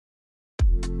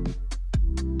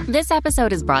This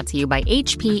episode is brought to you by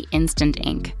HP Instant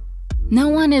Ink. No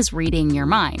one is reading your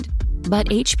mind, but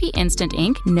HP Instant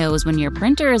Ink knows when your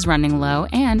printer is running low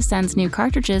and sends new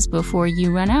cartridges before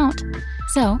you run out.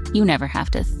 So you never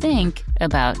have to think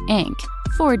about ink.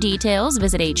 For details,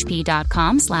 visit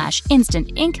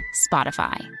hp.com/instant ink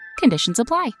Spotify. Conditions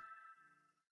apply.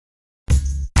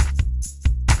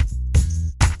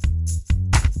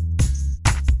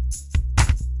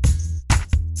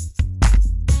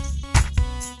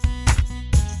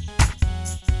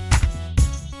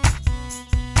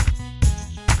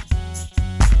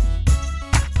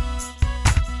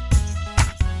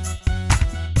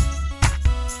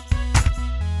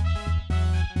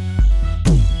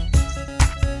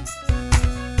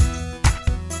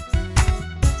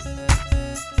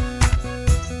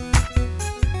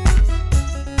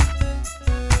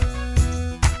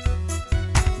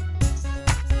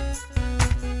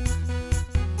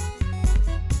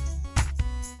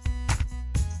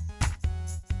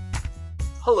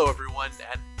 Hello everyone,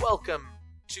 and welcome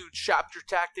to Chapter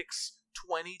Tactics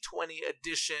 2020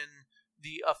 edition,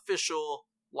 the official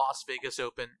Las Vegas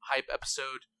Open hype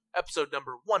episode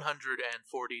number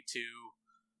 142.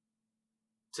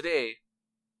 Today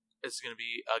is going to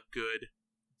be a good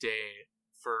day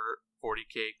for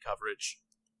 40K coverage.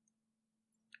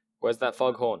 Where's that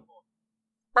foghorn?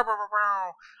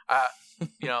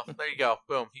 There you go.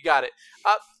 Boom. You got it.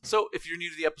 So if you're new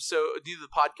to the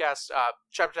podcast,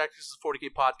 Chapter Tactics is a 40K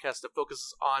podcast that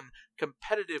focuses on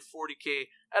competitive 40K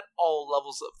at all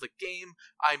levels of the game.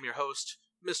 I'm your host,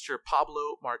 Mr.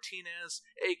 Pablo Martinez,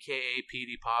 aka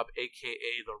PD Pop,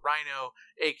 aka the Rhino,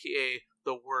 aka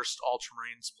the worst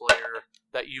Ultramarines player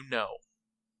that you know.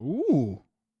 Ooh.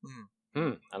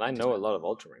 And I know a lot of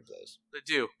Ultramarine players. They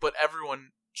do, but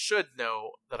everyone should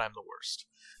know that I'm the worst.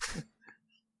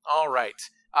 All right.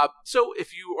 So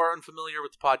if you are unfamiliar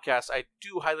with the podcast, I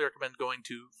do highly recommend going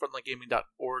to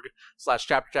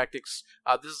frontlinegaming.org/chaptertactics.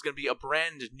 This is going to be a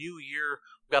brand new year.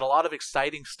 We've got a lot of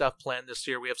exciting stuff planned this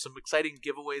year. We have some exciting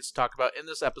giveaways to talk about in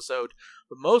this episode.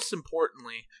 But most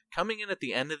importantly, coming in at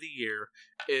the end of the year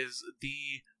is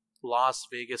the Las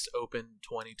Vegas Open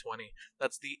 2020.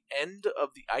 That's the end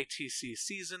of the ITC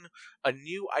season. A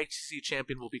new ITC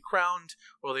champion will be crowned,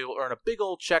 where they will earn a big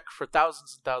old check for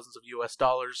thousands and thousands of US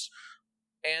dollars.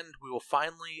 And we will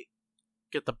finally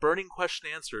get the burning question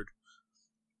answered.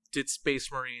 Did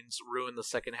Space Marines ruin the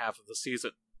second half of the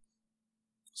season?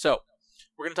 So,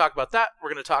 we're going to talk about that.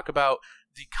 We're going to talk about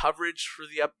the coverage for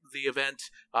the event,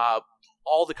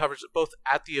 all the coverage both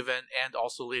at the event and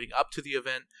also leading up to the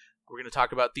event. We're going to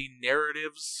talk about the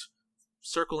narratives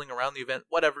circling around the event,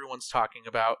 what everyone's talking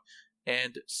about,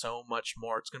 and so much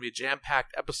more. It's going to be a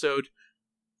jam-packed episode.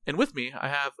 And with me, I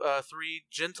have three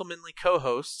gentlemanly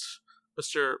co-hosts,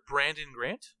 Mr. Brandon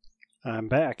Grant. I'm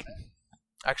back.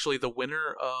 Actually, the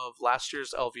winner of last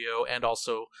year's LVO and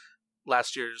also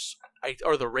last year's,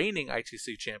 the reigning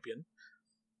ITC champion.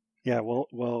 Yeah, well,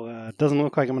 it doesn't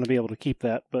look like I'm going to be able to keep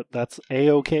that, but that's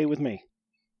A-okay with me.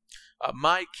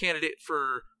 My candidate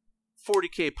for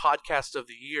 40K Podcast of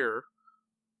the Year,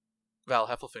 Val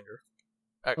Heffelfinger.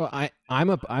 Well, I'm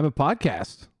a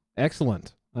podcast.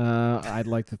 Excellent. I'd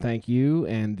like to thank you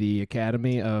and the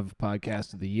Academy of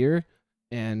Podcast of the Year,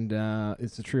 and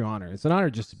it's a true honor. It's an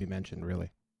honor just to be mentioned,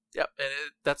 really. Yep, and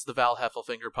that's the Val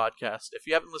Heffelfinger podcast. If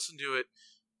you haven't listened to it,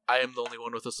 I am the only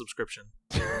one with a subscription.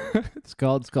 It's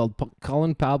called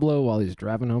Calling Pablo while he's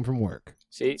driving home from work.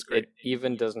 See, it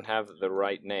even doesn't have the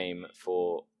right name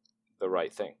for the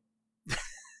right thing.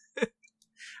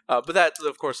 But that,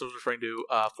 of course, I was referring to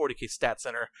 40K Stat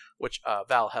Center, which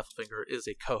Val Heffelfinger is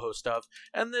a co-host of.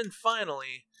 And then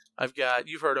finally, I've got,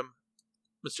 you've heard him,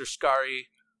 Mr. Scary,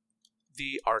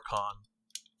 the Archon.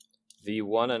 The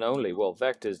one and only. Well,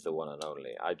 Vect is the one and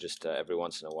only. I just, every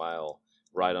once in a while,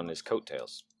 ride on his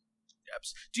coattails.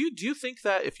 Do you think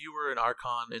that if you were an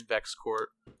Archon in Vect's court,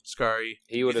 Scary,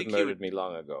 he would have murdered me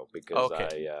long ago because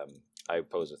I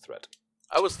pose a threat.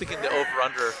 I was thinking the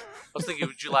over-under. I was thinking,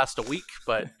 would you last a week?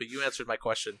 But you answered my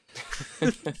question.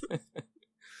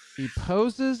 He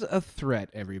poses a threat,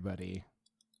 everybody.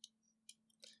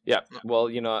 Yeah, well,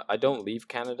 I don't leave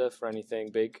Canada for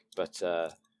anything big, but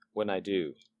when I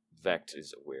do, Vect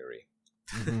is weary.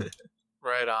 Mm-hmm.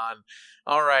 Right on.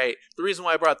 All right. The reason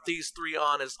why I brought these three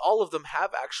on is all of them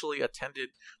have actually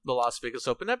attended the Las Vegas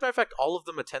Open. As a matter of fact, all of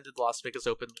them attended the Las Vegas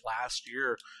Open last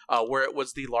year, where it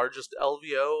was the largest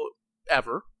LVO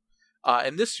ever.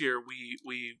 And this year we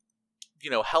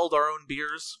held our own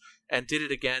beers and did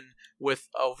it again with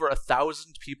over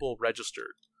 1,000 people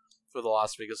registered for the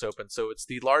Las Vegas Open. So it's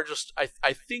the largest.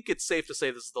 I think it's safe to say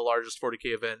this is the largest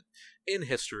 40K event in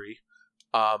history.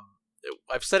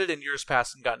 I've said it in years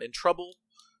past and gotten in trouble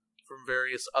from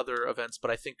various other events,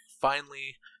 but I think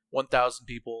finally 1,000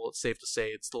 people, it's safe to say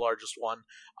it's the largest one.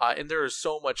 And there is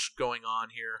so much going on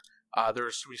here.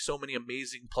 There's going to be so many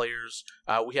amazing players.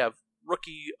 We have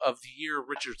Rookie of the Year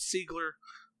Richard Siegler,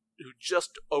 who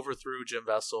just overthrew Jim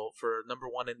Vessel for number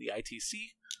 1 in the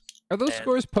ITC. Are those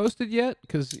scores posted yet?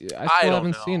 Because I still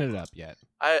haven't seen it up yet.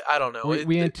 I don't know.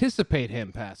 We anticipate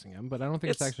him passing him, but I don't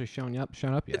think it's actually shown up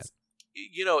yet.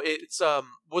 It's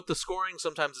with the scoring,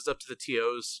 sometimes it's up to the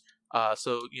TOs.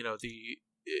 So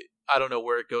I don't know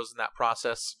where it goes in that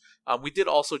process. We did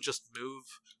also just move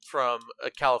from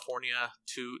California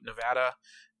to Nevada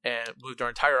and moved our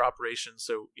entire operation.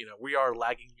 So, we are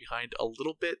lagging behind a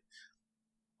little bit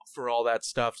for all that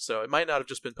stuff. So it might not have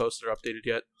just been posted or updated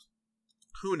yet.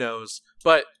 Who knows?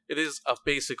 But it is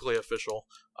basically official.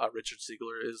 Richard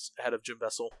Siegler is ahead of Jim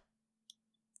Vessel.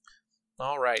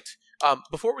 All right.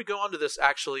 Before we go on to this,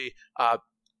 actually,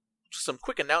 just some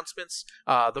quick announcements.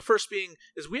 The first being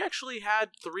is we actually had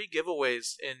 3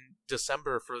 giveaways in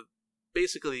December for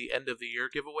basically the end of the year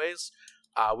giveaways.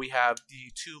 We have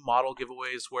the 2 model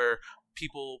giveaways where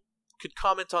people could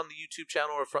comment on the YouTube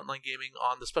channel or Frontline Gaming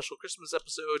on the special Christmas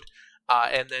episode,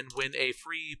 and then win a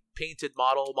free painted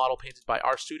model painted by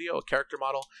our studio, a character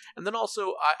model. And then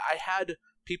also I had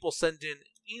people send in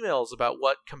emails about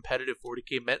what competitive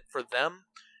 40K meant for them.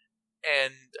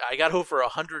 And I got over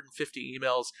 150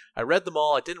 emails. I read them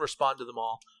all. I didn't respond to them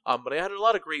all. But I had a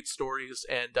lot of great stories,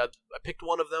 and I picked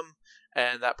one of them.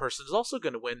 And that person is also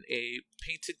going to win a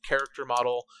painted character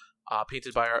model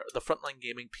painted by the Frontline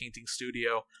Gaming Painting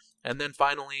Studio. And then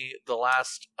finally, the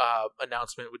last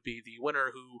announcement would be the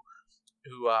winner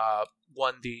who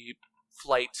won the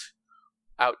flight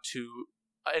out to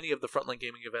any of the Frontline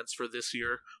Gaming events for this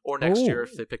year or next year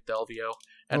if they pick the LVO.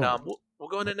 And we'll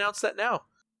go ahead and announce that now.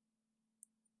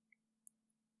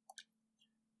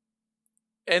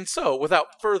 And so,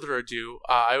 without further ado,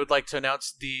 I would like to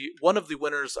announce one of the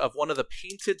winners of one of the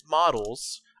painted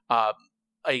models, a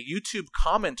YouTube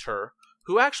commenter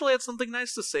who actually had something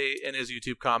nice to say in his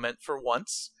YouTube comment for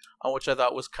once, which I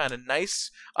thought was kind of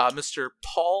nice. Mr.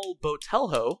 Paul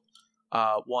Botelho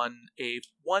won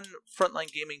one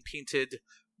Frontline Gaming painted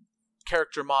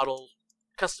character model,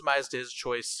 customized to his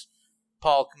choice.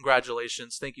 Paul,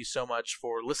 congratulations. Thank you so much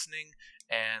for listening,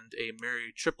 and a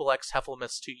Merry XXX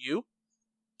Heffelmas to you.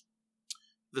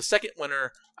 The second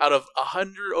winner, out of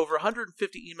over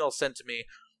 150 emails sent to me,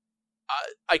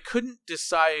 I couldn't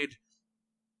decide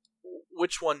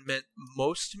which one meant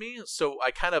most to me, so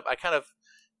I kind of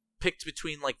picked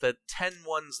between like the 10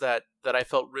 ones that I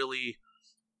felt really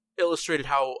illustrated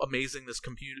how amazing this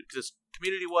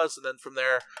community was, and then from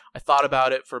there I thought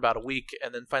about it for about a week,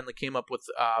 and then finally came up with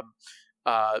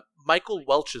Michael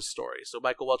Welch's story. So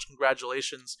Michael Welch,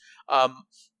 congratulations.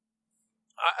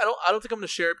 I don't think I'm going to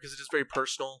share it because it is very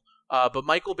personal. But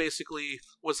Michael basically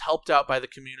was helped out by the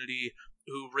community,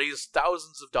 who raised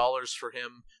thousands of dollars for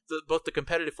him. Both the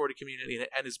competitive 40 community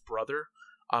and his brother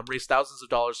raised thousands of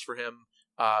dollars for him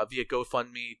via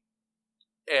GoFundMe.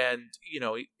 And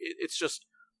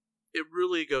it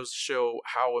really goes to show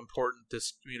how important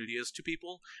this community is to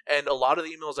people. And a lot of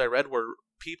the emails I read were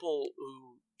people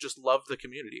who just love the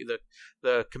community,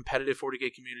 the competitive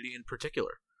 40K community in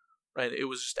particular. Right? It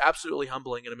was just absolutely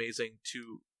humbling and amazing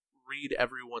to read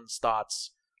everyone's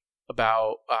thoughts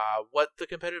about what the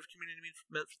competitive community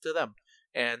meant to them.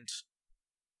 And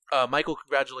Michael,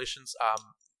 congratulations.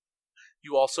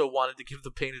 You also wanted to give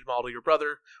the painted model to your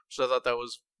brother, which I thought that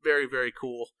was very, very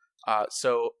cool.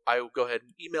 So I will go ahead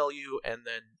and email you, and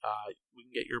then we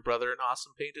can get your brother an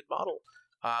awesome painted model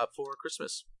for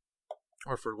Christmas,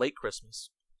 or for late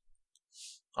Christmas.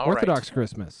 All Orthodox right.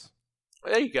 Christmas.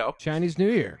 There you go. Chinese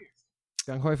New Year.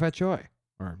 Gung Hoi Fat Choi.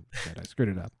 Or I screwed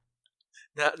it up.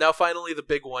 Now, finally, the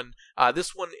big one.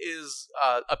 This one is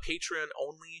a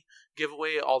Patreon-only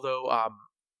giveaway, although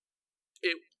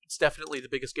it's definitely the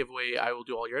biggest giveaway I will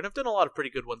do all year. And I've done a lot of pretty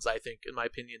good ones, I think, in my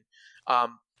opinion.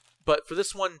 But for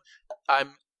this one, I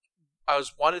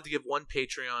wanted to give one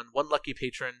lucky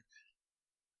patron,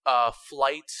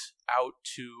 flight out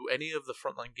to any of the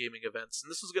Frontline Gaming events.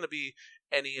 And this was going to be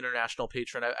any international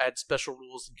patron. I had special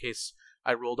rules in case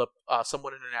I rolled up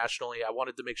someone internationally. I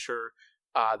wanted to make sure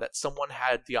that someone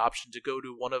had the option to go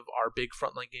to one of our big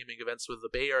Frontline Gaming events, with the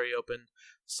Bay Area Open,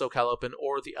 SoCal Open,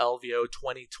 or the LVO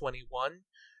 2021.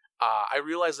 I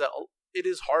realized that it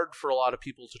is hard for a lot of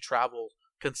people to travel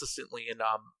consistently, and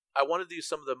I wanted to use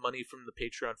some of the money from the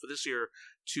Patreon for this year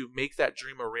to make that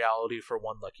dream a reality for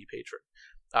one lucky patron.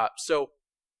 So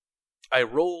I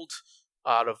rolled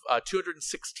out of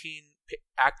 216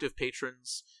 active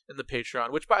patrons in the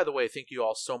Patreon, which, by the way, thank you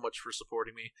all so much for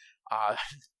supporting me.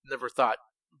 Never thought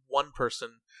one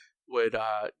person would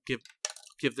give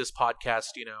this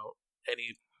podcast,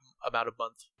 any amount of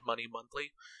money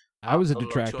monthly. I was a let alone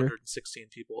detractor. 216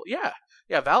 people. Yeah.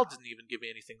 Val didn't even give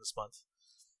me anything this month.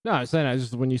 No, I was saying,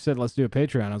 when you said let's do a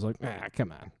Patreon, I was like,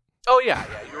 come on. Oh yeah.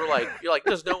 You're like,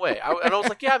 there's no way. And I was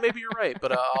like, yeah, maybe you're right,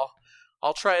 but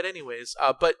I'll try it anyways.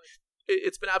 But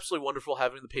it's been absolutely wonderful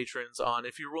having the patrons on.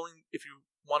 If you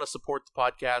want to support the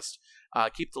podcast,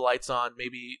 keep the lights on,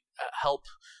 maybe help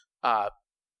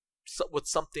with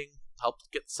something, help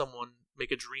get someone,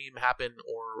 make a dream happen,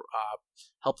 or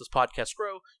help this podcast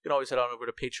grow, you can always head on over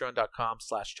to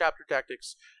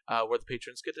patreon.com/chaptertactics, where the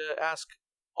patrons get to ask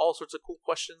all sorts of cool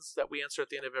questions that we answer at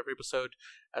the end of every episode,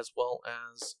 as well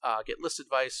as get list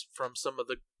advice from some of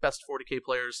the best 40k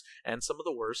players and some of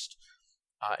the worst,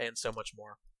 and so much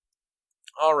more.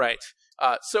 All right.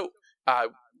 So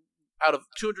out of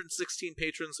 216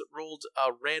 patrons, rolled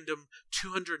a random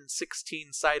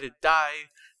 216-sided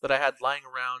die that I had lying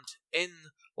around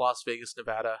in Las Vegas,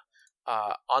 Nevada,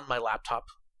 on my laptop.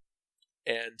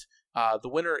 And the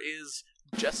winner is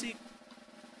Jesse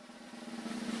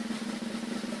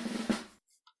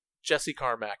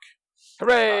Carmack.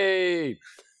 Hooray!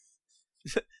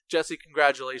 Jesse,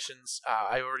 congratulations.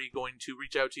 I'm already going to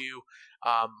reach out to you.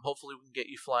 Hopefully we can get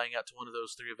you flying out to one of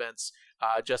those 3 events.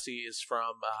 Jesse is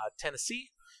from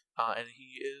Tennessee, and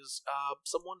he is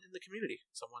someone in the community,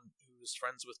 someone who is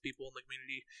friends with people in the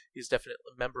community. He's definitely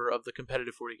a member of the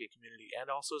competitive 40k community, and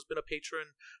also has been a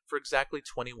patron for exactly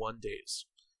 21 days.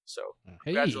 So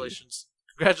congratulations.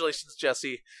 Congratulations,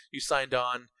 Jesse. You signed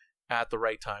on at the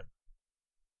right time.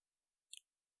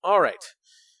 All right.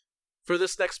 For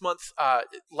this next month,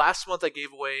 last month I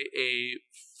gave away a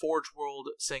Forge World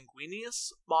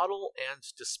Sanguinius model and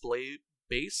display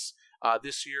base.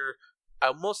 This year,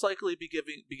 I'll most likely be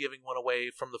giving one away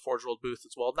from the Forge World booth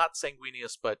as well. Not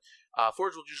Sanguinius, but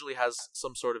Forge World usually has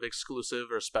some sort of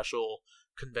exclusive or special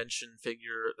convention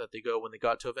figure that they go when they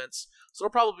got to events. So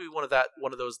it'll probably be one of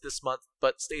those this month.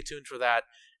 But stay tuned for that,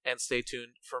 and stay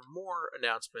tuned for more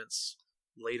announcements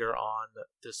later on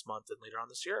this month and later on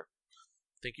this year.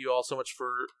 Thank you all so much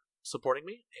for supporting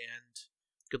me, and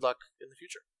good luck in the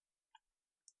future.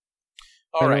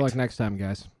 All Better right. luck next time,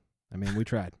 guys. I mean, we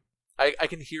tried. I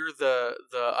can hear the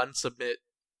unsubmit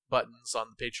buttons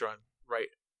on the Patreon right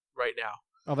now.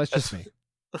 Oh, that's just me.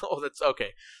 Oh, that's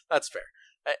okay. That's fair.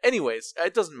 Anyways,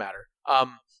 it doesn't matter.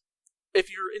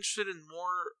 If you're interested in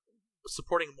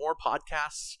supporting more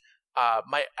podcasts,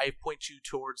 I point you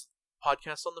towards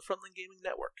podcasts on the Frontline Gaming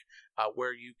Network,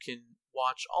 where you can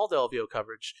watch all the LVO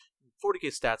coverage,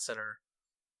 40k Stats Center,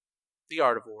 The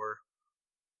Art of War.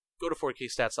 Go to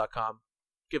 40kstats.com,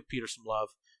 give Peter some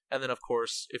love, and then, of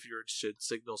course, if you're interested,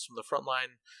 Signals from the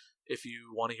Frontline, if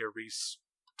you want to hear Reese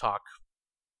talk.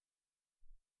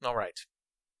 All right.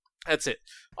 That's it.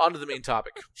 On to the main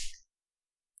topic.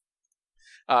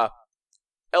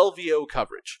 LVO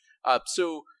coverage.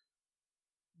 So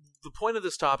the point of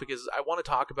this topic is I want to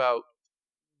talk about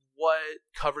what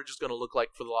coverage is going to look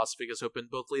like for the Las Vegas Open,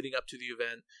 both leading up to the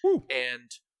event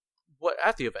and what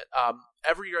at the event.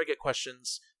 Every year I get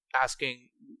questions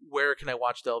asking, where can I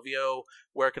watch the LVO?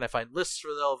 Where can I find lists for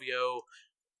the LVO?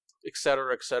 Et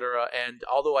cetera, et cetera. And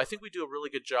although I think we do a really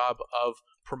good job of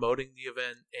promoting the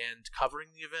event and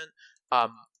covering the event,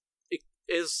 it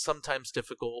is sometimes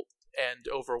difficult and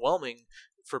overwhelming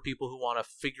for people who want to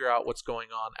figure out what's going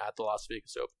on at the Las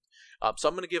Vegas Open. So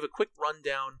I'm going to give a quick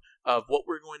rundown of what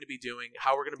we're going to be doing,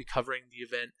 how we're going to be covering the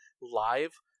event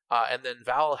live, and then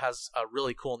Val has a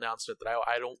really cool announcement that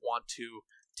I don't want to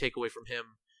take away from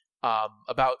him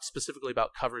specifically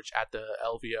about coverage at the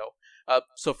LVO.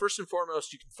 So first and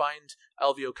foremost, you can find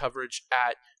LVO coverage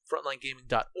at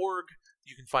frontlinegaming.org.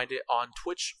 You can find it on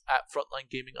Twitch at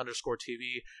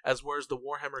frontlinegaming_TV, as well as the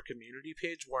Warhammer community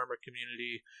page, Warhammer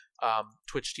community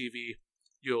Twitch TV.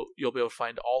 You'll be able to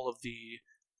find all of the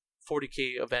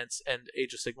 40k events and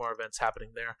Age of Sigmar events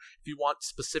happening there. If you want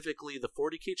specifically the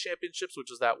 40k championships,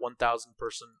 which is that 1,000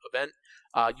 person event,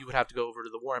 you would have to go over to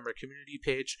the Warhammer community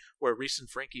page, where Reese and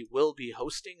Frankie will be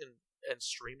hosting and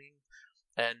streaming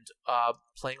and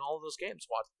playing all of those games,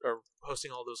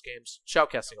 hosting all those games,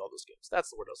 shoutcasting all those games. That's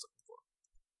the word I was looking for.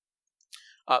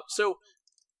 So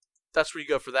that's where you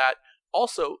go for that.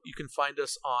 Also, you can find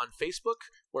us on Facebook,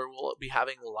 where we'll be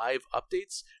having live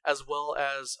updates, as well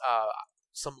as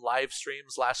some live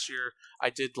streams. Last year, I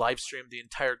did live stream the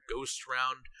entire Ghost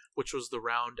round, which was the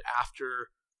round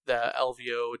after the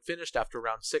LVO had finished, after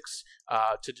round 6,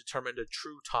 to determine a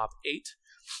true top 8.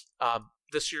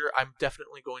 this year I'm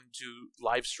definitely going to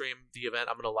live stream the event.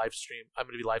 I'm going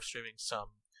to be live streaming some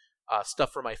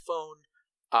stuff for my phone.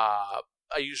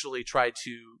 I usually try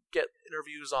to get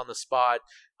interviews on the spot,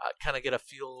 kind of get a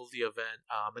feel of the event,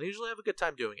 and I usually have a good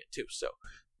time doing it too. So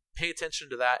pay attention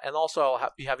to that. And also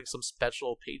I'll be having some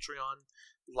special Patreon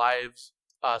live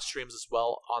streams as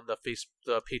well on the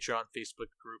Patreon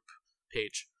Facebook group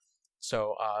page.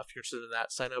 So if you're interested in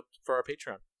that, sign up for our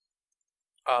Patreon.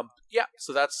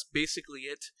 So that's basically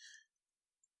it.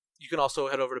 You can also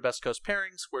head over to Best Coast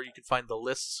Pairings, where you can find the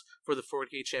lists for the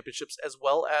 40K Championships, as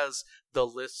well as the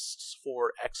lists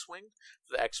for X-Wing,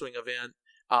 the X-Wing event.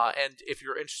 And if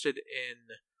you're interested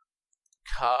in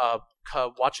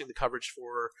watching the coverage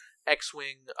for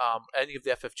X-Wing, any of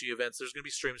the FFG events, there's going to be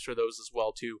streams for those as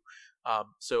well too.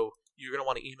 So you're going to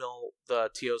want to email the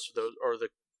TOs for those, or the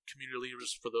community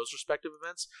leaders for those respective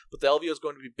events. But the LVO is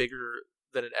going to be bigger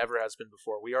than it ever has been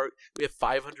before. We have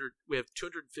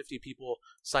 250 people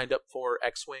signed up for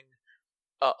X-Wing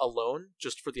alone,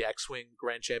 just for the X-Wing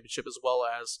Grand Championship, as well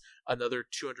as another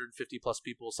 250 plus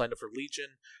people signed up for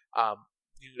Legion.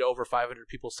 You need over 500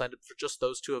 people signed up for just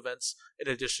those two events,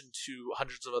 in addition to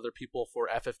hundreds of other people for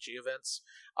FFG events.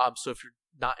 So if you're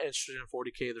not interested in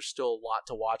 40K, there's still a lot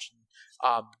to watch.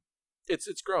 And,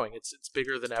 it's growing. It's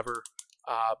bigger than ever,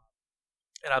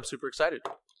 and I'm super excited.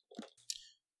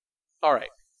 All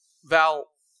right, Val.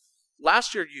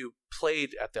 Last year you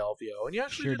played at the LVO, and you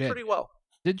actually did pretty well.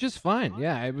 Did just fine.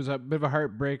 Yeah, it was a bit of a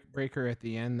heartbreaker at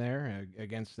the end there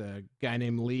against a guy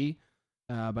named Lee.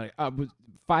 But I was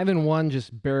 5-1,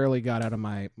 just barely got out of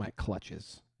my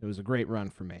clutches. It was a great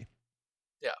run for me.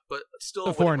 Yeah, but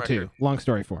still 4-2. Long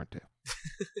story, 4-2.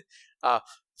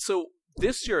 So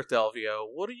this year at the LVO,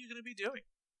 what are you going to be doing?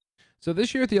 So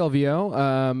this year at the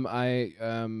LVO,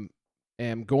 I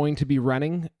am going to be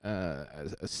running a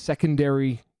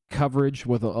secondary coverage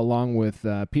along with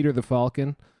Peter the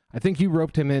Falcon. I think you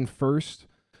roped him in first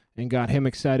and got him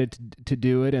excited to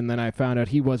do it, and then I found out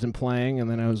he wasn't playing, and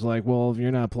then I was like, well, if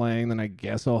you're not playing, then I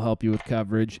guess I'll help you with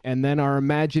coverage. And then our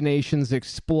imaginations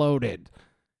exploded.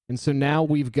 And so now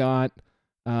we've got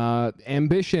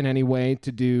ambition, anyway,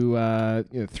 to do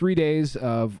 3 days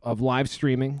of live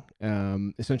streaming.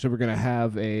 Essentially, we're going to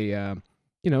have the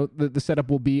setup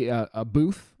will be a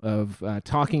booth of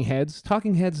talking heads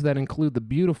that include the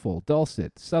beautiful,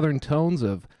 dulcet southern tones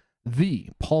of the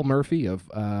Paul Murphy of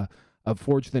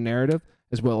Forge the Narrative,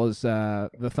 as well as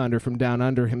the Thunder from Down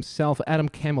Under himself, Adam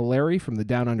Camilleri from the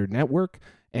Down Under Network,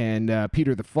 and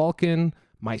Peter the Falcon,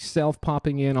 myself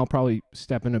popping in. I'll probably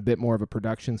step in a bit more of a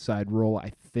production side role,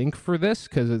 I think, for this,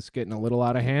 because it's getting a little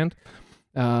out of hand.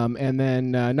 And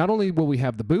then not only will we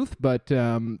have the booth, but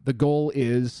the goal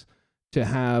is to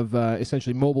have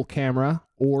essentially mobile camera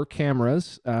or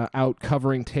cameras out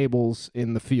covering tables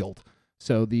in the field.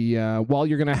 So while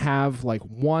you're going to have like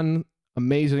one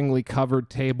amazingly covered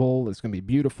table that's going to be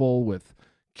beautiful with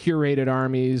curated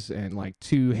armies and like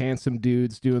two handsome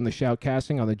dudes doing the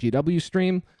shoutcasting on the GW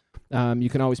stream, you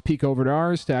can always peek over to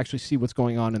ours to actually see what's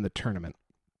going on in the tournament.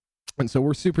 And so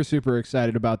we're super, super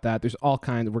excited about that. There's all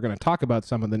kinds. We're going to talk about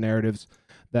some of the narratives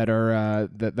that are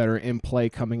that are in play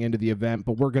coming into the event,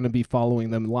 but we're going to be following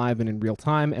them live and in real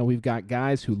time. And we've got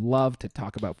guys who love to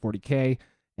talk about 40K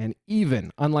and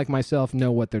even, unlike myself,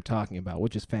 know what they're talking about,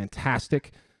 which is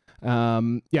fantastic.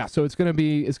 So it's gonna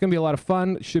be a lot of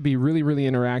fun. It should be really, really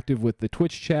interactive with the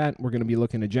Twitch chat. We're gonna be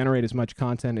looking to generate as much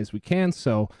content as we can.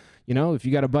 So, if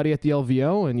you got a buddy at the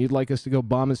LVO and you'd like us to go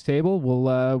bomb his table,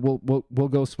 we'll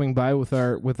go swing by with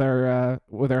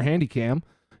our handy cam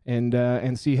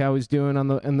and see how he's doing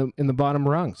in the bottom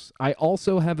rungs. I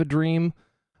also have a dream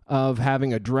of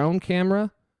having a drone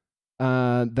camera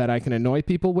that I can annoy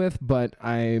people with, but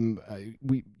I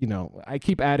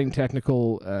keep adding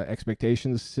technical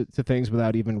expectations to things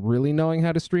without even really knowing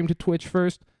how to stream to Twitch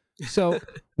first. So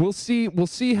we'll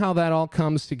see how that all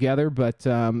comes together. But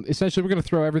essentially, we're going to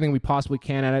throw everything we possibly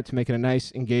can at it to make it a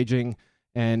nice, engaging,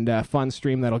 and fun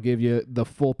stream that'll give you the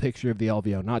full picture of the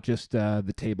LVO, not just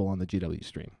the table on the GW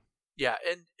stream. Yeah,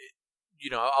 and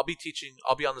I'll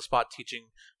be on the spot teaching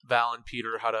Val and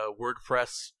Peter how to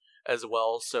WordPress as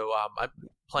well. So I'm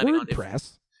planning on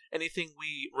anything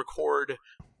we record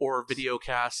or video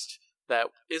cast that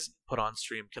isn't put on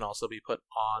stream can also be put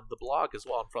on the blog as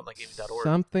well on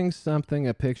frontlinegaming.org. Something,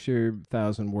 a picture,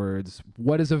 1,000 words.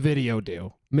 What does a video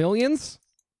do? Millions?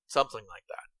 Something like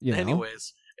that.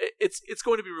 Anyways, it's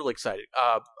going to be really exciting.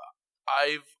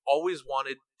 I've always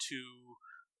wanted to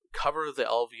cover the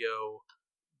LVO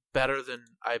better than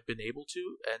I've been able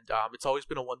to, and it's always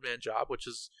been a one-man job, which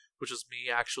is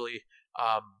me actually,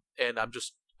 and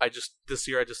this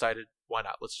year I decided, why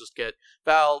not? Let's just get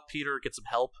Val, Peter, get some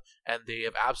help, and they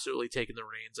have absolutely taken the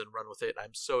reins and run with it.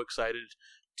 I'm so excited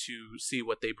to see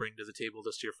what they bring to the table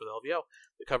this year for the LVO.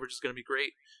 The coverage is going to be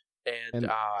great, and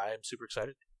I'm super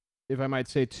excited. If I might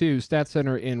say, too,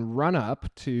 StatCenter in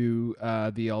run-up to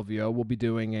the LVO will be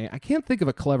doing I can't think of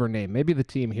a clever name. Maybe the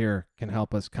team here can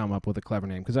help us come up with a clever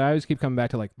name, because I always keep coming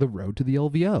back to, like, the road to the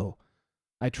LVO.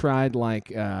 I tried,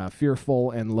 like,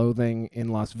 Fearful and Loathing in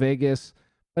Las Vegas.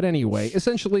 But anyway,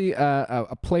 essentially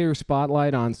a player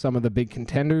spotlight on some of the big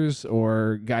contenders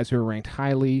or guys who are ranked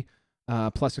highly,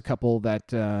 plus a couple that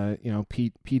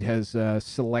Pete has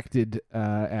selected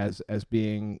as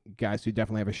being guys who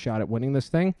definitely have a shot at winning this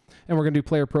thing. And we're going to do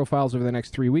player profiles over the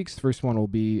next 3 weeks. The first one will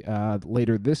be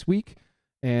later this week.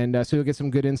 And so you'll get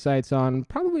some good insights on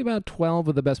probably about 12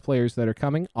 of the best players that are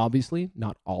coming. Obviously,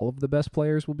 not all of the best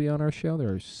players will be on our show.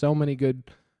 There are so many good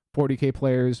 40K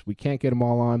players. We can't get them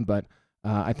all on, but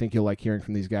I think you'll like hearing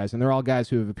from these guys. And they're all guys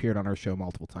who have appeared on our show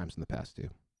multiple times in the past, too.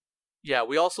 Yeah,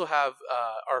 we also have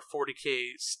our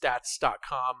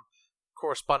 40kstats.com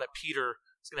correspondent Peter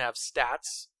is going to have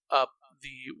stats up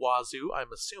the wazoo,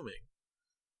 I'm assuming.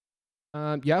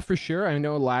 Yeah, for sure. I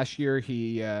know last year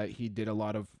he did a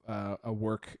lot of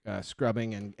work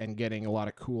scrubbing and getting a lot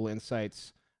of cool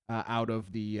insights out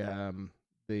of the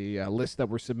list that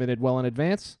were submitted well in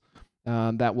advance.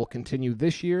 That will continue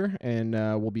this year and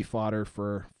will be fodder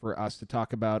for us to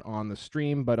talk about on the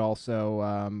stream, but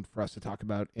also for us to talk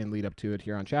about in lead up to it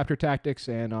here on Chapter Tactics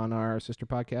and on our sister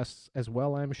podcasts as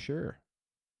well, I'm sure.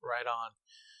 Right on.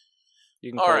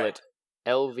 You can call it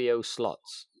LVO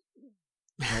slots.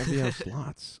 LVO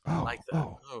slots. Oh, I like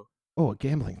that. Oh, a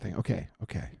gambling thing. Okay.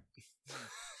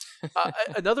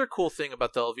 Another cool thing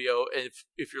about the LVO,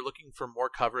 if you're looking for more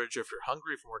coverage, or if you're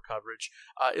hungry for more coverage,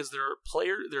 is there are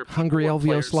hungry LVO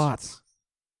players... slots.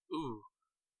 Ooh,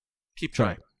 keep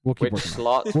trying. We'll keep Which working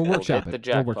slots? We'll workshop the it.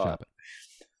 jackpot. We'll workshop it.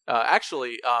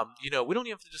 Actually, we don't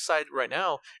even have to decide right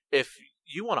now. If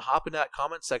you want to hop into that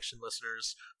comment section,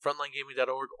 listeners,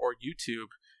 frontlinegaming.org or YouTube,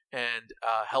 and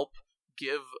help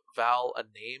give Val a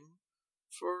name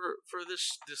for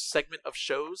this segment of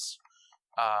shows.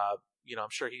 I'm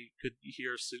sure he could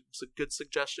hear some good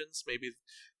suggestions, maybe,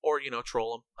 or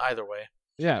troll him. Either way.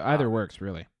 Yeah, either works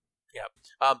really. Yeah.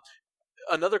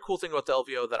 Another cool thing about the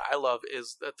LVO that I love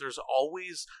is that there's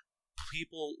always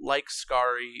people like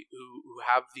Scary who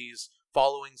have these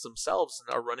followings themselves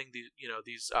and are running these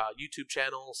YouTube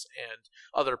channels and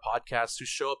other podcasts who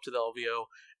show up to the LVO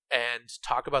and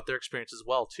talk about their experience as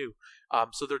well too.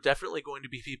 So there are definitely going to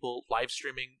be people live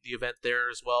streaming the event there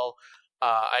as well.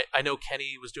 I know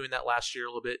Kenny was doing that last year a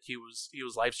little bit. He was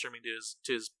live streaming to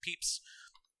his peeps,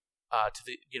 to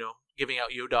the giving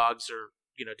out yo dogs or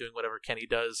doing whatever Kenny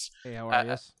does. Hey, how are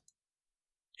you?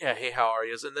 Yeah, hey, how are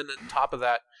you? And then on top of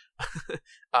that,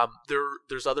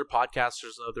 there's other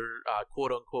podcasters and other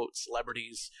quote unquote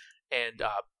celebrities and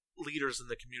leaders in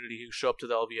the community who show up to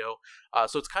the LVO.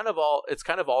 So it's kind of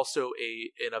also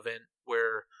an event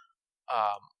where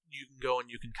you can go and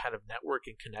you can kind of network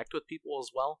and connect with people as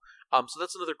well. So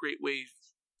that's another great way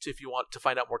if you want to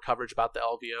find out more coverage about the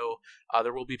LVO.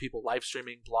 There will be people live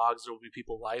streaming blogs. There will be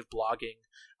people live blogging,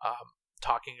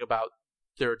 talking about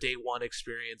their day one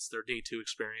experience, their day two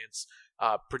experience,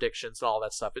 predictions, and all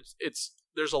that stuff.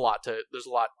 There's a lot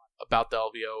about the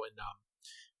LVO and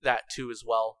that too as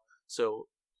well. So,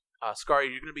 Scary,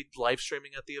 are you going to be live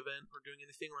streaming at the event or doing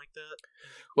anything like that?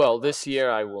 Well, this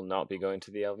year I will not be going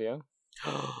to the LVO.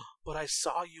 But I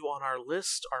saw you on our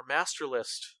list, our master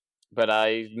list. But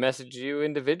I messaged you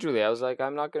individually. I was like,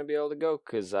 I'm not going to be able to go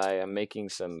because I am making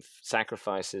some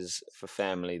sacrifices for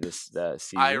family this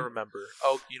season. I remember.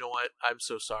 Oh, you know what? I'm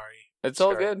so sorry. It's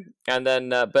all good. And then,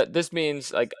 but this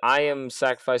means like I am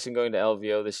sacrificing going to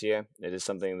LVO this year. It is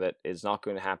something that is not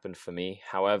going to happen for me.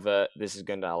 However, this is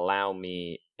going to allow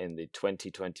me in the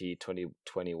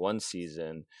 2020-2021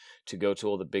 season to go to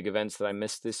all the big events that I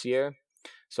missed this year.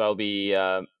 So I'll be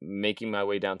making my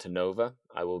way down to Nova.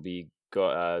 I will be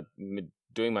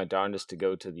doing my darndest to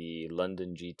go to the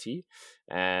London GT,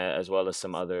 as well as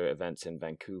some other events in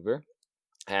Vancouver.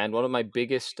 And one of my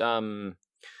biggest goals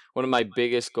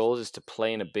is to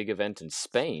play in a big event in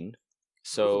Spain.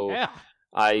 So yeah.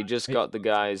 I just got the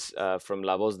guys from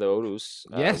La Voz de Horus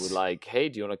Yes. were like, hey,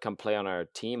 do you want to come play on our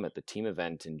team at the team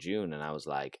event in June? And I was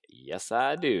like, yes,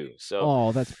 I do.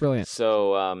 So that's brilliant.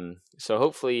 So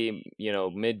hopefully,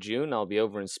 mid-June I'll be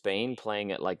over in Spain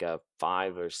playing at like a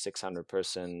 500 or 600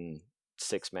 person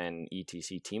 6-man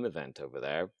ETC team event over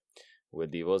there with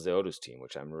the Voz de Horus team,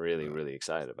 which I'm really, really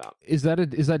excited about. Is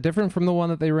that different from the one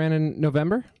that they ran in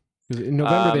November? 'Cause in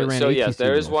November they ran So yes, ATC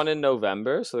there is Worlds. one in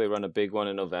November. So they run a big one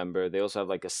in November. They also have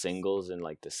like a singles in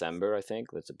like December, I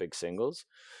think. That's a big singles.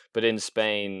 But in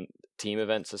Spain, team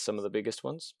events are some of the biggest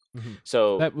ones. Mhm.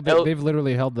 So They've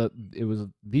literally held it was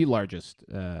the largest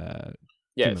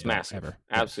yeah, team it's event massive, ever.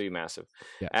 absolutely massive.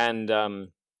 Yeah.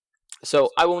 And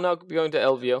so I will not be going to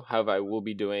LVO. However, I will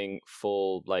be doing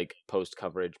full like post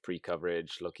coverage, pre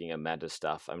coverage, looking at meta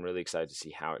stuff. I'm really excited to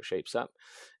see how it shapes up,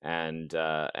 and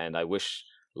I wish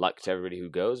luck to everybody who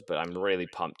goes. But I'm really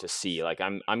pumped to see. Like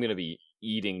I'm going to be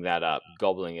eating that up,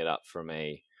 gobbling it up from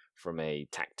a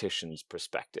tactician's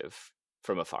perspective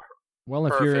from afar. Well,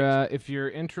 if Perfect. you're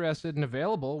interested and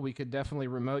available, we could definitely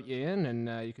remote you in,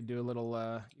 and you could do a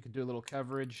little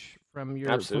coverage from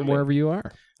Absolutely. from wherever you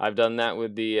are. I've done that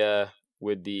with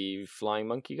the Flying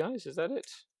Monkey guys. Is that it?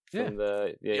 Yeah. From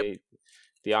the Yep.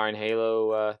 the Iron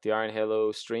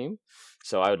Halo stream.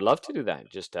 So I would love to do that.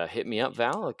 Just hit me up,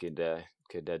 Val. I could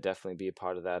definitely be a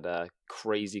part of that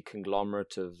crazy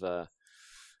conglomerate of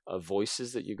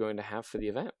voices that you're going to have for the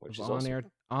event, which is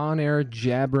awesome. On air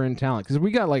jabbering talent, because we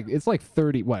got it's like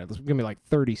 30. What it's gonna be like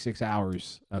 36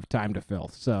 hours of time to fill.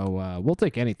 So we'll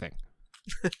take anything.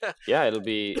 Yeah, it'll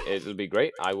be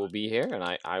great. I will be here, and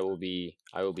I will be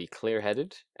clear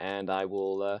headed, and I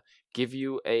will give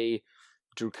you a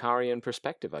Drukarian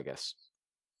perspective, I guess.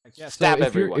 Yeah, Stab so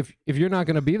everyone. if you're not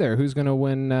gonna be there, who's gonna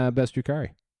win best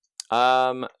Drukari?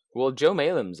 Well, Joe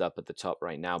Malem's up at the top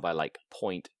right now by like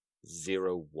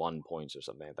 0.01 points or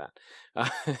something like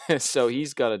that. So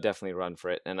he's got to definitely run for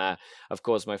it. And of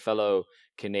course, my fellow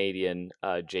Canadian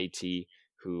JT,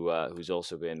 who's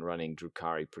also been running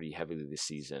Drukari pretty heavily this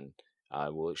season,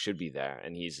 should be there.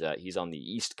 And he's on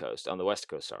the west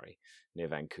coast, sorry, near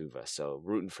Vancouver. So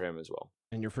rooting for him as well.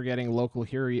 And you're forgetting local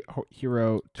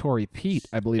hero Tori Pete,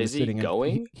 I believe, Is he sitting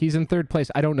going? He's in third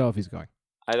place. I don't know if he's going.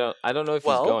 I don't know if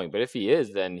he's going, but if he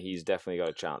is, then he's definitely got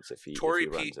a chance. If he Tori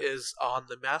runs Pete it. is on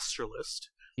the master list.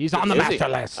 He's on the Is he? master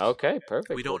list. Okay,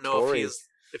 perfect. We don't Well, know Tori-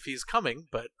 if he's coming,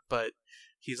 but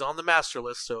he's on the master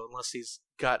list. So unless he's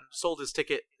sold his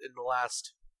ticket in the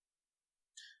last,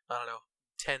 I don't know,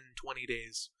 10, 20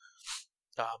 days.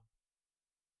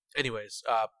 Anyways,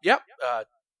 yep.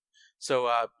 So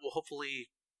well, hopefully,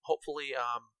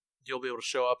 you'll be able to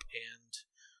show up and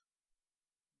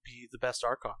be the best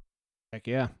Archon. Heck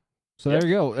yeah. So there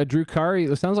you go. Drukari.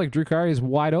 It sounds like Drukari is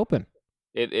wide open.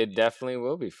 It definitely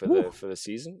will be for the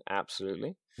season.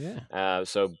 Absolutely. Yeah.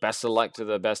 So best of luck to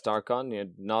the best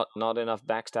Archon. Not enough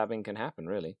backstabbing can happen,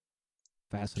 really.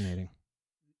 Fascinating.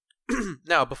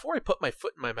 Now, before I put my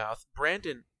foot in my mouth,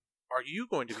 Brandon, are you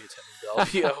going to be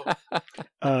attending the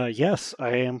LVO? Yes,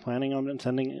 I am planning on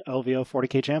attending LVO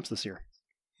 40K Champs this year.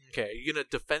 Okay, are you going to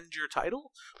defend your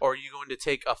title, or are you going to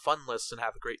take a fun list and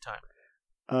have a great time?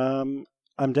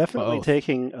 I'm definitely Both.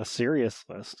 taking a serious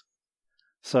list,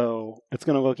 so it's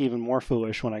going to look even more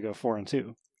foolish when I go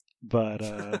 4-2. But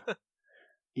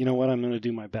you know what? I'm going to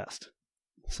do my best.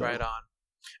 So, Right on.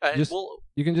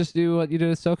 You can just do what you did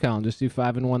at SoCal and just do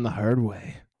 5-1 the hard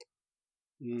way.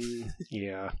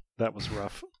 yeah, that was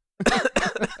rough,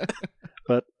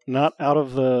 but not out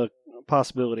of the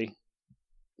possibility.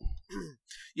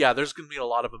 Yeah, there's going to be a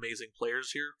lot of amazing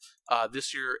players here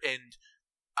this year, and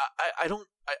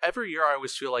every year I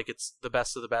always feel like it's the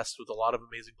best of the best with a lot of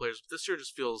amazing players. But this year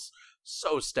just feels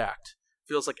so stacked.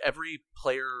 Feels like every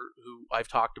player who I've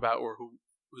talked about or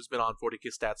who's been on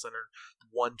 40K Stat Center,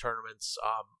 won tournaments,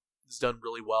 has done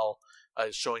really well,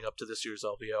 is showing up to this year's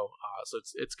LVO. So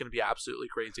it's going to be absolutely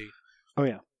crazy. Oh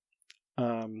yeah.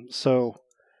 So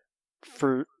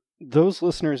for those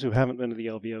listeners who haven't been to the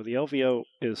LVO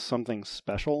is something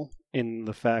special in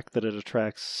the fact that it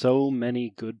attracts so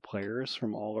many good players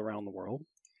from all around the world.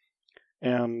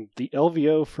 And the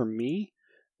LVO for me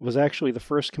was actually the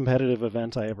first competitive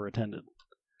event I ever attended.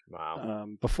 Wow.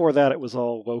 Before that, it was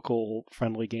all local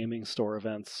friendly gaming store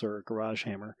events or Garage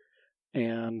Hammer.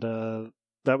 And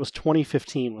that was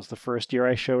 2015 was the first year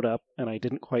I showed up, and I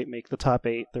didn't quite make the top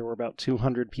 8. There were about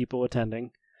 200 people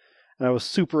attending. And I was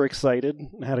super excited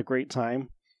and had a great time.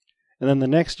 And then the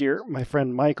next year, my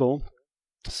friend Michael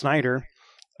Snyder,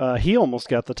 he almost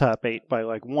got the top 8 by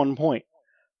like 1 point.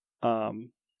 And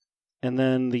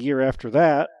then the year after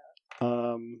that,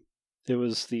 it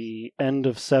was the end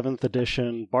of 7th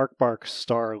edition Bark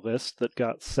Star list that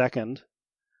got second.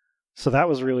 So that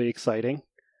was really exciting.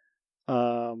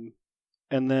 And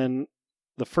then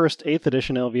the first 8th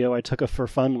edition LVO, I took a for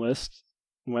fun list,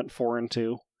 went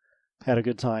 4-2, had a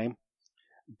good time.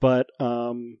 But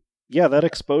yeah, that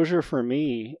exposure for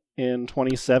me in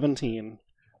 2017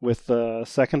 with the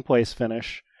second place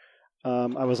finish,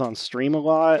 I was on stream a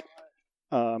lot.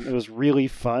 It was really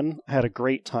fun. I had a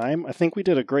great time. I think we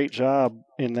did a great job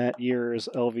in that year's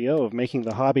LVO of making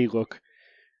the hobby look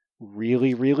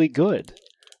really, really good.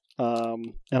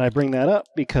 And I bring that up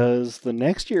because the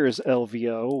next year's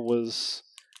LVO was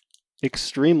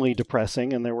extremely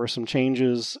depressing, and there were some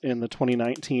changes in the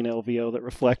 2019 LVO that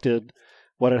reflected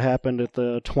what had happened at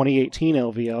the 2018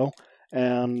 LVO.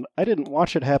 And I didn't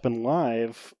watch it happen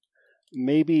live.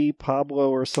 Maybe Pablo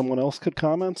or someone else could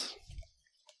comment?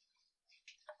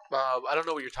 I don't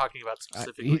know what you're talking about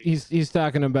specifically. He's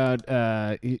talking about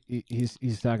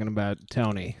he's talking about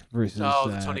Tony versus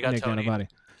Tony got Nick Tony. Nanavati.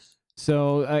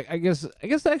 So I guess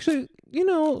actually,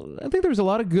 I think there was a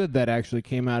lot of good that actually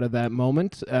came out of that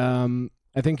moment.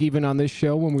 I think even on this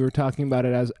show when we were talking about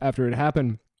it after it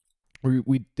happened,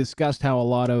 we discussed how a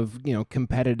lot of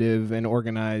competitive and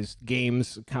organized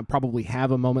games probably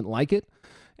have a moment like it,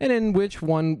 and in which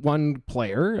one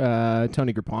player,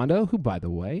 Tony Grapondo, who by the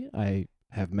way I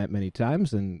have met many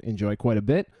times and enjoy quite a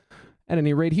bit. At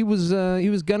any rate, he was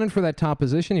gunning for that top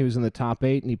position. He was in the top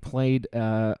 8, and he played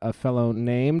a fellow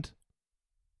named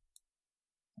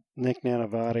Nick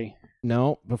Nanavati.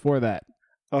 No, before that.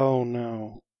 Oh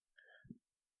no.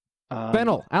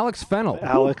 Fennel, Alex Fennel.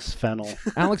 Alex Fennel.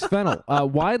 Alex Fennel,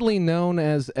 widely known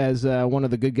as one of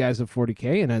the good guys of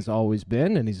 40K, and has always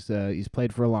been, and he's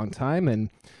played for a long time, and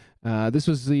this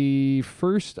was the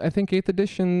first, I think, 8th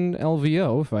edition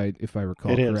LVO, if I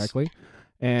recall correctly.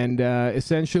 And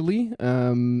essentially,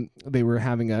 they were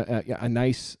having a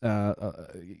nice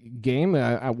game.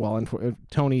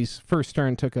 Tony's first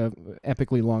turn took a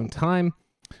epically long time.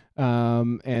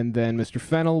 And then Mr.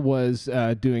 Fennel was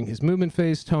doing his movement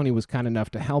phase. Tony was kind enough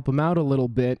to help him out a little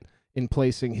bit in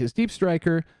placing his Deep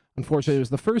Striker. Unfortunately, it was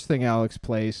the first thing Alex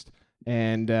placed,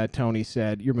 and Tony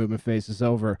said, "Your movement phase is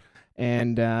over."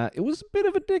 And it was a bit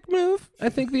of a dick move, I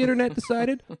think the internet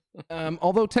decided.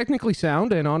 Although technically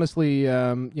sound, and honestly,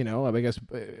 I guess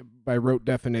by rote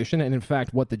definition, and in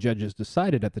fact what the judges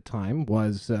decided at the time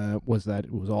was that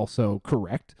it was also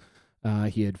correct.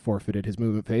 He had forfeited his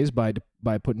movement phase by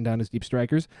putting down his Deep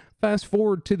Strikers. Fast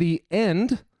forward to the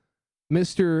end,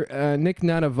 Mr. Nick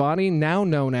Nanavati, now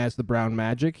known as the Brown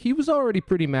Magic, he was already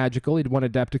pretty magical. He'd won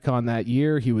Adepticon that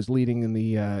year. He was leading in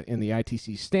the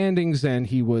ITC standings, and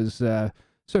he was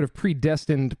sort of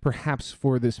predestined, perhaps,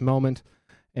 for this moment.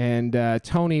 And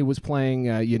Tony was playing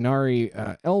Ynnari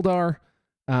Eldar,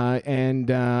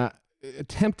 and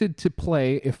attempted to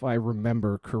play, if I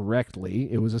remember correctly,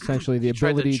 it was essentially the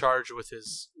ability. Tried to charge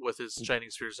with his Shining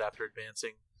Spears after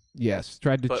advancing. Yes,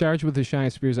 tried to charge with his Shining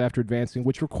Spears after advancing,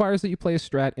 which requires that you play a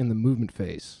strat in the movement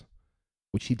phase,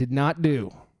 which he did not do.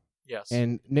 Yes.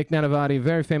 And Nick Nanavati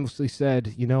very famously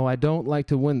said, I don't like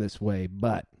to win this way,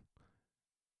 but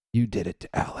you did it to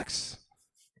Alex.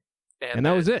 And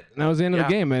that was it. That was the end of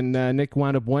the game. And Nick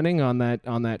wound up winning on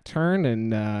that turn,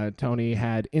 and Tony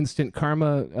had instant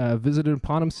karma visited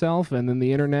upon himself, and then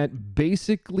the internet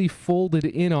basically folded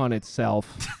in on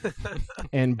itself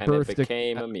and birthed it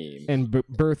became a meme. And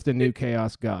birthed a new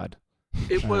chaos god.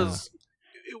 It was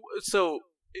so,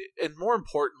 and more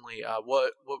importantly,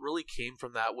 what really came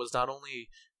from that was not only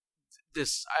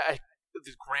this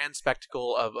the grand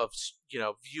spectacle of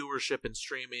viewership and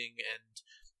streaming and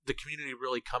the community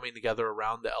really coming together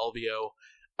around the LVO,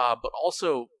 but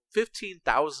also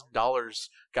 $15,000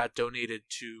 got donated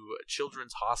to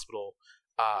Children's Hospital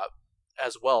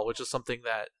as well, which is something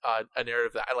that a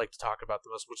narrative that I like to talk about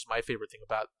the most, which is my favorite thing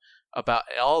about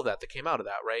all that came out of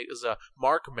that, right? Is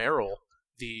Mark Merrill,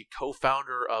 the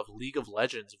co-founder of League of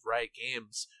Legends of Riot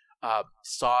Games,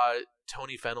 saw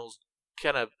Tony Fennel's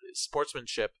kind of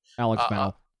sportsmanship. Alex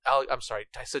Fennel. I'm sorry,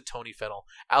 I said Tony Fennel.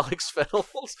 Alex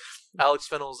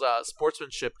Fennel's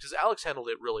sportsmanship, because Alex handled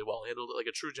it really well. He handled it like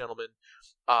a true gentleman.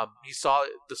 He saw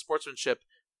the sportsmanship,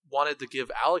 wanted to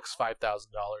give Alex $5,000.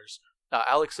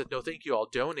 Alex said, "No, thank you, I'll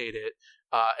donate it."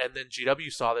 And then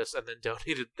GW saw this and then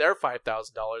donated their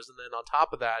 $5,000. And then on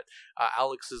top of that,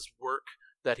 Alex's work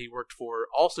that he worked for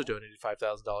also donated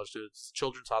 $5,000 to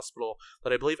Children's Hospital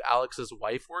that I believe Alex's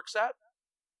wife works at.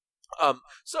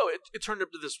 So it turned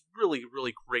into this really,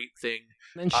 really great thing.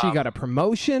 And she got a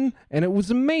promotion, and it was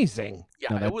amazing.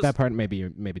 Yeah, no, that part maybe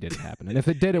didn't happen, and if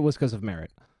it did, it was because of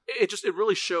merit. It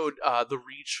really showed the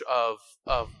reach of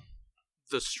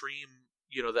the stream,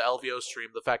 the LVO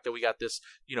stream. The fact that we got this,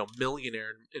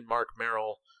 millionaire in Mark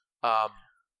Merrill,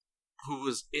 who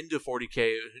was into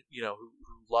 40K, who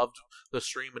loved the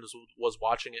stream and was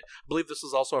watching it. I believe this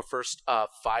was also our first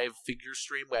 5-figure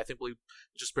stream. I think we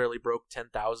just barely broke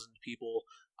 10,000 people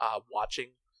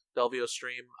watching the LVO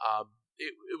stream.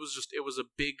 It was a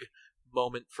big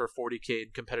moment for 40K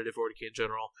and competitive 40K in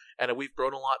general, and we've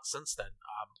grown a lot since then.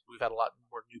 We've had a lot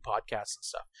more new podcasts and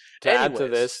stuff. To add to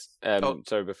this,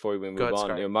 sorry, before we move ahead,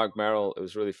 on, Mark Merrill, it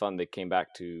was really fun. They came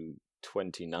back to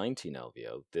 2019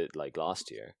 LVO, like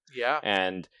last year. Yeah.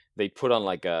 And they put on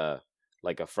like a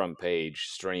front page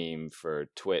stream for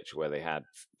Twitch where they had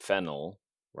Fennel,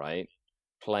 right,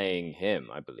 playing him,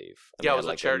 I believe. And it was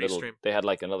a charity stream. They had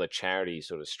like another charity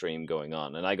sort of stream going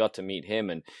on, and I got to meet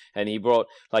him, and he brought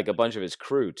like a bunch of his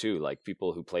crew too, like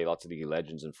people who play lots of League of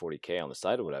Legends and 40K on the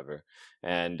side or whatever,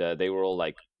 and they were all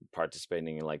like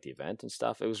participating in like the event and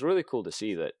stuff. It was really cool to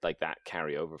see that like that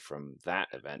carry over from that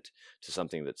event to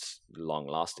something that's long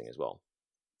lasting as well.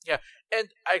 Yeah, and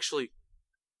I actually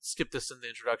skipped this in the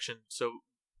introduction, so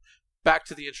back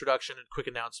to the introduction and quick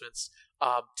announcements.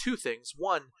 Two things.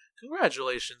 One,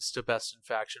 congratulations to Best in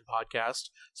Faction podcast.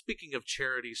 Speaking of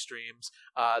charity streams,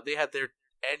 they had their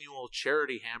annual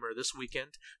charity hammer this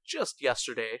weekend, just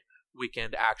yesterday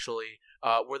weekend actually,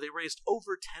 where they raised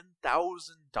over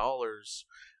 $10,000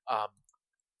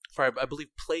 for, I believe,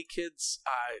 Play Kids.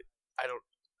 I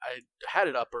had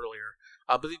it up earlier,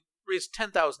 but they raised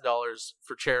 $10,000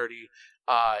 for charity,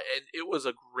 and it was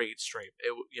a great stream.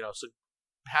 So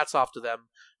hats off to them.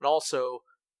 And also,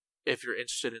 if you're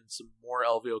interested in some more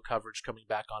LVO coverage coming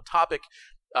back on topic,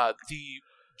 the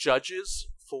judges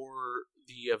for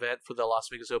the event for the Las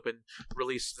Vegas Open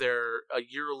released their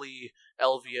yearly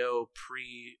LVO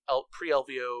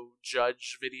pre-LVO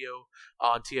judge video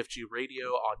on TFG Radio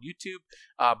on YouTube,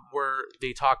 where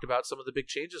they talked about some of the big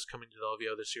changes coming to the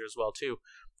LVO this year as well too.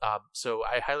 So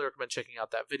I highly recommend checking out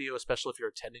that video, especially if you're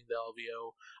attending the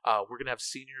LVO. We're gonna have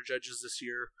senior judges this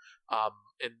year,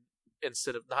 and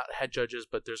instead of not head judges,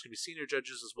 but there's going to be senior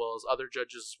judges as well as other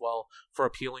judges as well for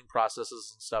appealing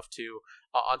processes and stuff too,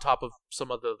 on top of some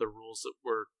of the rules that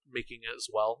we're making as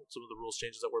well, some of the rules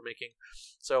changes that we're making.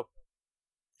 So it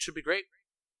should be great.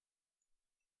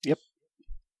 Yep.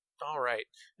 All right.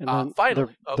 And then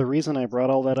finally, the reason I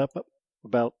brought all that up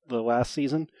about the last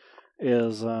season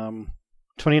is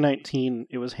 2019,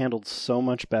 it was handled so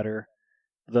much better.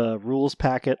 The rules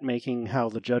packet making how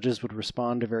the judges would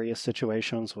respond to various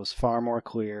situations was far more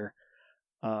clear.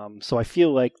 So I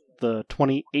feel like the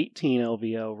 2018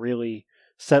 LVO really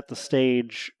set the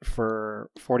stage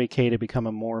for 40K to become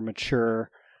a more mature,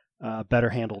 better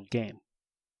handled game,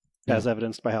 as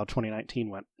evidenced by how 2019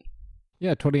 went.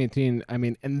 Yeah, 2018, I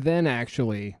mean, and then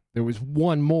actually there was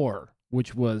one more,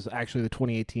 which was actually the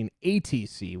 2018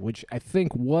 ATC, which I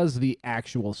think was the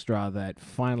actual straw that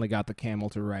finally got the camel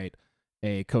to write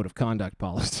a code of conduct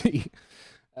policy.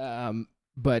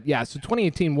 But yeah, so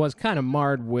 2018 was kind of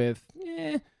marred with,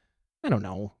 I don't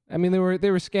know. I mean, they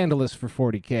were scandalous for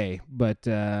 40K, but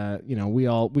we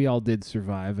all did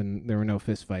survive, and there were no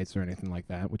fistfights or anything like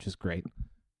that, which is great.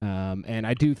 And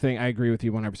I do think I agree with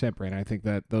you 100%, Brandon. I think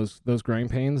that those growing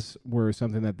pains were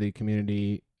something that the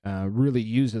community really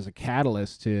used as a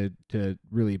catalyst to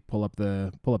really pull up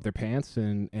their pants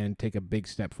and take a big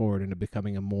step forward into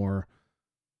becoming a more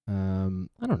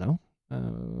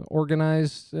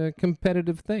organized,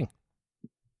 competitive thing.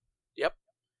 Yep.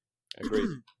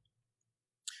 Agreed.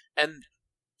 And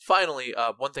finally,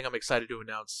 one thing I'm excited to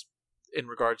announce in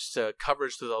regards to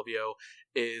coverage to the LVO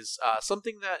is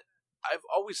something that I've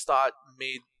always thought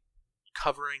made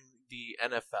covering the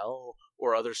NFL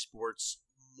or other sports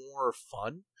more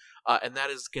fun, and that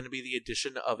is going to be the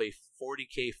addition of a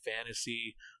 40K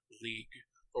fantasy league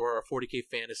or a 40K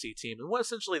fantasy team. And what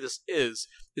essentially this is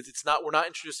we're not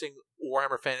introducing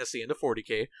Warhammer Fantasy into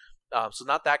 40K, so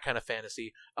not that kind of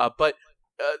fantasy, but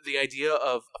the idea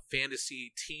of a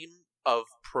fantasy team of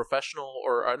professional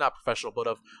or not professional, but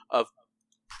of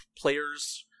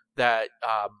players that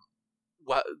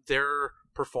their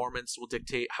performance will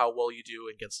dictate how well you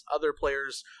do against other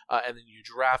players, and then you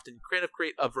draft and kind of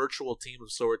create a virtual team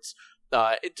of sorts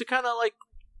to kind of like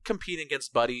compete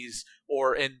against buddies,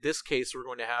 or in this case we're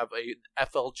going to have a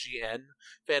FLGN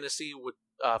fantasy with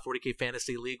 40K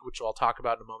Fantasy League, which I'll talk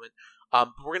about in a moment.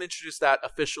 We're going to introduce that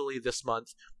officially this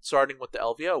month, starting with the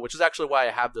LVO, which is actually why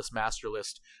I have this master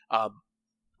list.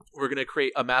 We're going to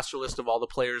create a master list of all the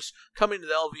players coming to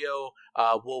the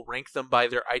LVO. We'll rank them by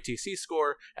their ITC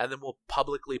score, and then we'll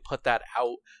publicly put that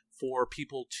out for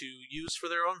people to use for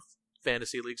their own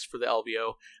fantasy leagues for the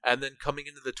LVO. And then coming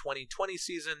into the 2020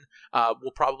 season,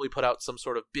 we'll probably put out some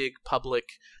sort of big public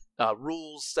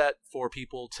rules set for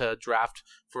people to draft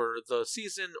for the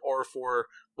season or for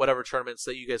whatever tournaments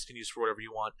that you guys can use for whatever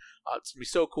you want. It's going to be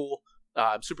so cool.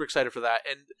 I'm super excited for that.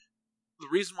 And the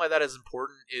reason why that is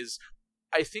important is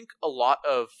I think a lot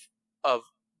of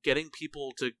getting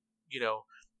people to,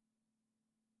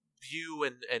 view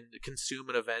and consume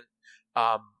an event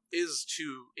is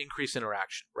to increase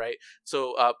interaction, right?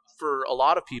 So for a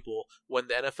lot of people, when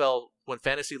NFL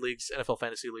fantasy leagues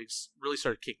really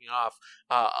started kicking off,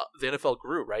 the NFL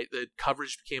grew, right? The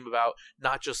coverage became about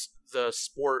not just the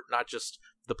sport, not just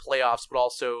the playoffs, but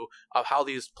also how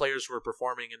these players were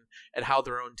performing and how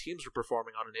their own teams were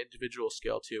performing on an individual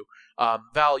scale too.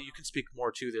 Val, you can speak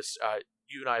more to this.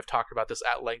 You and I have talked about this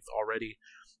at length already.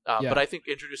 But I think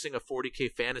introducing a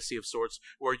 40K fantasy of sorts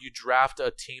where you draft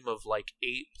a team of like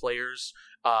 8 players,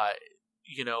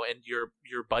 and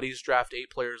your buddies draft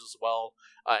 8 players as well.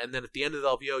 And then at the end of the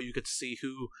LVO, you could see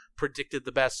who predicted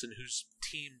the best and whose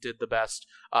team did the best.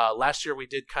 Last year we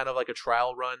did kind of like a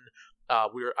trial run. I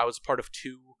was part of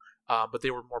 2, but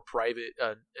they were more private,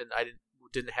 and I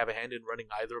didn't have a hand in running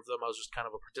either of them. I was just kind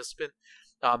of a participant.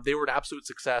 They were an absolute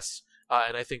success,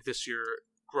 and I think this year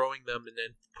growing them and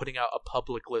then putting out a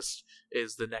public list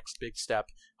is the next big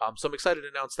step. So I'm excited to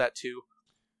announce that too.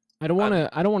 I don't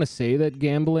want to say that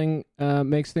gambling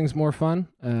makes things more fun,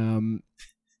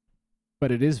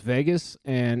 but it is Vegas,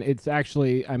 and it's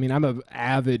actually. I mean, I'm an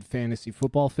avid fantasy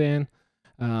football fan.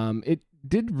 It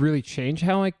did really change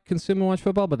how I consume and watch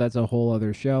football, but that's a whole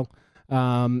other show.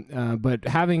 But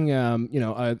having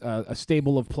a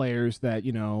stable of players that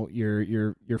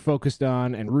you're focused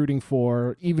on and rooting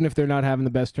for, even if they're not having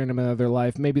the best tournament of their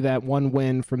life, maybe that one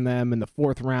win from them in the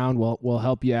 4th round will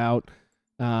help you out.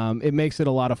 It makes it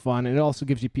a lot of fun, and it also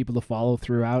gives you people to follow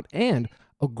throughout, and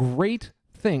a great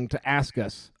thing to ask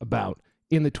us about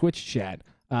in the Twitch chat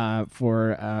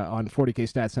for on 40K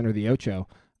Stat Center the Ocho,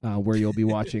 where you'll be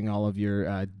watching all of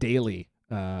your daily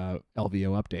LVO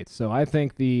updates. So I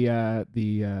think the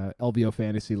LVO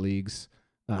fantasy leagues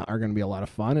are going to be a lot of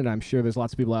fun, and I'm sure there's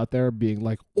lots of people out there being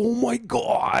like, "Oh my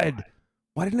god,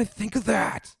 why didn't I think of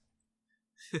that?"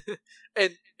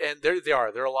 and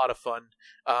they're a lot of fun.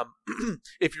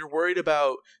 If you're worried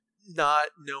about not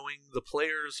knowing the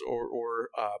players or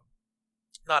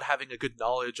not having a good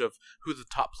knowledge of who the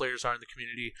top players are in the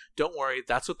community, don't worry.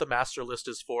 That's what the master list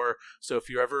is for. So if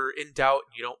you're ever in doubt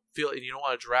and you don't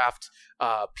want to draft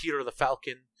Peter the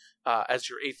Falcon as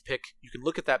your 8th pick, you can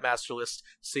look at that master list,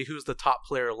 see who's the top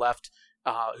player left,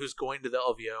 who's going to the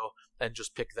LVO, and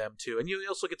just pick them too. And you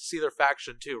also get to see their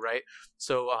faction too, right?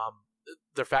 So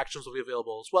their factions will be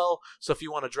available as well. So if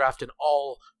you want to draft an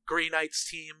all Grey Knights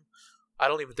team, I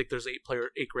don't even think there's 8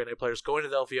 Grey Knight players going to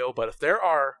the LVO, but if there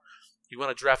are, you want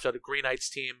to draft out a Grey Knights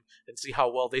team and see how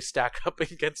well they stack up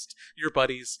against your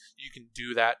buddies, you can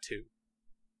do that too,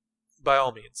 by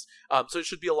all means. So it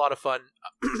should be a lot of fun,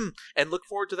 and look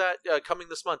forward to that coming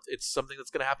this month. It's something that's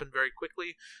going to happen very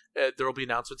quickly. There will be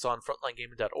announcements on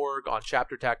frontlinegaming.org, on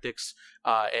Chapter Tactics,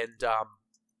 and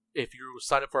if you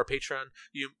sign up for our Patreon,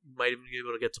 you might even be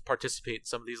able to get to participate in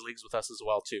some of these leagues with us as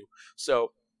well too.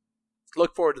 So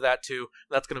look forward to that too.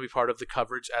 That's going to be part of the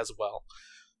coverage as well.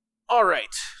 All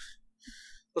right.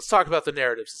 Let's talk about the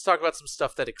narratives. Let's talk about some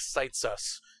stuff that excites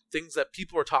us. Things that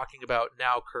people are talking about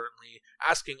now currently,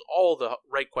 asking all the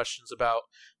right questions about.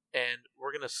 And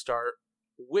we're going to start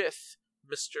with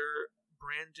Mr.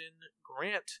 Brandon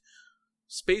Grant.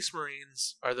 Space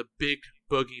Marines are the big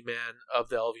boogeyman of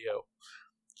the LVO.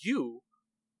 You,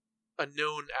 a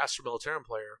known Astra Militarum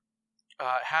player,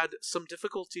 had some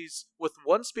difficulties with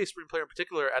one Space Marine player in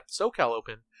particular at the SoCal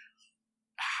Open.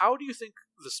 How do you think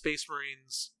the Space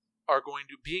Marines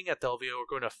being at the LVO are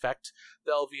going to affect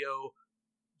the LVO?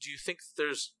 Do you think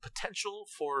there's potential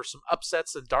for some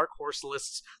upsets and dark horse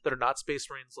lists that are not Space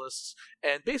Marines lists?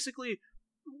 And basically,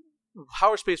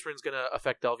 how are Space Marines going to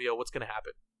affect the LVO? What's going to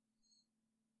happen?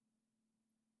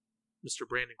 Mr.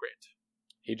 Brandon Grant.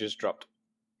 He just dropped.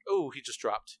 Oh, he just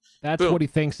dropped. That's Boom. What he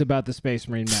thinks about the Space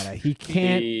Marine meta. He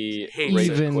can't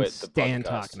even stand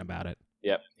talking about it.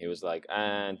 Yep, he was like,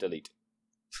 and delete.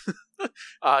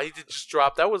 He did just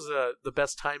drop. That was the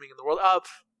best timing in the world.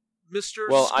 Mr.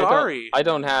 Well, Starry. I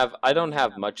don't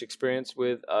have much experience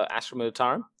with Astra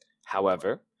Militarum.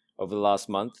 However, over the last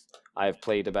month, I have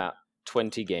played about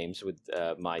 20 games with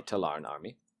my Talaran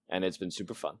army, and it's been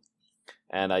super fun.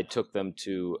 And I took them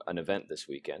to an event this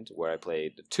weekend where I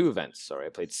played 2 events. Sorry, I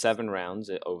played 7 rounds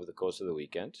over the course of the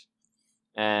weekend.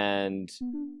 And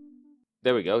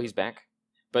there we go, he's back.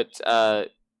 But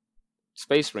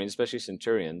Space Marines, especially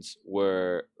Centurions,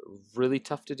 were really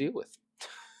tough to deal with.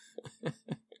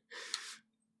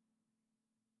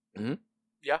 Mm-hmm.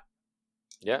 Yeah.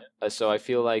 Yeah. So I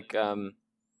feel like, Brandon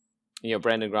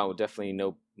Grant will definitely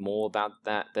know more about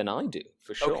that than I do,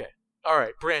 for sure. Okay. All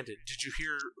right, Brandon, did you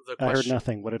hear the question? I heard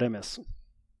nothing. What did I miss?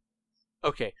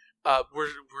 Okay. We're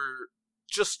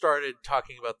just started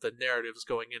talking about the narratives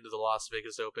going into the Las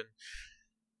Vegas Open.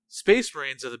 Space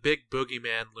Marines are the big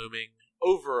boogeyman looming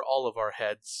over all of our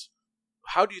heads.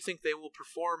 How do you think they will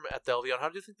perform at the LVO? How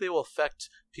do you think they will affect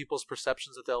people's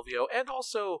perceptions at the LVO? And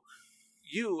also,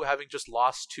 you having just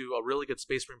lost to a really good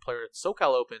Space Marine player at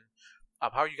SoCal Open,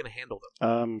 how are you going to handle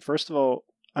them? First of all,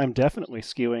 I'm definitely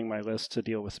skewing my list to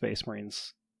deal with Space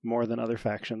Marines more than other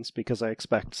factions because I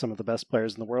expect some of the best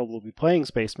players in the world will be playing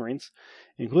Space Marines,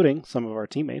 including some of our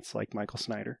teammates like Michael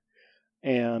Snyder.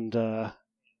 And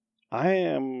I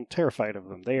am terrified of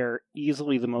them. They are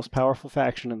easily the most powerful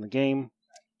faction in the game.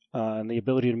 And the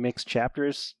ability to mix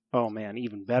chapters, oh man,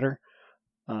 even better.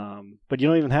 But you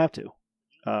don't even have to.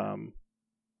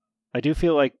 I do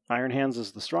feel like Iron Hands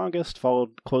is the strongest,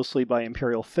 followed closely by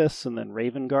Imperial Fists and then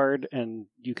Raven Guard, and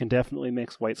you can definitely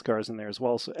mix White Scars in there as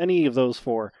well. So any of those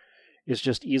four is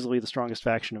just easily the strongest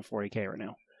faction in 40k right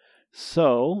now.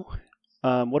 So,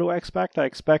 what do I expect? I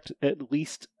expect at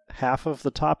least half of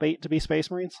the top 8 to be Space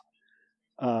Marines,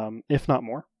 if not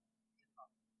more.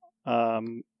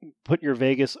 Put your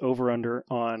Vegas over-under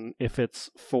on if it's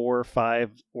 4,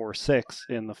 5, or 6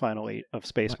 in the final 8 of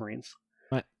Space Marines.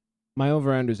 My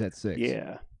over-under's at 6.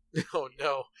 Yeah. Oh,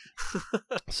 no.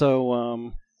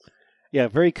 So, yeah,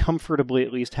 very comfortably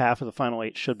at least half of the final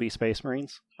 8 should be Space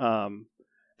Marines.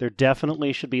 There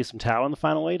definitely should be some Tau in the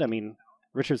final 8. I mean,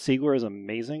 Richard Siegler is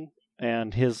amazing,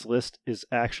 and his list is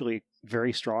actually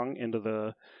very strong into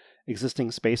the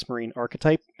existing Space Marine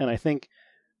archetype, and I think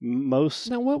most...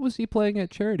 Now, what was he playing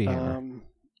at Charity Hammer?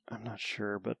 I'm not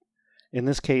sure, but in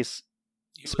this case,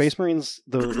 Space Marines,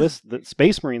 the list that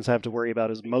Space Marines have to worry about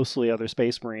is mostly other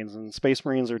Space Marines, and Space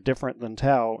Marines are different than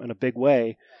Tau in a big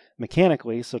way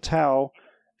mechanically. So Tau,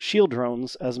 shield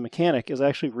drones as a mechanic, is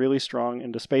actually really strong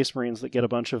into Space Marines that get a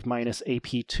bunch of minus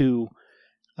AP2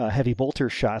 heavy bolter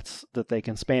shots that they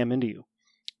can spam into you.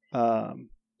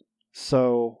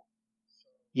 So,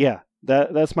 yeah,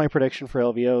 that's my prediction for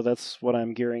LVO. That's what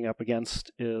I'm gearing up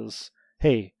against is,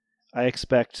 hey, I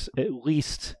expect at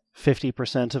least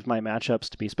 50% of my matchups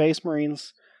to be Space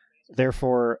Marines.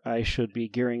 Therefore, I should be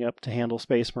gearing up to handle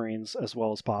Space Marines as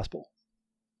well as possible.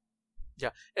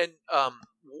 Yeah, and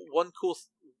one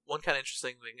kind of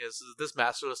interesting thing is this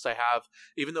master list I have,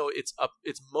 even though it's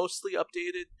mostly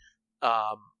updated,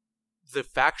 the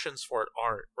factions for it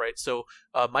aren't, right? So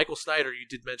Michael Snyder, you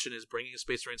did mention, is bringing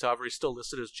Space Marines. However, he's still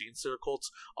listed as Genestealer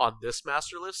cults on this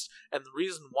master list. And the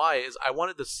reason why is I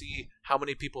wanted to see how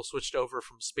many people switched over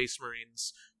from Space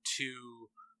Marines to,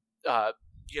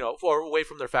 or away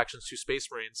from their factions to Space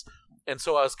Marines. And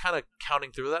so I was kind of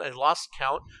counting through that and lost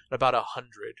count at about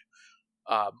 100.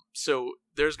 So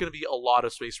there's going to be a lot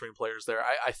of Space Marine players there.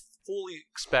 I fully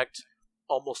expect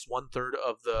almost 1/3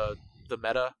 of the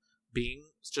meta being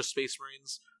just Space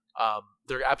Marines.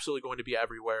 They're absolutely going to be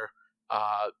everywhere.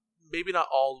 Maybe not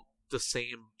all the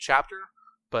same chapter,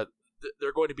 but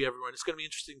they're going to be everywhere. And it's going to be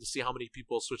interesting to see how many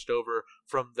people switched over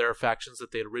from their factions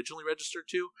that they had originally registered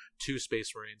to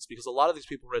Space Marines, because a lot of these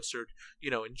people registered,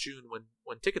 in June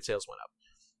when ticket sales went up,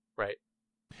 right?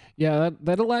 Yeah,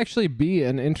 that'll actually be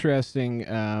an interesting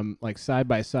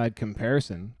side-by-side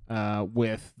comparison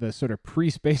with the sort of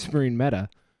pre-Space Marine meta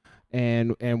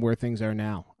and where things are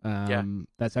now.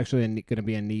 That's actually going to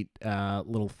be a neat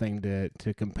little thing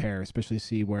to compare, especially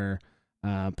see where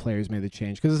players made the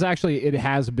change, because it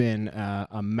has been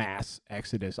a mass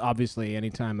exodus. Obviously,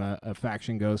 anytime a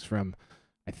faction goes from,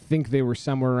 I think they were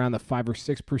somewhere around the 5 or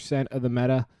 6% of the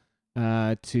meta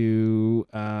to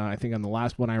I think on the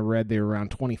last one I read they were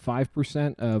around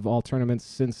 25% of all tournaments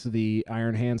since the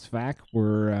Iron Hands FAQ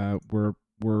were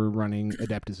running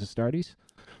Adeptus Astartes.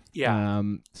 Yeah.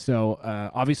 So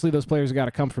obviously those players got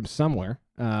to come from somewhere.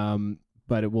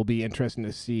 But it will be interesting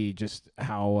to see just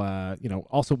how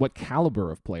also what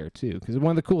caliber of player too, because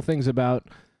one of the cool things about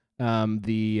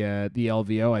the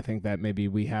LVO, I think that maybe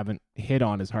we haven't hit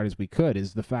on as hard as we could,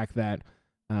 is the fact that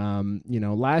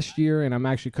last year, and I'm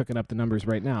actually cooking up the numbers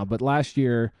right now, but last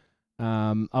year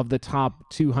of the top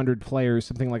 200 players,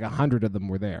 something like 100 of them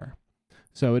were there.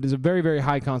 So it is a very, very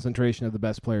high concentration of the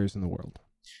best players in the world.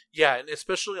 Yeah, and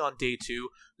especially on day 2,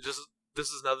 this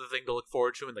is another thing to look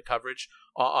forward to in the coverage.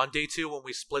 On day 2, when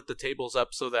we split the tables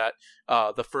up so that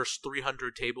the first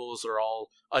 300 tables are all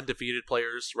undefeated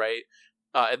players, right?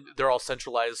 And they're all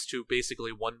centralized to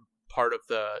basically one part of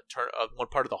the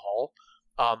hall.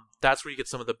 That's where you get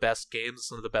some of the best games,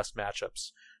 some of the best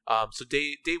matchups. So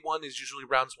day 1 is usually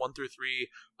rounds 1 through 3.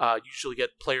 Usually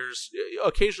get players.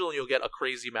 Occasionally you'll get a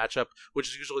crazy matchup, which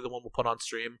is usually the one we'll put on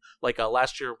stream. Like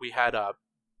last year we had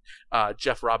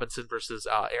Jeff Robinson versus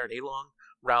Aaron Along,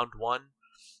 round 1,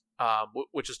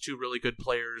 which is 2 really good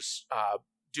players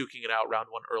duking it out round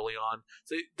 1 early on.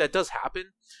 So that does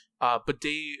happen. But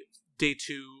day day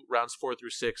 2, rounds 4 through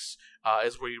 6,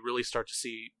 is where you really start to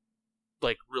see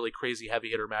like really crazy heavy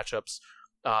hitter matchups,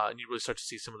 and you really start to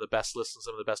see some of the best lists and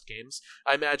some of the best games.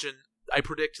 I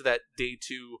predict that day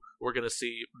 2 we're going to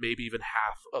see maybe even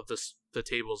half of the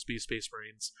tables be Space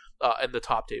Marines, and the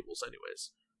top tables,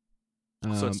 anyways.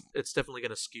 So it's definitely going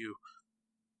to skew.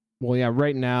 Well, yeah,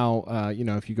 right now,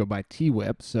 if you go by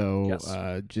TWIP, so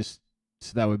Yes.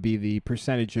 So that would be the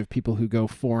percentage of people who go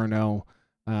 4-0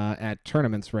 at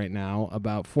tournaments right now.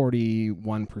 About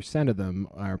 41% of them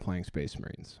are playing Space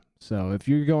Marines. So if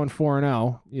you're going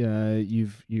 4-0,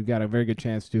 you've got a very good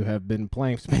chance to have been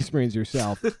playing Space Marines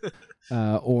yourself,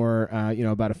 or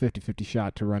about a 50-50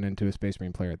 shot to run into a Space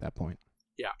Marine player at that point.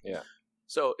 Yeah.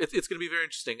 So it's going to be very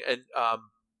interesting, and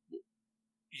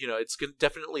it's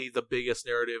definitely the biggest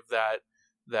narrative that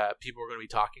people are going to be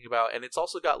talking about, and it's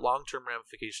also got long-term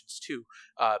ramifications too,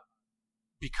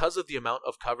 because of the amount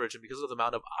of coverage and because of the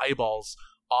amount of eyeballs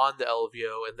on the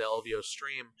LVO and the LVO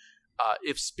stream.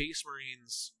 If Space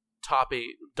Marines top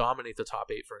 8 dominate the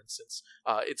top 8, for instance,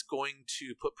 it's going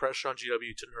to put pressure on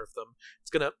GW to nerf them.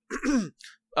 It's going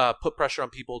to put pressure on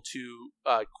people to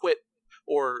quit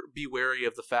or be wary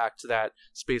of the fact that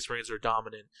Space Marines are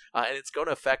dominant, and it's going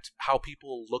to affect how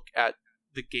people look at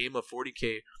the game of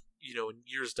 40K, in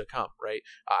years to come, right?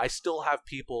 I still have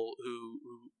people who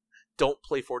don't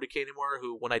play 40K anymore,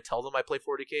 who, when I tell them I play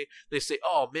 40K, they say,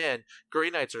 "Oh man, Grey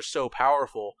Knights are so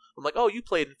powerful." I'm like, "Oh, you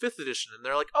played in 5th edition," and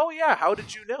they're like, "Oh yeah, how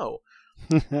did you know?"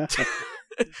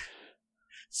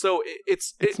 So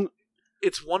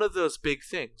it's one of those big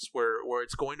things where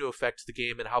it's going to affect the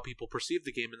game and how people perceive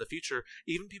the game in the future.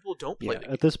 Even people who don't play the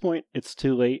game. At this point, it's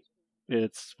too late.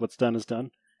 It's what's done is done.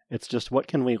 It's just what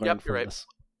can we learn from this?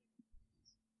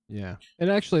 Yeah, and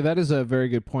actually that is a very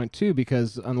good point too,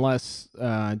 because unless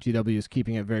GW is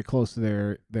keeping it very close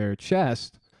to their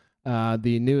chest,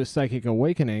 the newest Psychic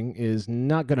Awakening is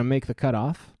not going to make the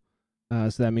cutoff.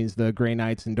 So that means the Grey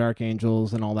Knights and Dark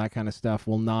Angels and all that kind of stuff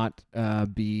will not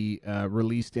be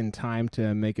released in time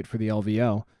to make it for the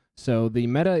LVO. So the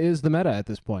meta is the meta at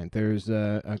this point. There's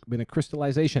been a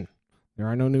crystallization. There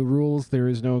are no new rules. There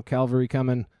is no cavalry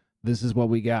coming. This is what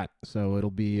we got. So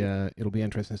it'll be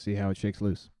interesting to see how it shakes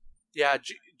loose. Yeah,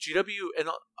 GW, and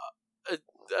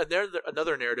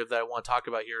another narrative that I want to talk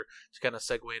about here to kind of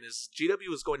segue in is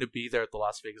GW is going to be there at the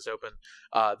Las Vegas Open.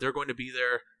 They're going to be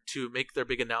there to make their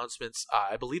big announcements.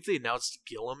 I believe they announced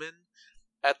Gilliman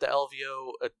at the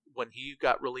LVO when he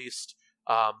got released.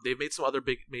 They've made some other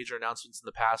big major announcements in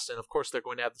the past, and of course they're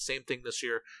going to have the same thing this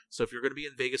year. So if you're going to be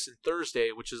in Vegas on Thursday,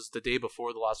 which is the day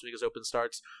before the Las Vegas Open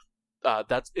starts,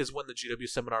 that is when the GW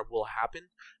seminar will happen,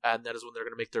 and that is when they're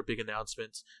going to make their big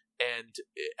announcements. And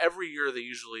every year they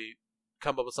usually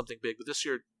come up with something big, but this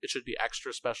year it should be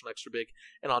extra special and extra big.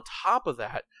 And on top of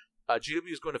that,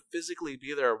 GW is going to physically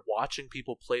be there watching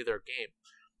people play their game.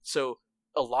 So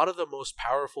a lot of the most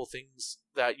powerful things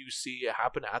that you see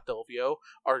happen at the LVO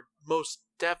are most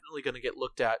definitely going to get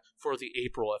looked at for the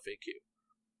April FAQ,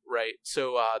 right?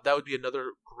 So that would be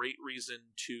another great reason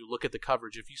to look at the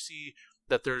coverage. If you see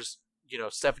that there's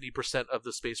 70% of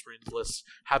the Space Marines lists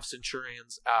have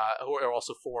Centurions who are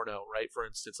also 4-0, right? For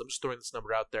instance, I'm just throwing this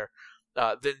number out there.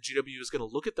 Then GW is going to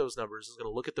look at those numbers, is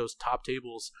going to look at those top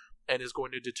tables, and is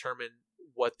going to determine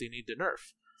what they need to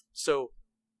nerf. So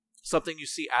something you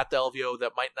see at the LVO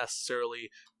that might necessarily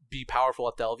be powerful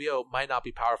at the LVO might not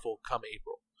be powerful come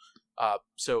April.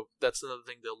 So that's another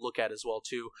thing to look at as well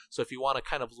too. So if you want to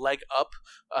kind of leg up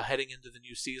heading into the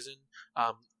new season,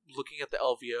 looking at the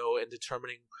LVO and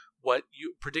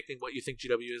predicting what you think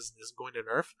GW is going to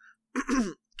nerf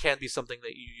can be something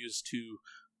that you use to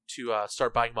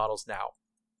start buying models now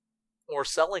or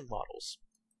selling models.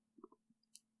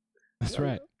 That's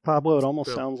right, Pablo. It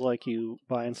almost sounds like you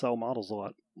buy and sell models a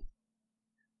lot.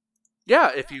 Yeah,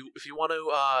 if you want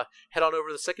to head on over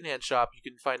to the secondhand shop,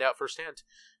 you can find out firsthand.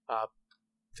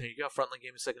 There you go, Frontline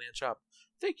Gaming secondhand shop.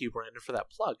 Thank you, Brandon, for that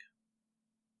plug.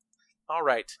 All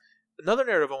right, another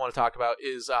narrative I want to talk about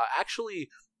is actually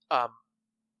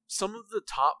some of the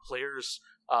top players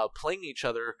playing each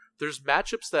other. There's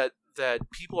matchups that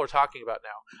people are talking about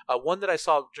now. One that I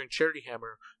saw during Charity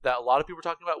Hammer that a lot of people were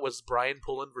talking about was Brian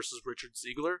Pullen versus Richard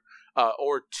Ziegler,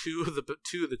 or the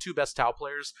two best Tau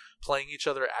players playing each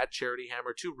other at Charity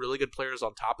Hammer. Two really good players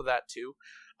on top of that too.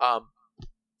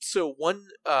 So one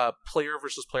player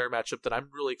versus player matchup that I'm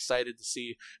really excited to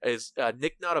see is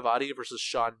Nick Nadavati versus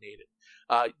Sean Naden.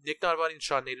 Nick Nadavati and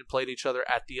Sean Naden played each other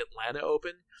at the Atlanta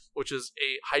Open, which is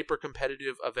a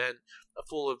hyper-competitive event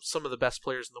full of some of the best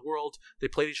players in the world. They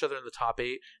played each other in the top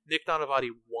 8. Nick Nadavati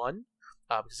won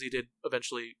because he did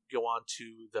eventually go on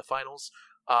to the finals.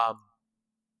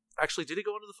 Actually, did he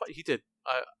go into the fight? He did.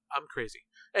 I'm crazy.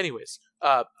 Anyways,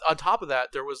 on top of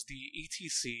that, there was the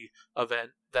ETC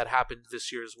event that happened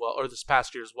this year as well, or this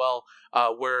past year as well,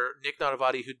 where Nick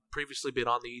Nanavati, who'd previously been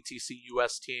on the ETC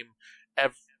US team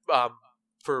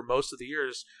for most of the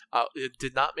years,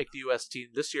 did not make the US team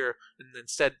this year, and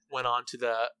instead went on to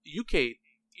the UK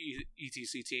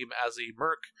ETC team as a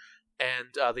Merc,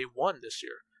 and they won this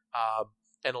year.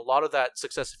 And a lot of that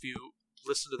success, if you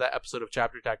listen to that episode of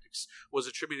Chapter Tactics, was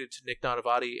attributed to Nick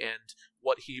Nanavati and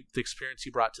the experience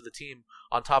he brought to the team,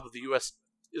 on top of the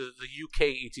UK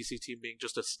ETC team being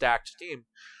just a stacked team.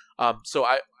 So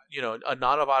a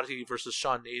Nanavati versus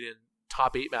Sean Naden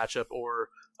top 8 matchup, or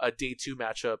a day 2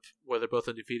 matchup where they're both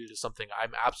undefeated, is something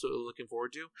I'm absolutely looking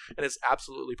forward to, and it's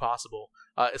absolutely possible,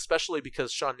 especially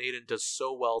because Sean Naden does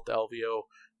so well at the LVO.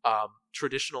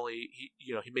 Traditionally,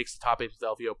 he makes the top 8 with the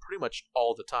LVO pretty much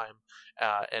all the time,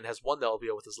 and has won the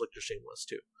LVO with his Liechtenstein list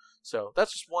too. So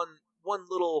that's just one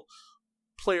little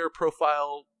player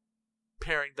profile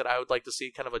pairing that I would like to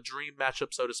see, kind of a dream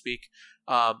matchup, so to speak.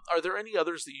 Are there any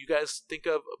others that you guys think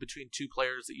of between two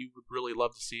players that you would really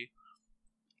love to see?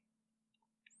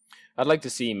 I'd like to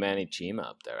see Manny Chima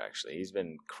up there. Actually, he's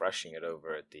been crushing it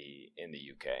over in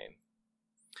the UK,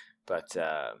 but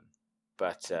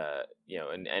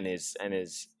and his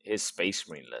Space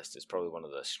Marine list is probably one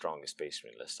of the strongest Space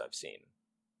Marine lists I've seen.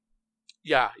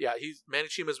 Yeah, Manny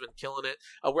Chima's been killing it.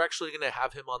 We're actually going to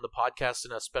have him on the podcast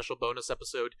in a special bonus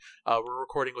episode. We're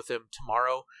recording with him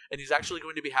tomorrow, and he's actually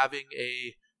going to be having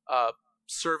a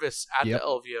service at the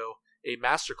LVO, a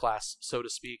masterclass, so to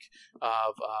speak,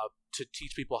 of to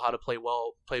teach people how to play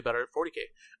better at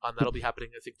 40K. That'll be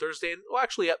happening, I think, Thursday, and we'll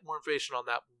actually have more information on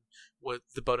that when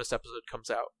the bonus episode comes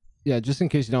out. Yeah, just in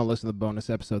case you don't listen to the bonus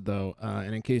episode, though,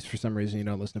 and in case for some reason you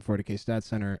don't listen to 40K Stats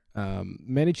Center,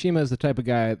 Manny Chima is the type of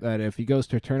guy that if he goes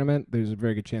to a tournament, there's a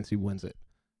very good chance he wins it.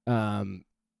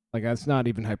 That's not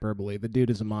even hyperbole. The dude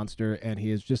is a monster, and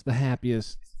he is just the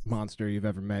happiest monster you've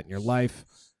ever met in your life.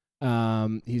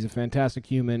 He's a fantastic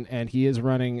human, and he is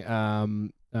running,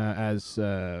 as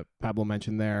Pablo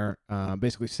mentioned there,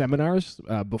 basically seminars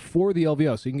before the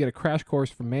LVO, so you can get a crash course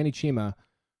from Manny Chima,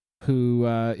 who,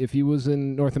 if he was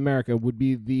in North America, would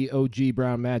be the OG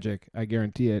Brown Magic. I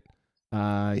guarantee it.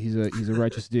 He's a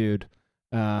righteous dude.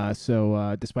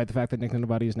 So despite the fact that Nick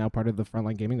Nanavati is now part of the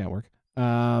Frontline Gaming Network,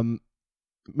 Manny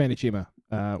Chima,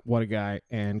 what a guy,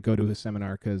 and go to his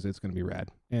seminar because it's going to be rad.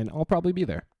 And I'll probably be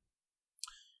there.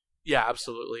 Yeah,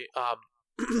 absolutely.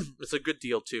 It's a good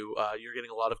deal, too. You're getting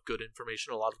a lot of good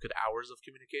information, a lot of good hours of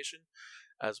communication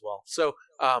as well. So,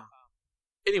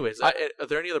 anyways, are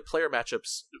there any other player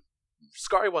matchups?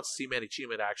 Scary wants to see Manny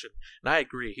Chima in action, and I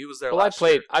agree. He was there last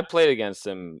year. I played against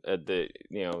him at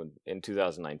in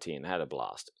 2019. Had a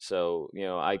blast. So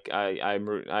if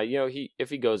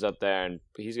he goes up there, and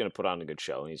he's going to put on a good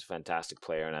show, and he's a fantastic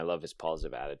player, and I love his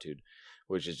positive attitude,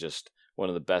 which is just one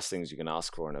of the best things you can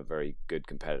ask for in a very good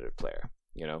competitive player.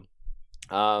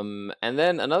 And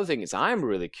then another thing is I'm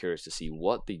really curious to see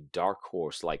what the dark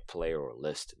horse like player or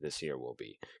list this year will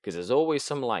be, because there's always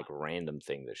some like random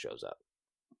thing that shows up.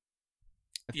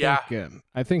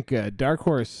 I think dark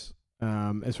horse,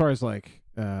 as far as we're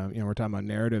talking about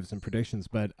narratives and predictions,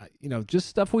 but just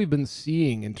stuff we've been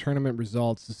seeing in tournament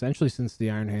results essentially since the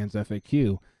Iron Hands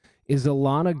FAQ is a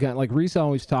lot of guys. Like Reese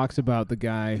always talks about the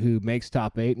guy who makes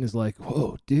top 8 and is like,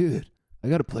 "Whoa, dude, I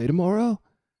got to play tomorrow."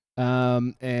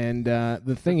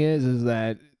 The thing is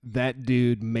that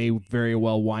dude may very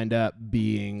well wind up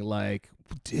being like,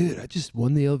 "Dude, I just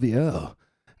won the LVO."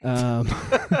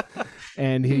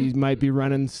 And he might be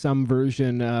running some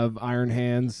version of Iron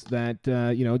Hands that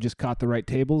just caught the right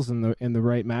tables and the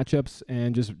right matchups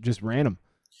and just ran them.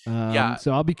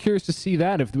 So I'll be curious to see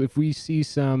that if we see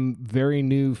some very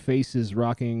new faces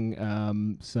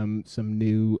rocking some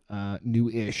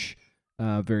new-ish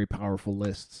very powerful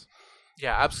lists.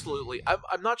 Yeah, absolutely.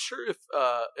 I'm not sure if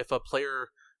a player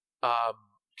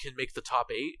can make the top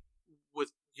 8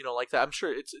 with like that. I'm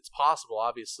sure it's possible.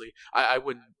 Obviously, I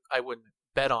wouldn't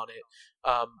bet on it,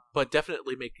 but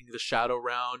definitely making the Shadow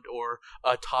round or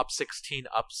a top 16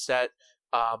 upset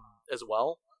as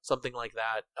well. Something like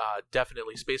that.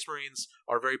 Definitely, Space Marines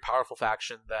are a very powerful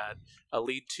faction that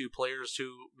lead to players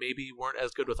who maybe weren't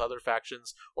as good with other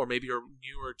factions, or maybe are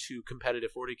newer to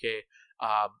competitive 40K.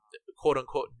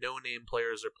 Quote-unquote no-name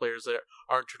players, or players that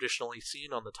aren't traditionally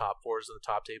seen on the top 4s and the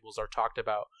top tables, are talked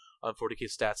about on 40K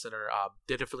Stats Center.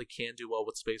 They definitely can do well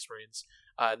with Space Marines,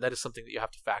 and that is something that you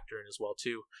have to factor in as well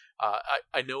too.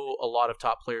 I know a lot of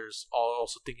top players are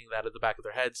also thinking that at the back of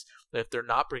their heads, that if they're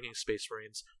not bringing Space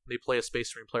Marines, they play a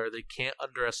Space Marine player, they can't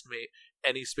underestimate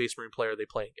any Space Marine player they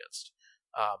play against.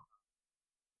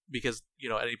 because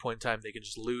at any point in time they can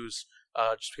just lose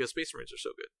just because Space Marines are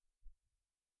so good.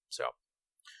 So.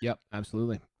 Yep,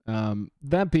 absolutely.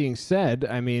 That being said,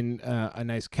 I mean, a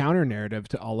nice counter narrative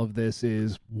to all of this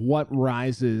is what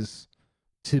rises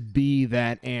to be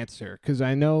that answer. Because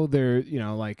I know there,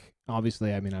 like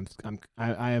obviously, I mean,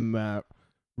 I am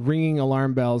ringing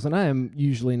alarm bells, and I am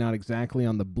usually not exactly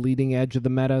on the bleeding edge of the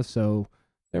meta, so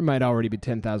there might already be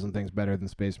 10,000 things better than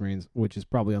Space Marines, which is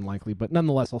probably unlikely. But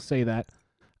nonetheless, I'll say that.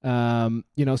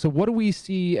 So what do we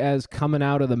see as coming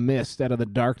out of the mist, out of the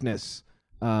darkness?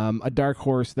 A dark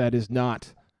horse that is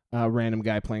not a random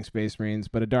guy playing Space Marines,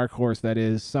 but a dark horse that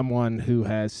is someone who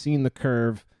has seen the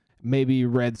curve, maybe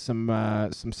read some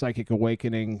Psychic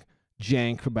Awakening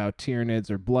jank about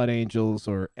Tyranids or Blood Angels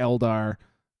or Eldar,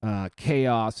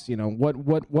 Chaos.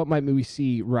 What might we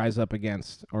see rise up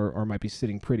against, or might be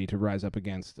sitting pretty to rise up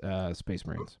against Space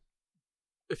Marines?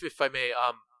 If I may,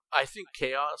 I think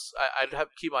Chaos. I'd have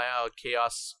to keep my eye on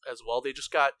Chaos as well. They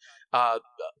just got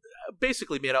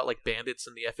basically made out like bandits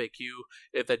in the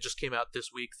FAQ that just came out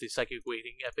this week. The Psychic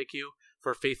Awakening FAQ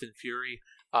for Faith and Fury.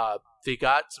 They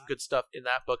got some good stuff in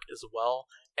that book as well.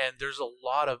 And there's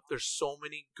so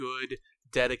many good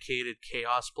dedicated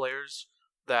Chaos players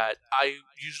that I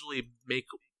usually make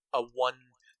a one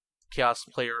Chaos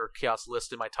player or Chaos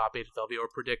list in my top 8 at Delvio, or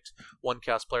predict one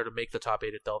Chaos player to make the top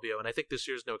 8 at Delvio, and I think this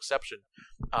year is no exception.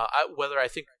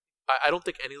 I don't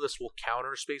think any list will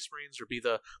counter Space Marines or be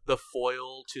the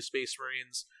foil to Space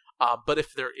Marines, but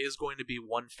if there is going to be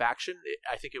one faction,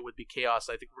 I think it would be Chaos.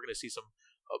 I think we're going to see some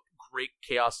great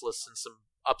Chaos lists and some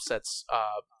upsets,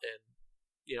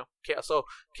 and Chaos. So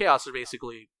Chaos are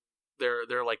basically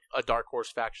they're like a dark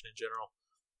horse faction in general.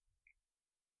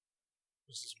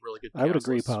 This is really good. I would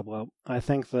agree, lists. Pablo. I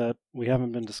think that we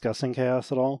haven't been discussing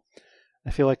Chaos at all. I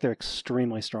feel like they're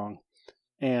extremely strong.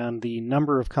 And the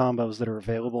number of combos that are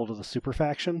available to the super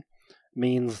faction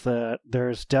means that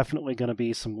there's definitely going to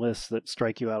be some lists that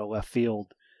strike you out of left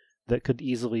field that could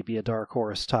easily be a dark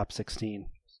horse top 16.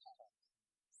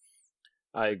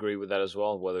 I agree with that as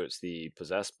well, whether it's the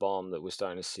Possessed Bomb that we're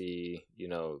starting to see,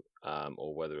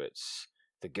 or whether it's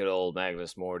the good old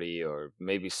Magnus Morty, or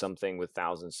maybe something with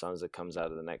Thousand Suns that comes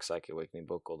out of the next Psychic Awakening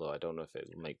book, although I don't know if it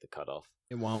will make the cutoff.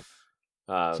 It won't.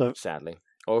 Sadly.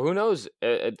 Or who knows?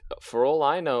 For all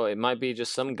I know, it might be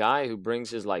just some guy who brings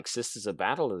his Sisters of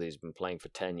Battle that he's been playing for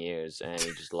 10 years, and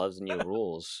he just loves the new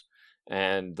rules.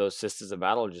 And those Sisters of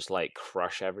Battle just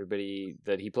crush everybody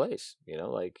that he plays.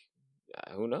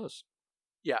 Who knows?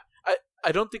 Yeah,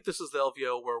 I don't think this is the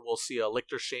LVO where we'll see a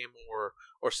Lictor Shame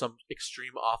or some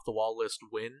extreme off the wall list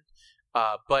win.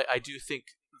 But I do think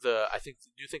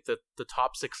that the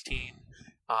top 16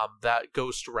 that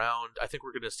Ghost round, I think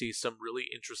we're going to see some really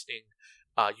interesting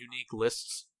unique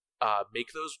lists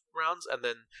make those rounds, and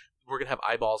then we're going to have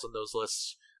eyeballs on those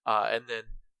lists, and then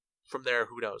from there,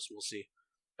 who knows? We'll see.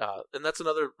 And that's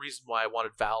another reason why I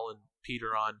wanted Val and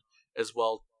Peter on as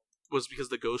well, was because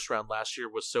the Ghost round last year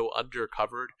was so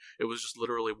undercovered. It was just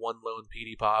literally one lone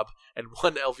PD Bob and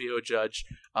one LVO judge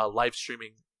live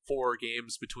streaming 4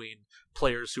 games between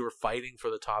players who were fighting for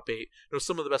the top 8. It was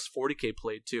some of the best 40K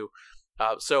played too.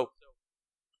 So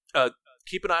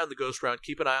keep an eye on the Ghost round.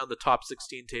 Keep an eye on the top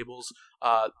 16 tables.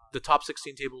 The top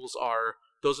 16 tables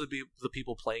those would be the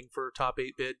people playing for top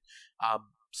 8 bid.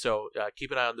 So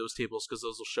keep an eye on those tables, because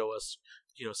those will show us,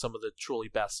 some of the truly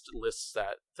best lists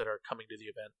that are coming to the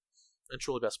event, and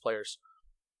truly best players.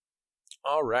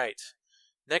 All right.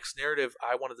 Next narrative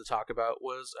I wanted to talk about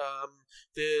was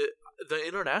the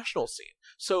international scene.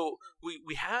 So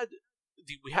we had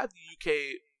the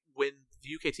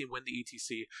UK team win the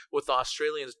ETC, with the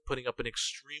Australians putting up an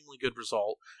extremely good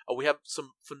result. We have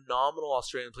some phenomenal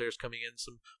Australian players coming in,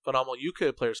 some phenomenal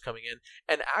UK players coming in,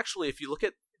 and actually, if you look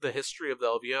at the history of the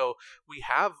LVO, we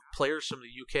have players from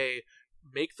the UK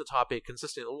make the top 8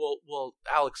 consistently. Well,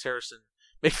 Alex Harrison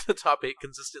makes the top 8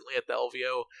 consistently at the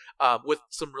LVO, with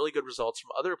some really good results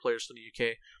from other players from the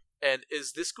UK. And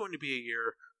is this going to be a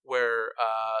year where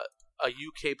a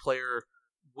UK player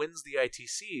wins the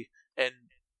ITC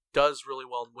and does really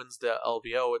well and wins the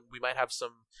LVO, and we might have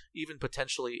some even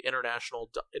potentially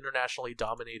internationally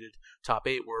dominated top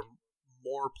 8, where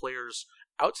more players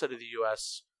outside of the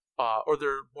US, or there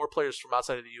are more players from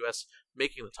outside of the US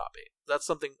making the top 8. That's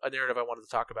a narrative I wanted to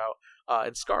talk about.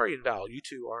 And Scary and Val, you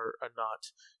two are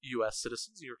not US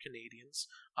citizens, you're Canadians.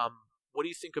 What do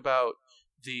you think about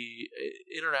the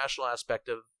international aspect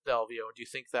of the LVO? Do you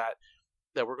think that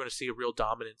we're going to see a real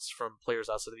dominance from players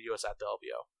outside of the US at the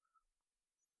LVO?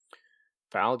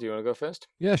 Val, do you want to go first?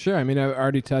 Yeah, sure. I mean, I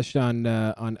already touched on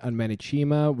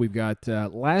Manichima. We've got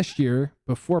last year,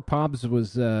 before Pobs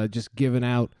was just giving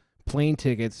out plane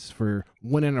tickets for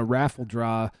winning a raffle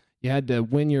draw. You had to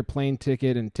win your plane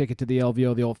ticket and ticket to the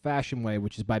LVO the old-fashioned way,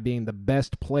 which is by being the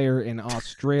best player in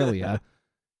Australia.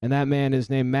 And that man is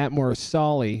named Matt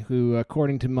Morrisali, who,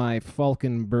 according to my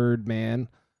Falcon Bird man,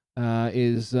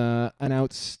 is an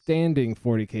outstanding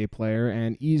 40K player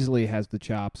and easily has the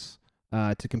chops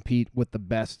to compete with the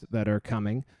best that are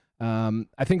coming.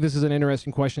 I think this is an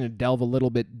interesting question to delve a little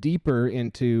bit deeper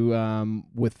into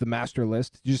with the master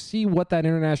list. Just see what that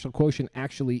international quotient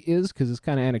actually is, because it's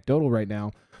kind of anecdotal right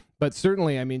now. But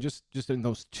certainly, I mean, just in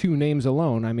those two names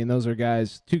alone, I mean, those are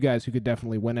two guys who could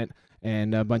definitely win it,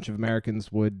 and a bunch of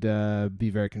Americans would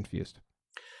be very confused.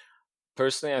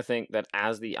 Personally, I think that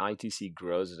as the ITC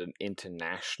grows at an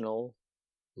international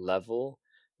level,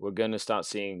 we're going to start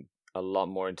seeing a lot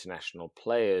more international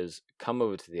players come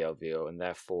over to the LVO, and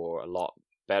therefore a lot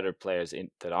better players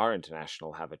that are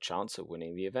international have a chance of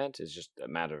winning the event. It's just a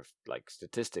matter of like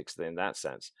statistics in that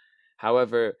sense.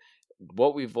 However,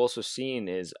 what we've also seen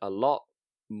is a lot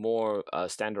more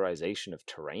standardization of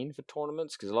terrain for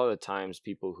tournaments, because a lot of times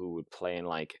people who would play in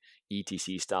like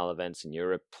ETC style events in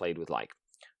Europe played with like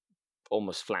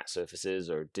almost flat surfaces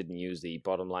or didn't use the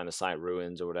bottom line of sight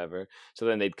ruins or whatever. So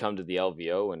then they'd come to the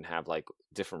LVO and have like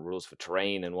different rules for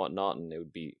terrain and whatnot, and it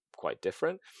would be quite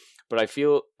different. But I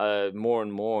feel more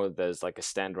and more there's like a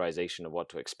standardization of what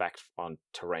to expect on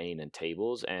terrain and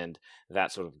tables, and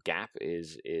that sort of gap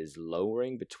is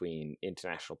lowering between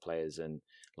international players and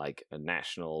like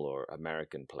national or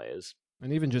American players.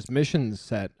 And even just missions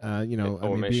set,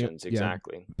 missions,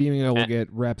 exactly. Being able to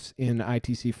get reps in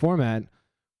ITC format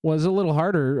was a little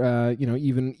harder,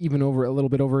 even over a little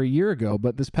bit over a year ago.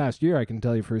 But this past year, I can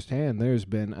tell you firsthand, there's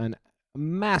been a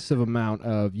massive amount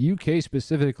of UK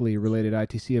specifically related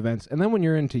ITC events. And then when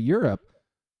you're into Europe,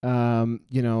 I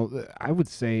would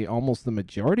say almost the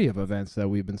majority of events that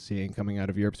we've been seeing coming out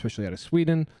of Europe, especially out of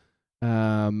Sweden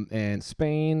and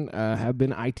Spain, have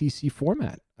been ITC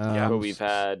format. But we've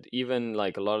had even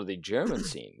like a lot of the German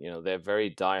scene, they're very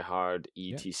diehard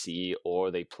ETC,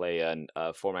 or they play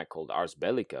a format called Ars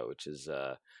Bellica, which is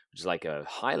like a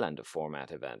Highlander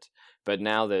format event. But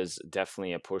now there's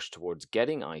definitely a push towards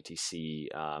getting ITC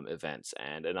events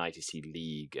and an ITC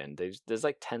league, and there's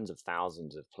like tens of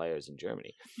thousands of players in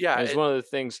Germany. Yeah, and it's one of the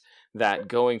things that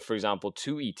going, for example,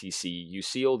 to ETC, you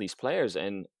see all these players,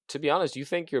 and to be honest, you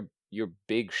think you're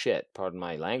big shit, pardon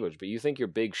my language, but you think you're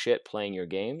big shit playing your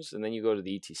games, and then you go to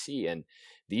the ETC, and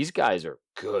these guys are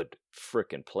good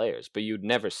freaking players, but you'd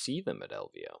never see them at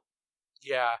LVO.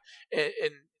 Yeah,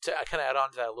 and to kind of add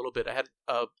on to that a little bit, I had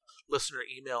a listener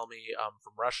email me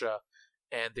from Russia,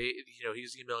 and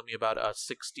he's emailing me about a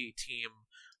 60-team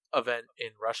event in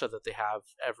Russia that they have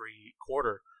every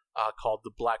quarter called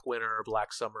the Black Winter,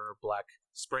 Black Summer, Black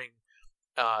Spring,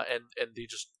 and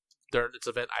it's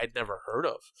an event I'd never heard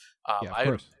of. Of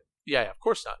course. Of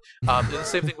course not. And the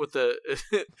same thing with the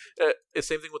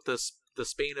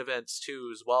Spain events too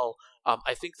as well.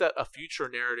 I think that a future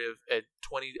narrative at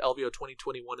LVO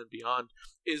 2021 and beyond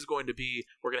is going to be,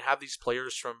 we're going to have these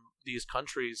players from these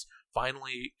countries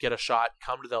finally get a shot,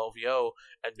 come to the LVO,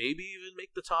 and maybe even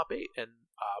make the top 8. And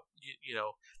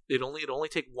it'd only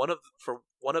take one of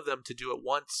them to do it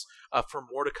once for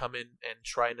more to come in and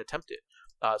try and attempt it.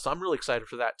 So I'm really excited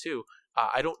for that too.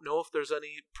 I don't know if there's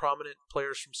any prominent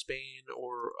players from Spain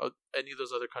or any of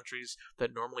those other countries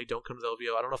that normally don't come to the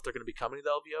LVO. I don't know if they're going to be coming to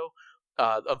the LVO.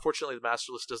 Unfortunately, the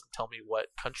master list doesn't tell me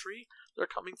what country they're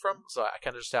coming from, so I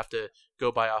kind of just have to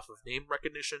go by off of name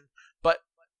recognition. But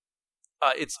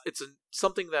it's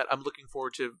something that I'm looking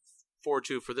forward to for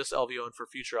this LVO and for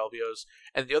future LVOs.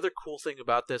 And the other cool thing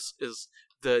about this is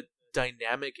the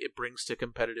dynamic it brings to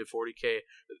competitive 40K,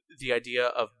 the idea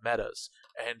of metas.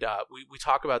 And we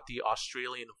talk about the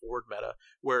Australian Horde meta,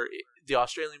 where the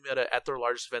Australian meta at their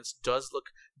largest events does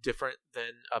look different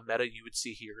than a meta you would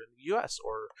see here in the US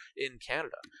or in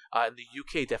Canada. And the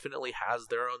UK definitely has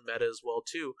their own meta as well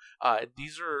too. And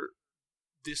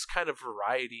this kind of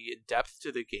variety and depth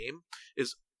to the game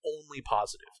is only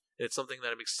positive. And it's something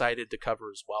that I'm excited to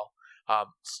cover as well.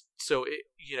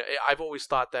 I've always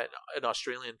thought that an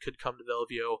Australian could come to the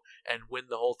LVO and win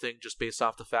the whole thing just based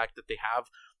off the fact that they have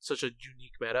such a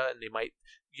unique meta, and they might,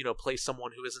 play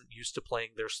someone who isn't used to playing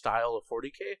their style of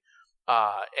 40K.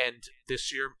 And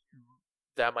this year,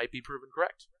 that might be proven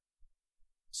correct.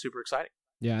 Super exciting.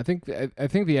 Yeah, I think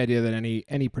the idea that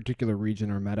any particular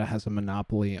region or meta has a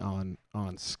monopoly on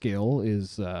skill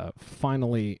is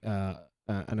finally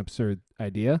an absurd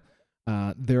idea.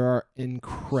 There are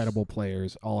incredible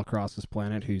players all across this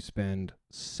planet who spend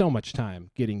so much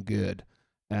time getting good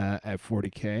at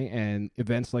 40K, and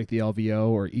events like the LVO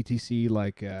or ETC,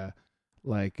 like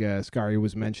Like Scary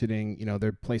was mentioning, there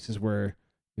are places where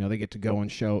they get to go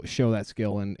and show that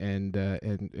skill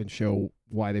and show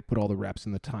why they put all the reps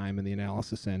and the time and the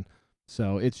analysis in.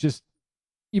 So it's just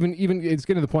even it's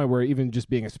getting to the point where even just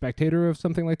being a spectator of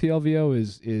something like the LVO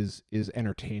is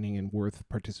entertaining and worth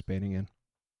participating in.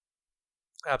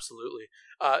 Absolutely.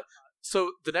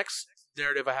 So the next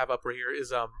narrative I have up right here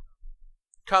is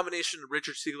combination of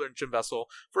Richard Siegler and Jim Vessel.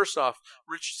 First off,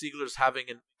 Richard Siegler is having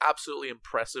an absolutely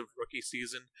impressive rookie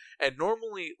season, and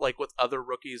normally, like with other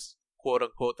rookies, quote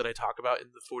unquote, that I talk about in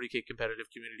the 40K competitive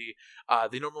community,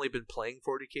 they normally have been playing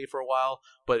 40K for a while,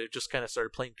 but it just kind of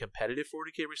started playing competitive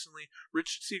 40K recently.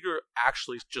 Richard Siegler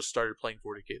actually just started playing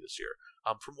 40K this year,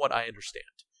 from what I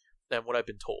understand and what I've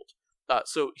been told.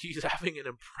 So he's having an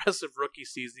impressive rookie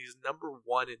season. He's number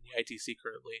 1 in the ITC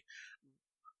currently.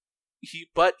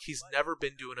 But he's never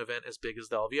been to an event as big as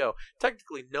the LVO.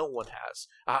 Technically, no one has.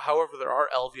 However, there are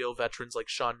LVO veterans like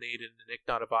Sean Naden and Nick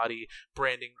Notavati,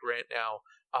 Brandon Grant now,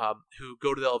 who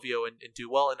go to the LVO and do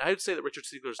well. And I would say that Richard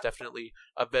Siegler is definitely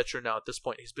a veteran now at this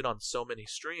point. He's been on so many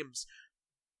streams.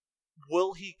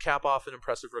 Will he cap off an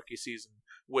impressive rookie season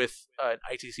with an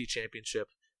ITC championship,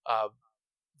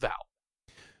 Val?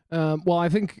 Well, I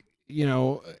think,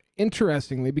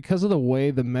 interestingly, because of the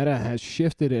way the meta has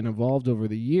shifted and evolved over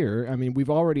the year, I mean, we've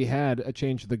already had a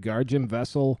change of the guard. Jim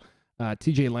Vessel,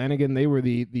 TJ Lanigan, they were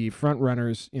the front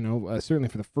runners, certainly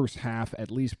for the first half,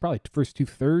 at least probably first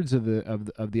 2/3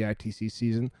 of the ITC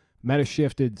season. Meta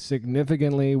shifted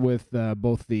significantly with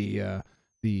both the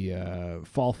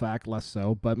fall fact, less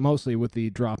so, but mostly with the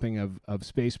dropping of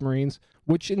Space Marines,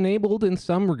 which enabled in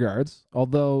some regards,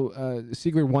 although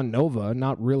Siegler won Nova,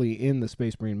 not really in the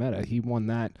Space Marine meta. He won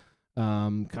that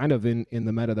kind of in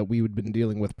the meta that we had been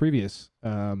dealing with previously.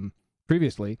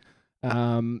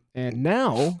 And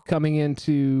now coming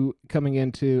into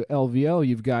LVO,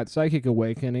 you've got Psychic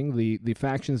Awakening, the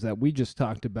factions that we just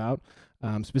talked about,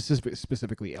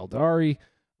 specifically Eldari,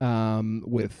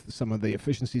 with some of the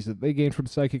efficiencies that they gained from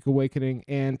Psychic Awakening,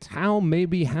 and Tau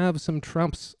maybe have some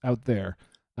trumps out there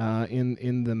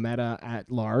in the meta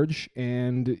at large,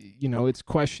 and it's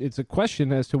a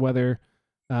question as to whether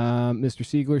Mr.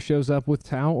 Siegler shows up with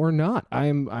Tau or not.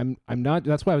 I'm not.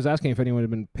 That's why I was asking if anyone had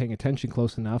been paying attention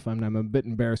close enough. I'm a bit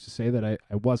embarrassed to say that I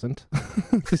wasn't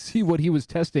to see what he was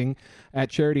testing at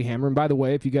Charity Hammer. And by the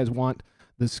way, if you guys want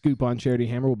the scoop on Charity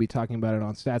Hammer, we'll be talking about it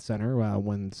on Stat Center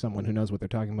when someone who knows what they're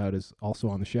talking about is also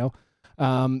on the show.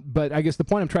 But I guess the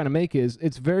point I'm trying to make is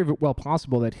it's very well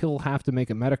possible that he'll have to make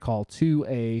a meta call to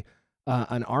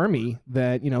an army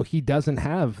that he doesn't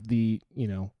have the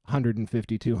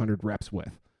 150, 200 reps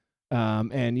with,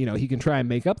 and he can try and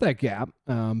make up that gap,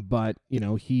 but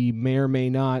he may or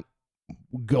may not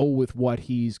go with what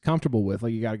he's comfortable with.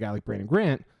 Like, you got a guy like Brandon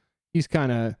Grant, he's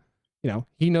kind of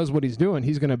he knows what he's doing.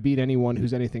 He's going to beat anyone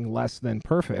who's anything less than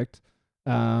perfect.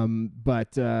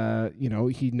 But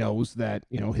he knows that,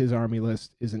 his army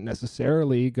list isn't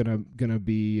necessarily going to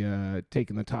be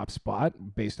taking the top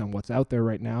spot based on what's out there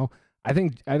right now. I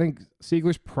think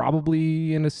Siegler's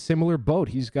probably in a similar boat.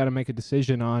 He's got to make a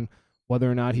decision on whether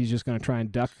or not he's just going to try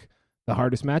and duck the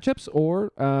hardest matchups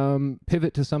or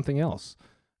pivot to something else.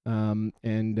 And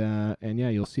yeah,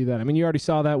 you'll see that. I mean, you already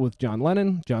saw that with John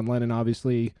Lennon. John Lennon,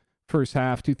 obviously, first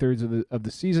half, 2/3 of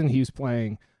the season, he was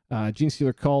playing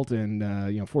Genestealer Cult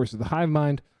and Forces of the Hive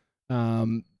Mind.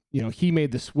 He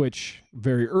made the switch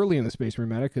very early in the Space Marine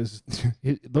meta because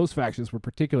those factions were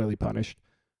particularly punished.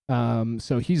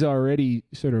 So he's already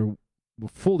sort of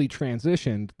fully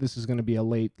transitioned. This is going to be a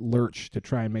late lurch to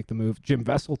try and make the move. Jim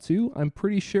Vessel too, I'm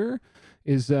pretty sure,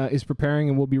 is preparing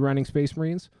and will be running Space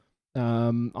Marines.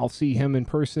 I'll see him in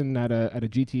person at a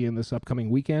GT in this upcoming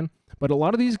weekend. But a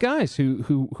lot of these guys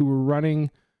who were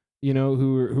running,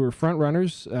 who are front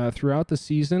runners throughout the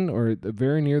season or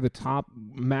very near the top,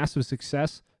 massive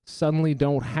success, suddenly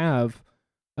don't have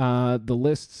the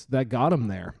lists that got them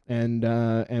there, and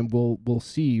we'll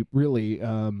see really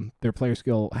their player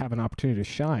skill have an opportunity to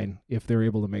shine if they're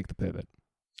able to make the pivot.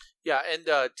 Yeah, and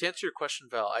to answer your question,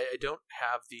 Val, I don't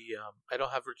have I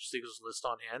don't have Richard Siegler's list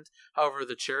on hand. However,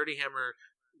 the Charity Hammer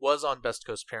was on Best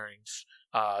Coast Pairings.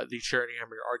 The Charity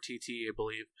Hammer RTT, I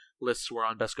believe, lists were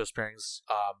on Best Coast Pairings.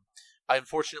 I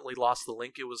unfortunately lost the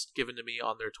link. It was given to me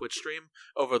on their Twitch stream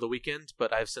over the weekend,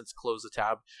 but I've since closed the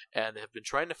tab and have been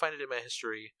trying to find it in my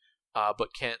history,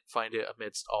 but can't find it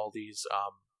amidst all these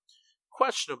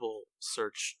questionable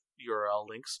search URL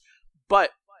links.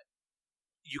 But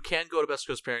you can go to Best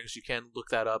Coast Pairings. You can look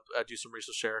that up, do some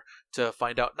research there to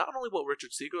find out not only what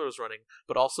Richard Siegler is running,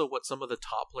 but also what some of the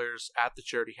top players at the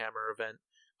Charity Hammer event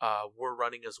were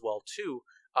running as well too,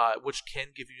 which can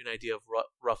give you an idea of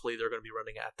roughly they're going to be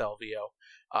running at the LVO.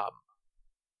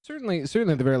 Certainly, at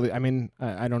the very least. I mean,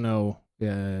 I don't know.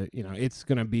 It's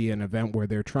going to be an event where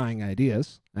they're trying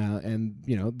ideas, and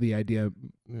the idea,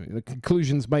 the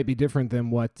conclusions might be different than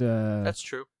what. That's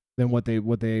true. Than what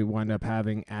they wind up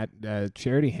having at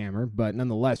Charity Hammer, but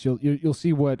nonetheless, you'll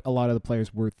see what a lot of the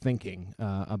players were thinking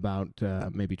about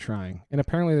maybe trying. And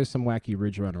apparently, there's some wacky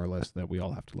Ridge Runner list that we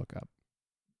all have to look up.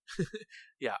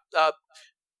 Yeah.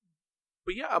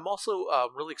 But yeah, I'm also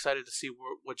really excited to see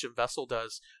what Jim Vessel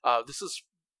does. This is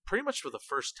pretty much for the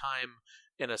first time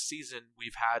in a season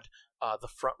we've had the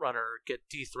front runner get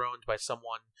dethroned by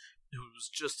someone who's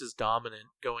just as dominant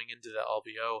going into the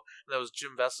LVO. And that was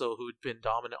Jim Vessel, who had been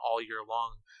dominant all year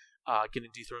long, getting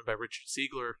dethroned by Richard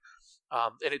Siegler.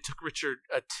 And it took Richard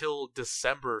until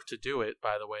December to do it,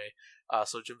 by the way.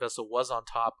 So Jim Vessel was on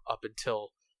top up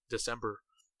until December,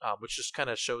 which just kind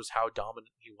of shows how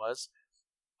dominant he was.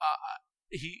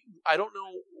 I don't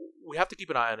know. We have to keep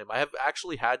an eye on him. I have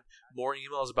actually had more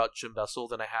emails about Jim Vessel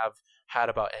than I have had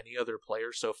about any other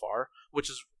player so far, which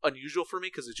is unusual for me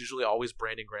because it's usually always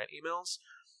Brandon Grant emails.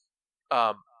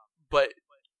 But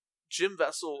Jim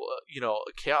Vessel,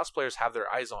 Chaos players have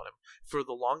their eyes on him. For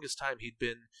the longest time, he'd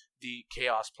been the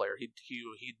Chaos player. He'd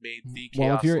made the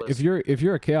Chaos list. If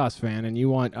you're a Chaos fan and you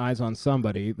want eyes on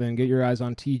somebody, then get your eyes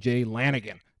on TJ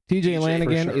Lanigan. TJ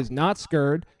Lanigan is not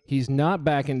scared. He's not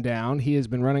backing down. He has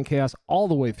been running Chaos all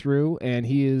the way through, and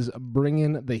he is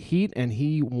bringing the heat, and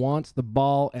he wants the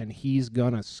ball, and he's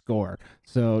going to score.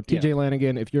 So, TJ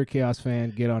Lanigan, if you're a Chaos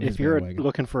fan, get on his bandwagon. If you're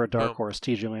looking for a dark horse,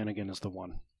 TJ Lanigan is the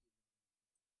one.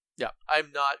 Yeah,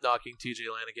 I'm not knocking TJ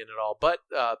Lanigan at all, but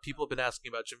people have been asking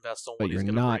about Jim Vessel. But you're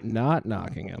not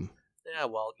knocking him. Yeah,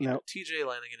 well, TJ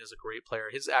Lanigan is a great player.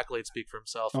 His accolades speak for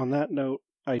himself. On that note,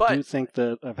 I do think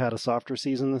that I've had a softer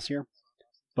season this year,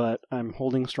 but I'm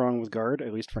holding strong with guard,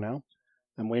 at least for now.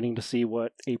 I'm waiting to see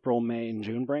what April, May, and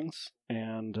June brings,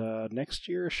 and next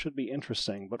year should be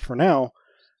interesting. But for now,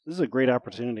 this is a great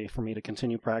opportunity for me to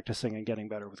continue practicing and getting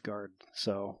better with guard,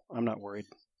 so I'm not worried.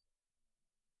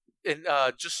 And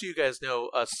just so you guys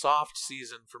know, a soft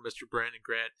season for Mr. Brandon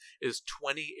Grant is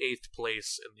 28th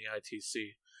place in the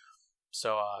ITC.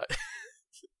 So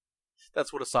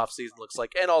that's what a soft season looks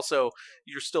like. And also,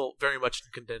 you're still very much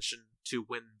in contention to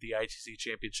win the ITC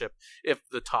championship if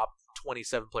the top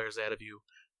 27 players ahead of you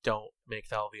don't make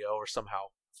the LVO or somehow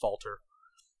falter.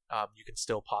 You can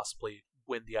still possibly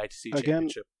win the ITC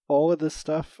championship. All of this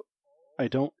stuff, I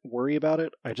don't worry about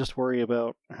it. I just worry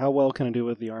about how well can I do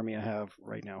with the army I have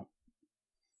right now.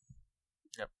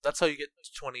 Yep, that's how you get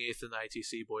 28th in the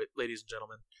ITC, ladies and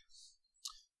gentlemen.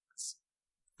 It's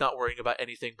not worrying about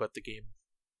anything but the game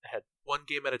ahead. One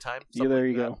game at a time. Yeah, there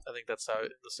you go. I think that's how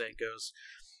the saying goes.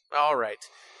 All right.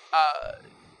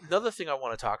 Another thing I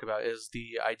want to talk about is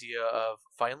the idea of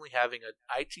finally having an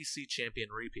ITC champion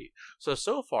repeat.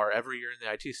 So far, every year in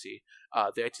the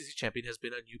ITC champion has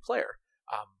been a new player.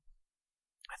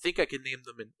 I think I can name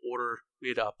them in order. We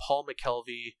had Paul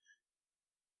McKelvey.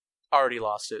 Already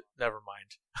lost it. Never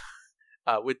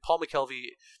mind. With Paul McKelvey,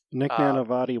 Nick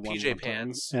Nanavati won PJ one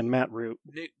Pants, time, and Matt Root.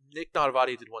 Nick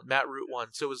Nanavati did one. Matt Root won.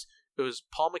 So it was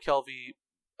Paul McKelvey,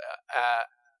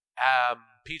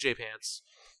 PJ Pants,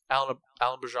 Alan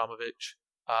Brajamovich,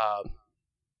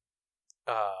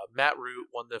 Matt Root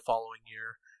won the following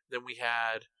year. Then we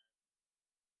had,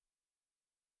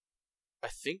 I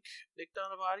think Nick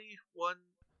Nanavati won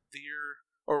the year,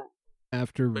 or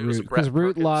after Root, because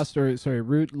Root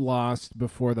lost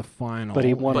before the final, but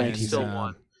he won. But he still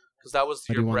won because that was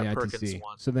the year Brett Perkins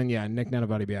won. So then, Nick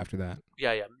Nanavati be after that.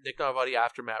 Yeah, Nick Nanavati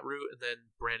after Matt Root, and then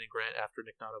Brandon Grant after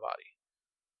Nick Nanavati.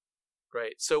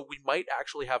 Right, so we might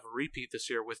actually have a repeat this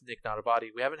year with Nick Nanavati.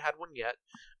 We haven't had one yet.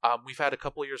 We've had a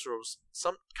couple of years where it was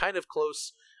some kind of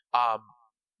close,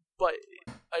 but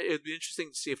it'd be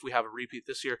interesting to see if we have a repeat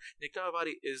this year. Nick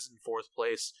Nanavati is in 4th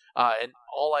place, and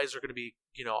all eyes are going to be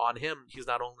on him. He's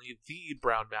not only the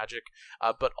Brown Magic,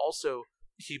 but also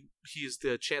he's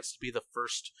the chance to be the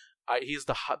first. He's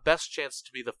the best chance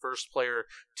to be the first player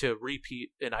to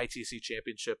repeat an ITC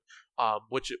championship,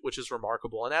 which is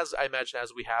remarkable. And as I imagine,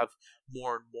 as we have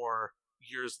more and more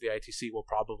years of the ITC, we'll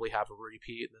probably have a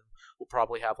repeat, and then we'll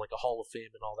probably have like a Hall of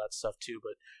Fame and all that stuff too.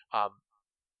 But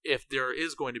if there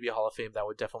is going to be a Hall of Fame, that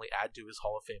would definitely add to his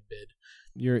Hall of Fame bid.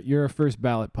 You're a first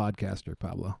ballot podcaster,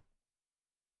 Pablo.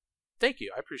 Thank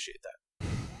you. I appreciate that.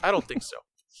 I don't think so.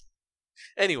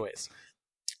 Anyways,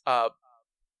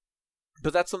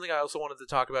 but that's something I also wanted to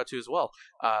talk about too as well.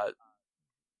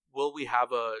 Will we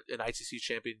have an ITC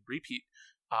champion repeat?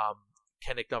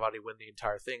 Can Nick Nanavati win the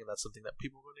entire thing? And that's something that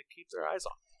people are going to keep their eyes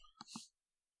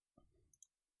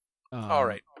on. All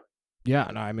right. Yeah,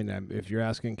 no, I mean, if you're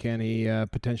asking, can he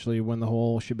potentially win the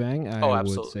whole shebang? I would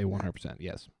absolutely. say 100%.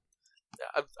 Yes.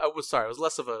 I was sorry. It was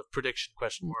less of a prediction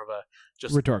question, more of a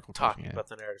just Rhetorical talking question, yeah. about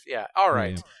the narrative. Yeah. All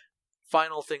right. Yeah.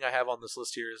 Final thing I have on this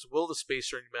list here is: will the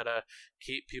Space Marine meta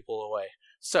keep people away?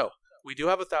 So we do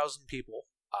have 1,000 people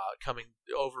coming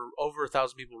over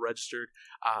 1,000 people registered.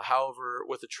 However,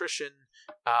 with attrition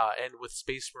and with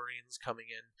Space Marines coming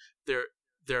in,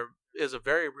 there is a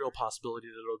very real possibility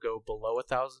that it'll go below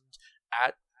 1,000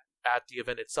 at the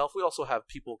event itself. We also have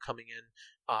people coming in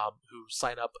who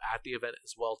sign up at the event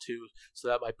as well too, so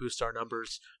that might boost our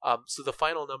numbers. So the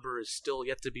final number is still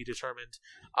yet to be determined.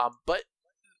 But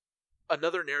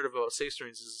another narrative about Space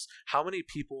Marines is how many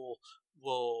people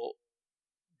will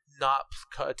not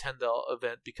attend the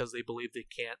event because they believe they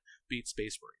can't beat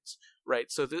Space Marines,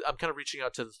 right? So I'm kind of reaching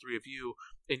out to the three of you.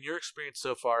 In your experience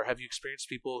so far, have you experienced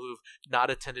people who've not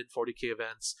attended 40K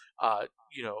events,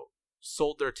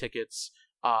 sold their tickets,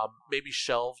 maybe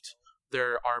shelved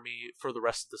their army for the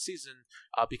rest of the season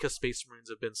because Space Marines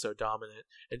have been so dominant?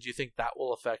 And do you think that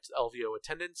will affect LVO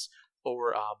attendance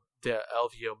or the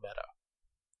LVO meta?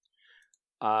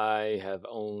 I have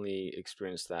only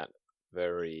experienced that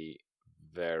very,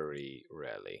 very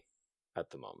rarely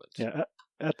at the moment. Yeah,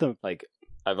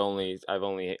 I've only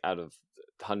out of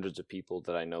hundreds of people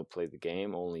that I know play the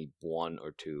game, only one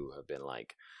or two have been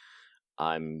like,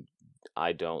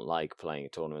 I don't like playing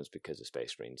tournaments because of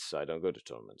Space Marines, so I don't go to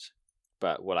tournaments.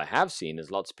 But what I have seen is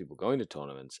lots of people going to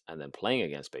tournaments and then playing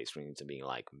against Space Marines and being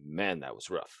like, man, that was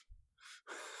rough.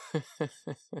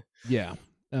 Yeah.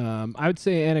 I would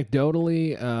say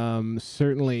anecdotally,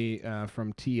 certainly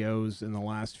from TOs in the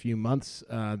last few months,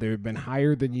 there have been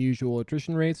higher than usual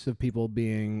attrition rates of people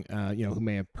being, who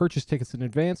may have purchased tickets in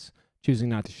advance, choosing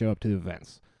not to show up to the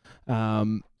events.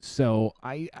 So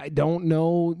I don't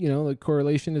know, the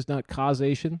correlation is not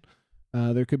causation.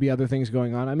 There could be other things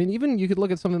going on. I mean, even you could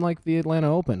look at something like the Atlanta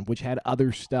Open, which had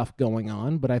other stuff going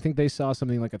on, but I think they saw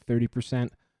something like a 30%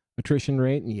 attrition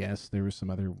rate. And yes, there was some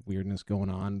other weirdness going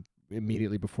on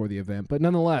immediately before the event, but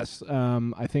nonetheless,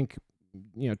 I think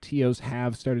TOs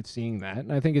have started seeing that,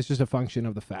 and I think it's just a function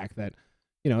of the fact that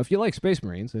if you like Space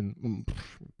Marines, and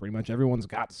pretty much everyone's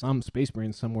got some Space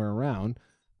Marines somewhere around,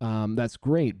 that's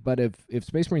great. But if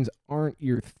Space Marines aren't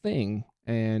your thing,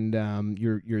 and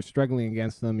you're struggling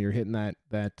against them, you're hitting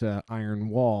that iron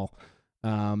wall,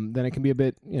 then it can be a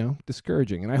bit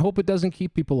discouraging. And I hope it doesn't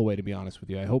keep people away. To be honest with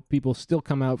you, I hope people still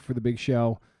come out for the big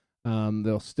show.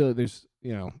 The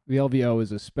LVO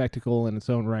is a spectacle in its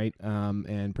own right,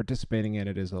 and participating in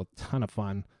it is a ton of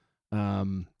fun. I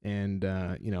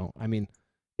mean,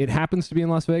 it happens to be in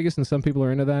Las Vegas, and some people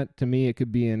are into that. To me, it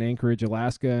could be in Anchorage,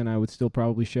 Alaska, and I would still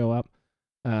probably show up.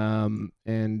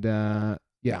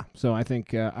 So I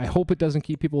think I hope it doesn't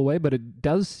keep people away, but it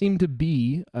does seem to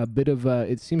be a bit of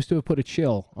it seems to have put a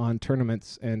chill on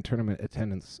tournaments and tournament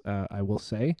attendance, I will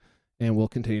say. And we'll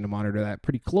continue to monitor that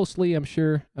pretty closely, I'm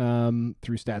sure,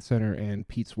 through StatCenter and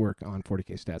Pete's work on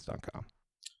 40kstats.com.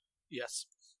 Yes.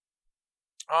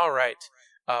 All right.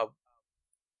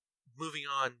 Moving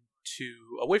on to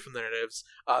away from the narratives,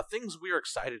 things we are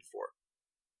excited for.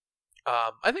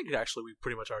 I think actually we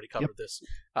pretty much already covered this.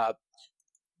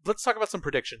 Let's talk about some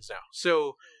predictions now.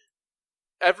 So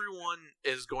everyone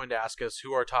is going to ask us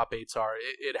who our top 8s are.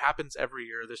 It happens every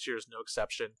year. This year is no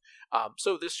exception.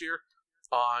 So this year,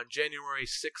 on January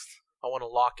 6th, I want to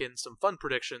lock in some fun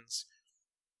predictions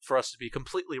for us to be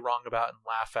completely wrong about and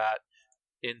laugh at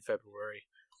in February.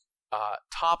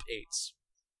 Top 8s.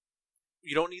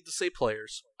 You don't need to say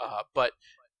players, but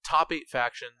top 8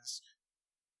 factions.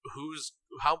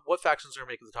 What factions are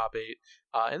making the top 8,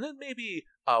 and then maybe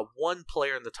one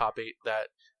player in the top 8 that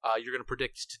you're going to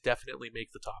predict to definitely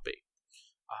make the top 8.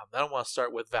 Then I want to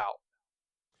start with Val.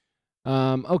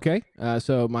 Okay.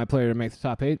 So my player to make the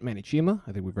top 8, Manny Chima.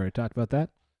 I think we've already talked about that.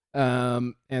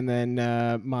 And then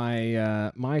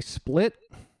my split.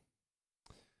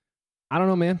 I don't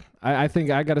know, man. I think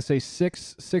I got to say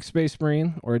six Space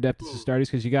Marine or Adeptus Astartes,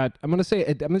 because you got. I'm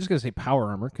just gonna say Power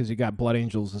Armor, because you got Blood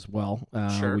Angels as well,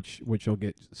 sure. which will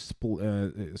get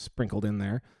sprinkled in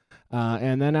there.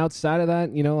 And then outside of that,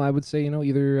 I would say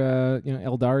either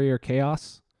Eldari or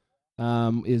Chaos.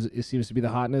 It seems to be the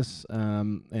hotness,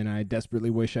 and I desperately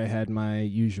wish I had my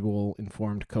usual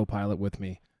informed co-pilot with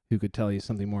me who could tell you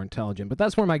something more intelligent. But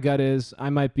that's where my gut is. I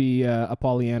might be a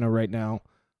Pollyanna right now,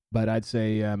 but I'd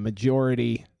say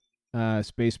majority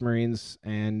Space Marines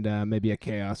and maybe a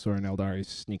Chaos or an Eldari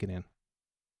sneaking in.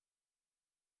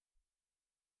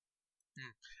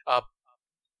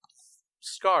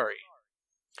 Scary.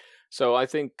 So I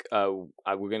think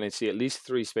we're going to see at least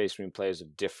 3 Space Marine players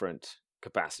of different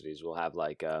capacities. We'll have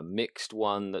like a mixed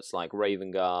one that's like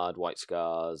Raven Guard, White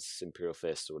Scars, Imperial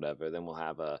Fists, or whatever. Then we'll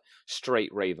have a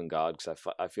straight Raven Guard, because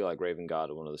I feel like Raven Guard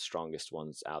are one of the strongest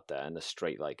ones out there, and a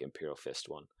straight like Imperial Fist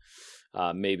one.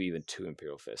 Maybe even 2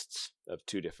 Imperial Fists of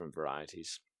 2 different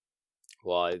varieties.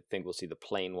 Well, I think we'll see the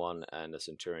plain one and the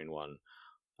Centurion one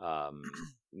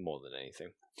more than anything.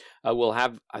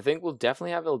 I think we'll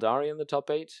definitely have Eldari in the top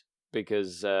 8,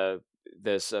 because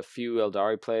there's a few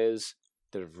Eldari players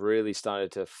that have really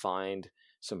started to find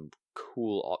some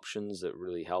cool options that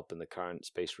really help in the current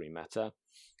Space Marine meta.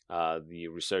 The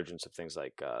resurgence of things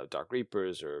like Dark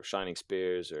Reapers or Shining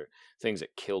Spears, or things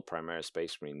that kill Primaris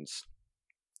Space Marines,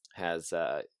 has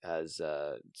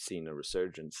seen a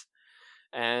resurgence.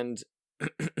 And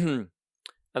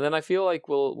and then I feel like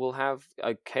we'll have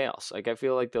a Chaos. Like, I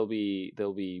feel like there'll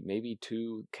be maybe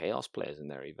 2 Chaos players in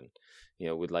there even.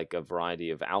 With like a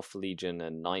variety of Alpha Legion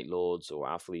and Night Lords, or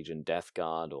Alpha Legion Death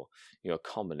Guard, or a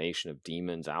combination of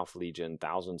Demons, Alpha Legion,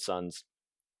 Thousand Suns.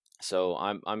 So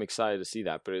I'm excited to see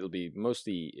that, but it'll be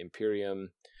mostly Imperium,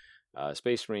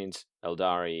 Space Marines,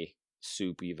 Eldari,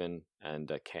 Soup even,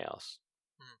 and Chaos.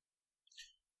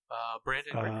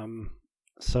 Brandon.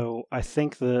 So I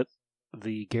think that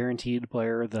the guaranteed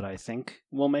player that I think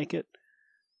will make it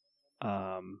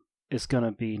is going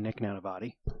to be Nick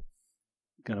Nanavati.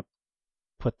 Going to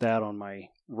put that on my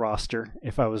roster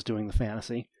if I was doing the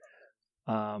fantasy.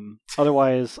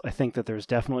 Otherwise, I think that there's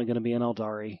definitely going to be an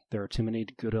Eldari. There are too many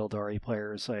good Eldari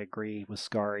players. I agree with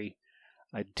Scary.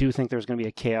 I do think there's going to be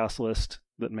a Chaos list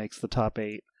that makes the top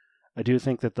 8. I do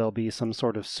think that there'll be some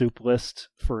sort of soup list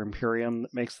for Imperium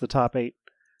that makes the top 8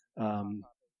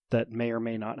 that may or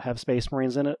may not have Space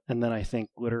Marines in it. And then I think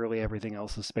literally everything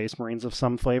else is Space Marines of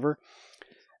some flavor.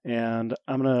 And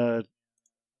I'm going to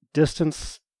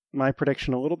distance my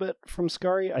prediction a little bit from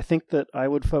Scary. I think that I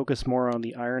would focus more on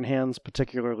the Iron Hands,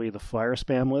 particularly the flyer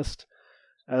spam list,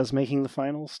 as making the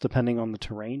finals, depending on the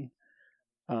terrain.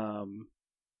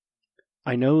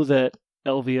 I know that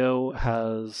LVO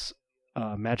has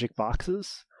magic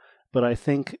boxes, but I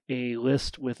think a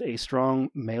list with a strong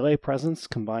melee presence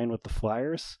combined with the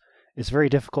flyers is very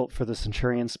difficult for the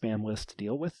Centurion spam list to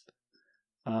deal with.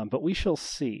 But we shall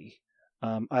see.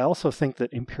 I also think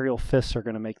that Imperial Fists are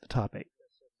going to make the top 8.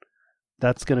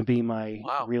 That's going to be my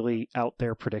really out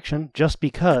there prediction, just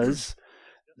because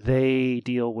they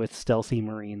deal with stealthy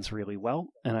Marines really well,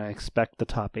 and I expect the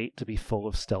top 8 to be full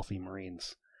of stealthy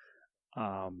Marines.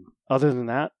 Other than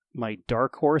that, my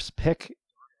dark horse pick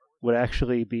would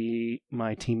actually be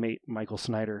my teammate Michael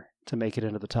Snyder to make it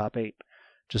into the top 8,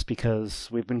 just because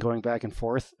we've been going back and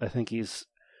forth. I think he's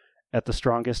at the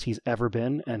strongest he's ever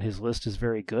been, and his list is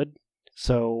very good.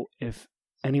 So if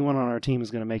anyone on our team is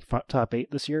going to make top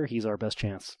 8 this year, he's our best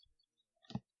chance.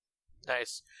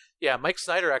 Nice. Yeah, Mike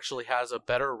Snyder actually has a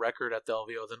better record at the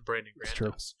LVO than Brandon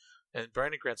Grant does. And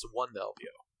Brandon Grant's won the LVO.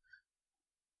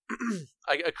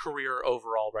 A career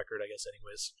overall record, I guess,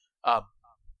 anyways.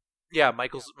 Yeah,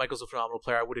 Michael's a phenomenal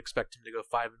player. I would expect him to go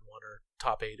 5-1 or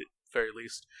top 8 at very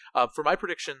least. For my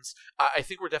predictions, I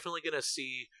think we're definitely going to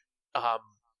see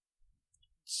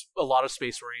a lot of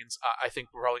Space Marines. I think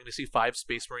we're probably going to see 5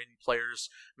 Space Marine players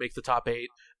make the top 8.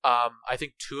 I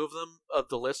think 2 of them of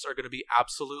the lists are going to be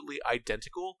absolutely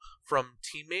identical from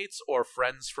teammates or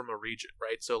friends from a region,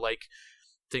 right? So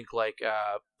think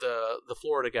the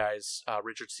Florida guys,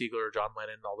 Richard Siegler, John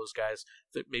Lennon, all those guys.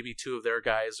 That maybe 2 of their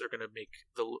guys are going to make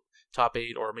the top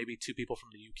 8, or maybe 2 people from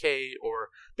the UK, or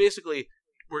basically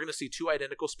we're going to see 2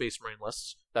 identical Space Marine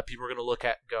lists that people are going to look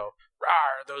at and go,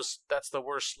 "Rawr, that's the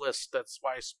worst list. That's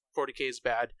why 40K is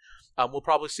bad." We'll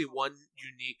probably see 1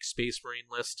 unique Space Marine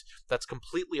list that's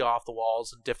completely off the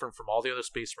walls and different from all the other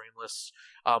Space Marine lists,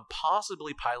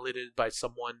 possibly piloted by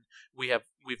someone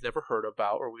we've never heard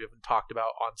about or we haven't talked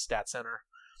about on Stat Center.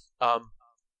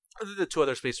 The 2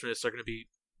 other Space Marine lists are going to be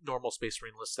normal Space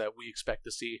Marine lists that we expect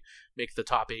to see make the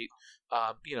top 8.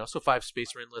 So 5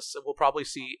 Space Marine lists. And we'll probably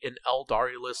see an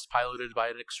Eldari list piloted by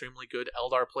an extremely good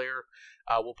Eldar player.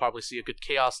 We'll probably see a good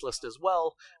Chaos list as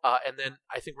well. And then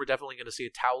I think we're definitely going to see a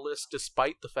Tau list,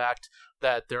 despite the fact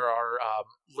that there are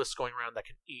lists going around that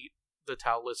can eat the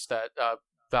Tau list that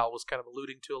Val was kind of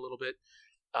alluding to a little bit.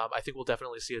 I think we'll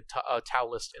definitely see a Tau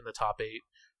list in the top 8.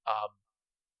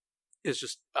 It's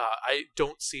just I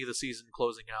don't see the season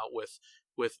closing out with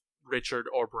Richard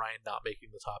or Brian not making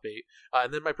the top 8.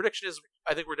 And then my prediction is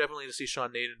I think we're definitely going to see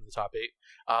Sean Naden in the top 8.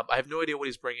 I have no idea what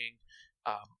he's bringing.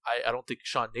 I don't think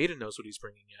Sean Naden knows what he's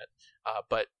bringing yet.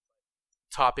 But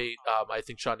top 8, I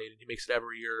think Sean Naden, he makes it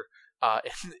every year.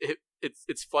 And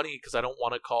it's funny because I don't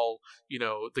want to call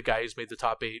the guy who's made the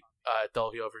top 8 at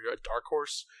Delvio every year a dark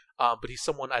horse. But he's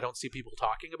someone I don't see people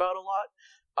talking about a lot.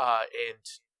 and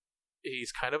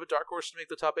he's kind of a dark horse to make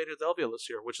the top 8 of the LVO this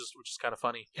year, which is kind of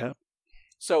funny. Yeah.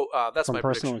 So that's From my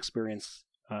personal prediction. experience,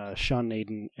 Sean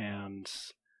Naden and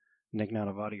Nick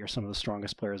Nanavati are some of the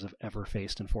strongest players I've ever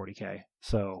faced in 40K.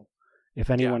 So if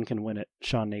anyone can win it,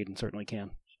 Sean Naden certainly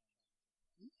can.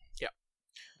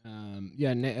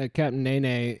 Captain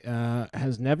Nene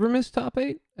has never missed top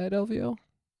 8 at LVO.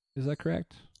 Is that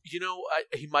correct? He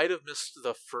might have missed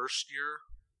the first year,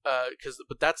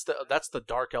 but that's the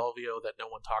dark LVO that no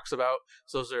one talks about.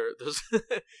 So those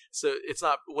so it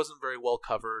wasn't very well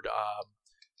covered.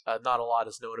 Not a lot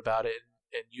is known about it,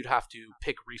 and you'd have to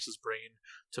pick Reese's brain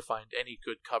to find any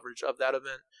good coverage of that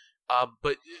event.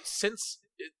 But since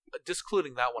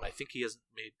discluding that one, I think he's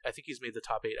made the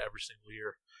top 8 every single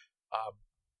year.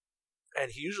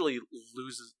 And he usually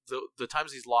loses. The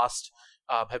times he's lost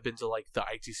have been to like the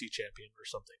ITC champion or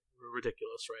something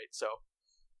ridiculous, right? So,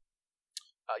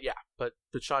 but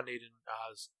Sean Naden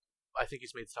I think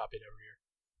he's made the top 8 every year,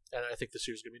 and I think this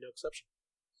year's gonna be no exception.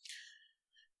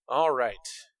 All right,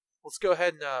 let's go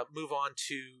ahead and move on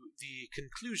to the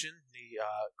conclusion, the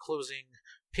closing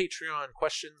Patreon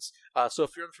questions. So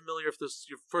if you're unfamiliar, if this is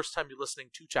your first time you're listening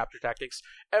to Chapter Tactics,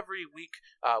 every week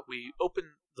we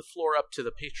open the floor up to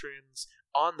the patrons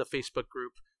on the Facebook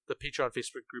group, the Patreon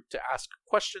Facebook group, to ask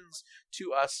questions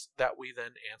to us that we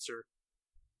then answer.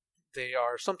 They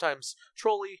are sometimes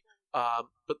trolly,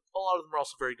 but a lot of them are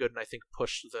also very good, and I think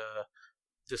push the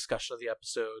discussion of the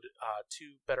episode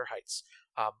to better heights.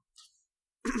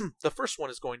 The first one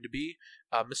is going to be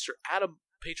Mr. Adam.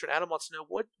 Patron Adam wants to know,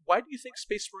 why do you think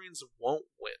Space Marines won't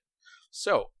win?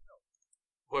 So,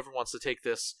 whoever wants to take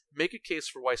this, make a case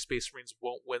for why Space Marines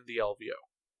won't win the LVO.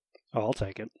 Oh, I'll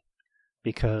take it.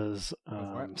 Because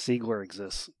Siegler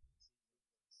exists.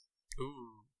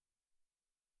 Ooh.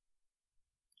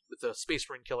 With the Space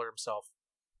Marine killer himself.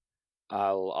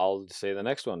 I'll say the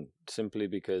next one, simply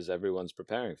because everyone's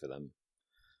preparing for them.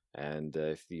 And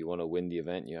if you want to win the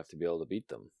event, you have to be able to beat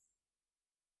them.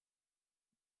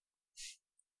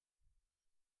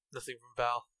 Nothing from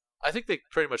Val. I think they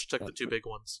pretty much took the two big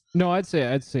ones. No, I'd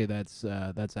say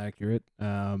that's accurate.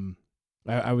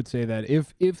 I would say that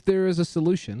if there is a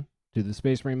solution to the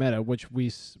Space Marine meta, which we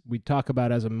talk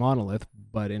about as a monolith,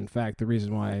 but in fact the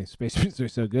reason why Space Marines are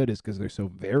so good is because they're so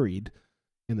varied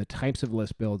in the types of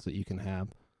list builds that you can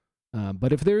have.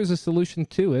 But if there is a solution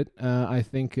to it, I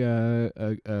think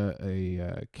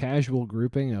a casual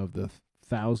grouping of the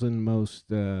 1,000 most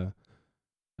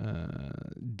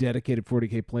dedicated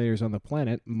 40K players on the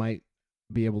planet might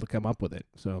be able to come up with it.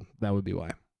 So that would be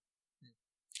why.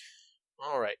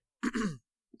 All right.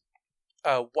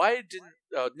 Why didn't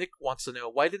Nick wants to know,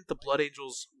 why didn't the Blood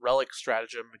Angels relic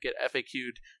stratagem get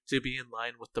FAQ'd to be in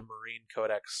line with the Marine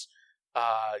Codex?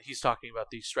 He's talking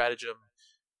about the stratagem,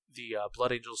 the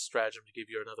Blood Angels stratagem to give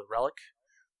you another relic.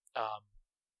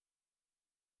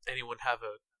 Anyone have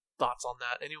thoughts on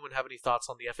that? Anyone have any thoughts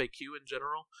on the FAQ in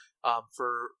general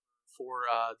for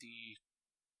the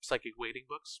Psychic Waiting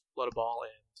books, Blood of Baal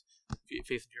and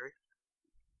Faith and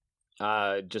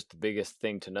Fury? Just the biggest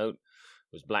thing to note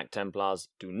was Black Templars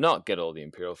do not get all the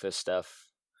Imperial Fist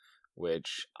stuff,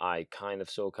 which I kind of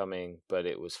saw coming, but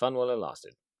it was fun while it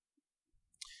lasted.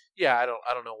 Yeah, I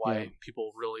don't know why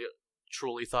people really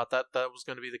truly thought that was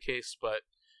going to be the case, but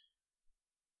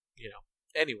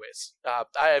anyways,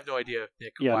 I have no idea,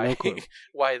 Nick,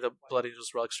 why the Blood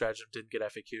Angels relic stratagem didn't get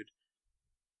FAQ'd.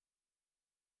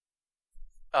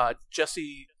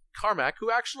 Jesse Carmack, who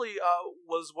actually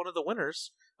was one of the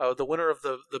winners, the winner of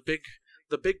the big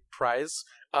prize,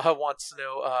 wants to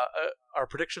know our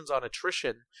predictions on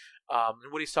attrition.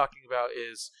 And what he's talking about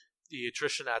is the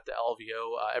attrition at the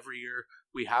LVO. Every year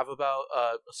we have about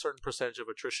a certain percentage of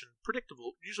attrition,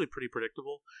 predictable, usually pretty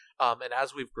predictable. And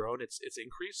as we've grown, it's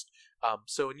increased.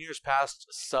 So in years past,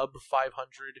 sub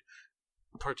 500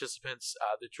 participants,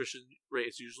 the attrition rate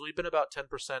has usually been about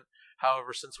 10%.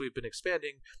 However, since we've been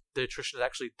expanding, the attrition has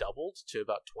actually doubled to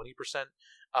about 20%.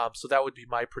 So that would be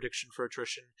my prediction for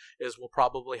attrition, is we'll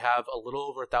probably have a little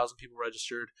over 1,000 people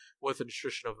registered with an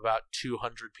attrition of about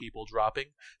 200 people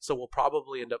dropping. So we'll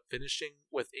probably end up finishing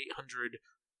with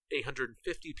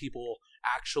 850 people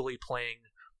actually playing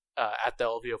at the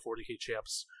LVO 40K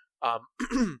Champs.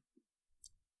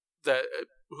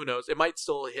 Who knows? It might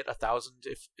still hit 1,000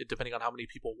 depending on how many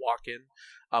people walk in.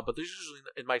 But there's usually,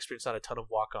 in my experience, not a ton of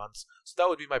walk-ons. So that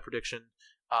would be my prediction.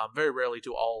 Very rarely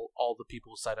do all the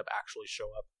people who sign up actually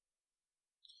show up.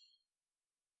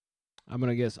 I'm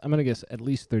gonna guess at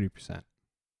least 30%.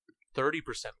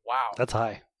 30%. Wow, That's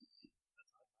high.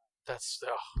 that's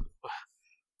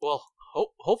well.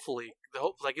 Hopefully,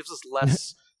 that gives us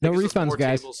less No gives us refunds, more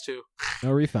guys. tables too. No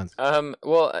refunds.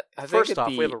 Well, I think First off,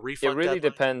 we have a it refund really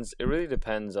deadline. depends. It really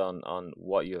depends on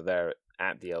what you're there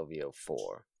at the LVO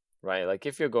for, right? Like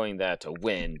if you're going there to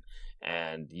win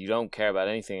and you don't care about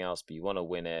anything else, but you want to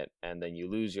win it, and then you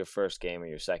lose your first game or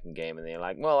your second game, and then you're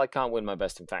like, well, I can't win my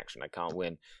best in faction. I can't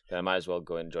win. Then I might as well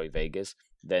go enjoy Vegas.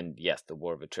 Then yes, the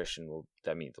war of attrition will.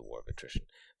 I mean, the war of attrition.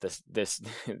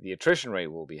 The attrition rate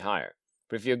will be higher.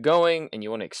 But if you're going and you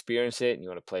want to experience it and you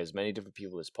want to play as many different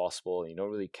people as possible and you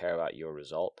don't really care about your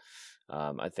result,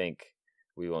 I think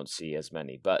we won't see as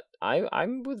many. But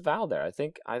I'm with Val there. I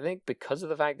think because of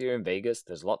the fact that you're in Vegas,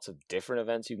 there's lots of different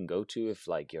events you can go to if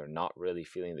like you're not really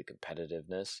feeling the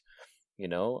competitiveness,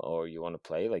 or you want to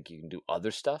play, like you can do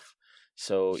other stuff.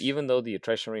 So even though the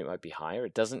attrition rate might be higher,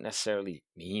 it doesn't necessarily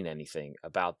mean anything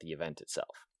about the event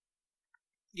itself.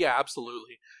 Yeah,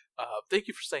 absolutely. Thank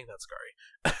you for saying that, Scary.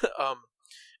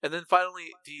 And then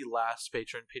finally, the last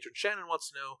patron Shannon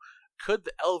wants to know, could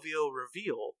the LVO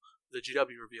reveal, the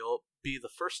GW reveal, be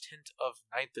the first hint of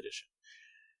 9th edition?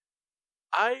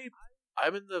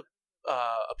 I'm in the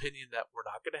opinion that we're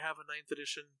not going to have a 9th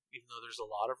edition, even though there's a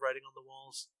lot of writing on the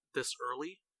walls this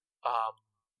early.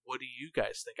 What do you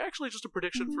guys think? Actually, just a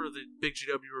prediction for the big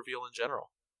GW reveal in general.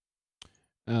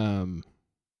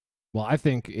 Well, I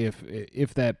think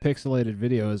if that pixelated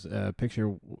video is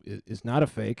picture is not a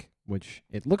fake, which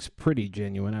it looks pretty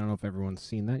genuine. I don't know if everyone's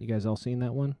seen that. You guys all seen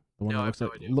that one? The one No, that I looks have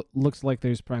like no idea. looks like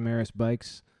there's Primaris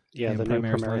bikes. Yeah, and the new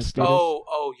Primaris Primaris Landscapers. Speeders.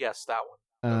 Oh, yes, that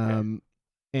one. Okay.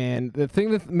 And the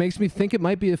thing that makes me think it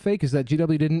might be a fake is that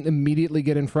GW didn't immediately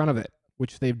get in front of it,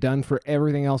 which they've done for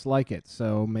everything else like it.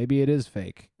 So maybe it is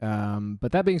fake.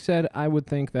 But that being said, I would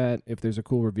think that if there's a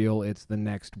cool reveal, it's the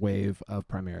next wave of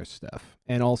Primaris stuff.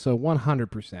 And also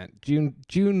 100%.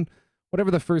 June,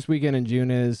 whatever the first weekend in June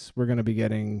is, we're going to be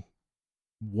getting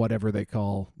whatever they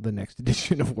call the next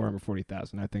edition of Warhammer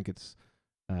 40,000. I think it's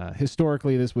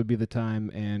historically this would be the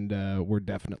time, and we're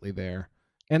definitely there.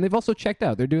 And they've also checked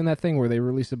out. They're doing that thing where they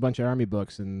release a bunch of army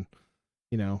books, and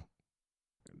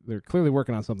they're clearly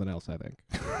working on something else, I think.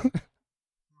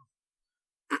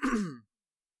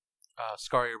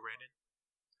 Scary or Brandon?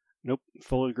 Nope,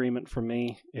 full agreement from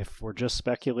me. If we're just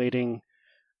speculating,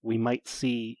 we might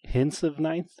see hints of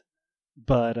 9th,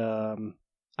 but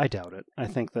I doubt it. I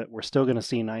think that we're still going to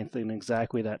see 9th in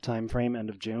exactly that time frame, end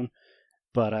of June,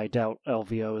 but I doubt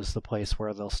LVO is the place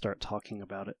where they'll start talking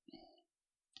about it.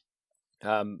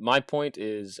 My point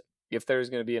is, if there's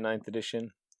going to be a 9th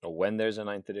edition, or when there's a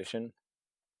 9th edition,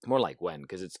 more like when,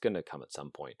 because it's going to come at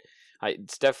some point.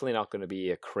 It's definitely not going to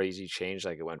be a crazy change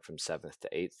like it went from 7th to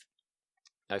 8th.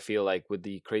 I feel like with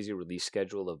the crazy release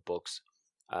schedule of books,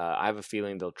 I have a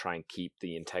feeling they'll try and keep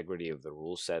the integrity of the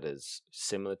rule set as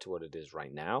similar to what it is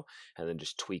right now, and then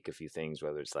just tweak a few things,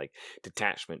 whether it's like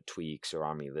detachment tweaks or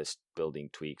army list building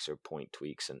tweaks or point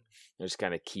tweaks, and just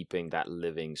kind of keeping that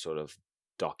living sort of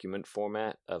document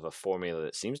format of a formula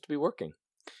that seems to be working.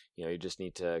 You just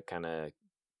need to kind of,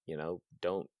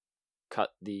 don't cut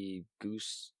the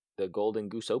golden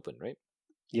goose open, right?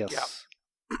 Yes.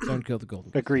 Yeah. Don't kill the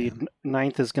golden. Agreed. Yeah.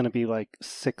 9th is going to be like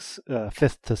 5th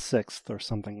to 6th or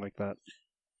something like that.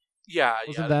 Yeah.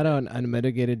 Wasn't that an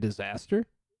unmitigated disaster?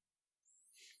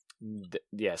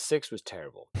 Yeah, 6 was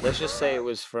terrible. Let's just say it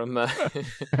was from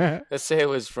let's say it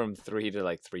was from 3 to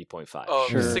like 3.5. Oh,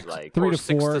 Sure. 6, like 3 or to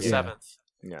 6 4, to yeah. 7th.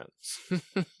 Yeah.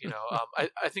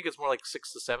 I think it's more like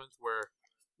 6th to 7th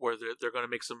where they're going to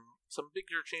make some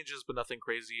bigger changes, but nothing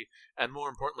crazy. And more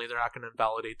importantly, they're not going to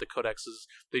invalidate the codexes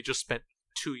they just spent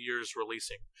 2 years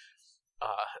releasing.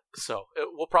 So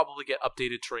we'll probably get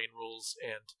updated terrain rules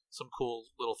and some cool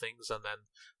little things, and then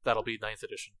that'll be 9th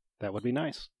edition. That would be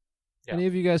nice. Yeah. Any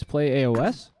of you guys play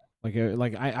AOS?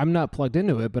 I'm not plugged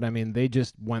into it, but I mean, they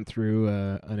just went through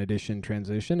an edition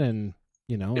transition, and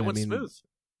It went smooth.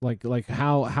 Like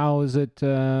how is it?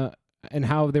 And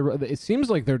how it seems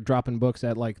like they're dropping books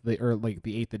at like the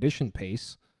 8th edition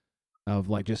pace of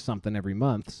like just something every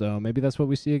month. So maybe that's what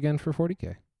we see again for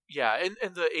 40K. Yeah,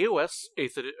 and the AOS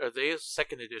 8th or the AOS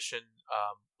 2nd edition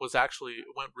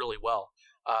went really well.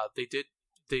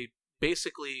 They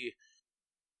basically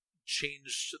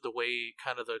changed the way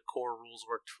kind of the core rules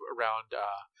worked around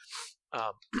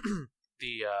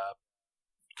the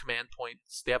command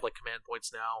points. They have like command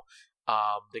points now.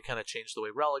 They kind of changed the way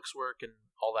relics work and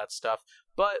all that stuff.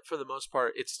 But for the most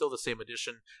part, it's still the same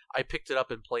edition. I picked it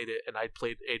up and played it, and I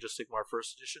played Age of Sigmar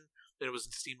 1st edition, and it was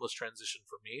a seamless transition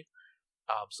for me.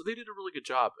 So they did a really good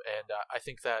job, and I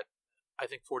think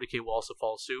 40K will also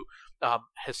follow suit.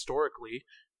 Historically,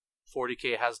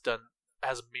 40K has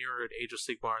mirrored Age of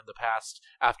Sigmar in the past.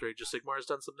 After Age of Sigmar has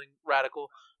done something radical,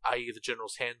 i.e., the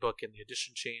General's Handbook and the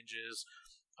edition changes.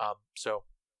 So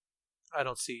I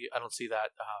don't see that.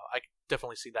 I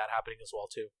definitely see that happening as well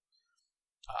too.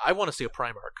 I want to see a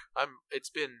Primarch. It's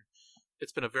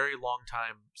been a very long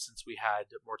time since we had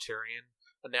Mortarion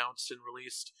announced and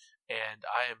released, and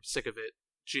I am sick of it.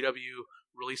 GW,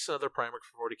 release another Primarch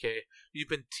for 40k. You've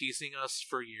been teasing us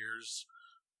for years.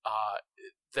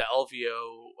 The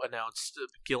LVO announced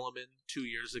Gilliman 2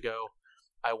 years ago.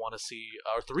 I want to see,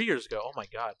 or 3 years ago. Oh my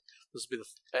god, this will be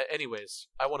the. Anyways,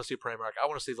 I want to see Primarch. I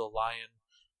want to see the Lion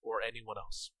or anyone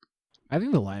else. I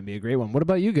think the Lion be a great one. What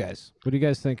about you guys? What do you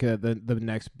guys think the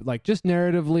next, like, just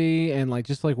narratively and like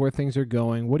just like where things are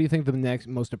going? What do you think the next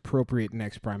most appropriate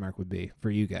next Primarch would be for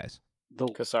you guys?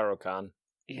 Kasaro Khan.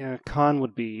 Yeah, Khan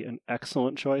would be an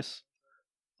excellent choice.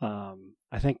 I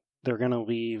think they're going to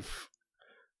leave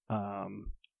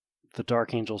the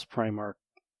Dark Angels Primarch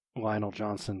Lionel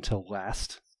Johnson till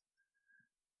last,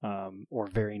 or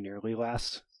very nearly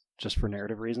last, just for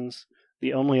narrative reasons.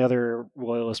 The only other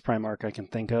Loyalist Primarch I can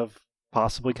think of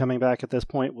possibly coming back at this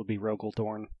point would be Rogel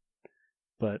Dorn.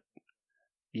 But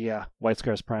yeah, White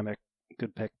Scars Primarch,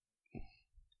 good pick.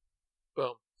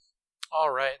 Boom.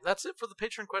 All right, that's it for the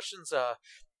Patreon questions.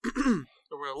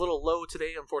 We're a little low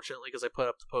today, unfortunately, because I put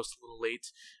up the post a little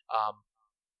late.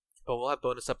 But we'll have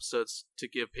bonus episodes to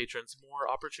give patrons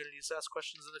more opportunities to ask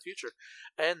questions in the future.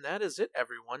 And that is it,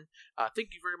 everyone.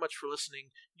 Thank you very much for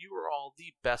listening. You are all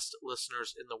the best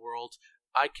listeners in the world.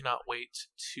 I cannot wait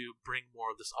to bring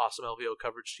more of this awesome LVO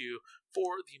coverage to you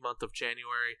for the month of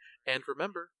January. And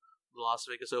remember, the Las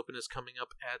Vegas Open is coming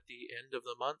up at the end of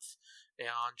the month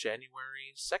on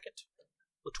January 2nd.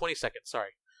 The 22nd,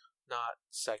 sorry. Not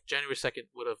January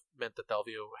 2nd would have meant that the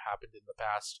LVO happened in the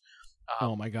past.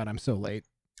 Oh my god, I'm so late.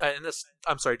 And this,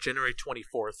 I'm sorry, January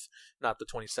 24th, not the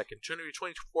 22nd. January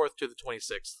 24th to the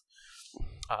 26th.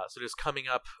 So it is coming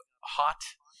up hot,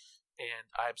 and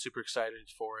I'm super excited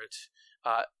for it.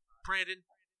 Brandon,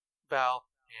 Val,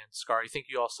 and Scary, thank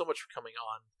you all so much for coming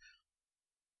on.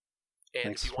 And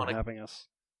Thanks for having us.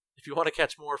 If you want to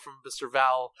catch more from Mr.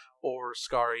 Val or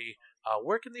Scary,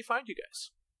 where can they find you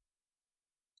guys?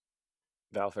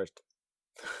 Val first.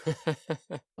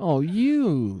 Oh,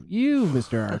 you,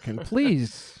 Mr. Arkin,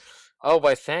 please. Oh,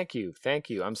 why, thank you.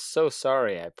 I'm so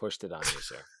sorry I pushed it on you,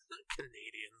 sir.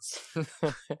 Canadians.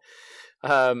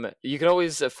 You can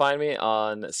always find me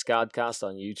on Scadcast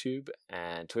on YouTube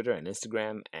and Twitter and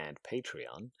Instagram and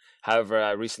Patreon. However,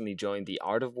 I recently joined the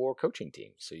Art of War coaching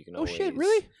team, so you can always... Oh shit,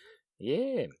 really?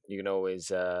 Yeah, you can always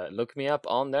look me up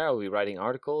on there. I'll be writing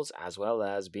articles as well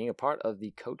as being a part of the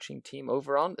coaching team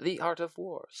over on The Art of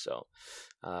War. So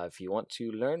if you want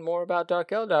to learn more about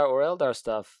Dark Eldar or Eldar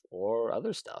stuff or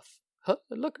other stuff,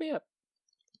 look me up.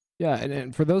 Yeah,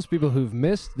 and for those people who've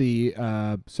missed the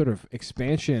sort of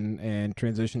expansion and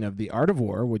transition of The Art of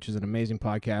War, which is an amazing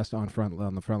podcast on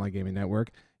the Frontline Gaming Network,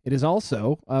 it is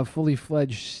also a fully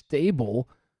fledged stable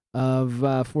of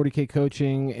 40K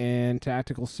coaching and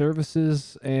tactical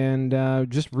services, and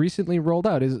just recently rolled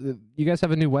out. You guys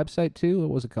have a new website too? What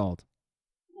was it called?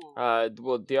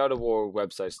 Well, the Art of War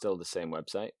website is still the same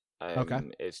website. Okay.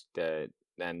 It's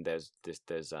and there's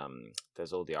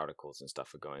all the articles and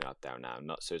stuff are going out there now.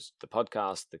 So it's the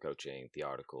podcast, the coaching, the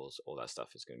articles, all that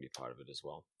stuff is going to be part of it as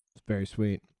well. It's very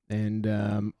sweet. And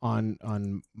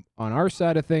on our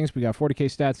side of things, we got 40K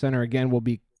Stat Center again. We'll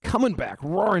be coming back,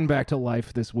 roaring back to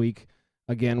life this week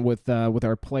again with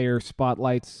our player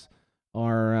spotlights,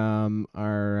 our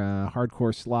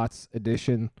hardcore slots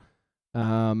edition,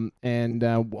 and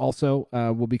also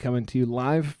we'll be coming to you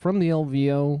live from the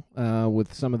LVO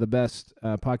with some of the best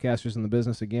podcasters in the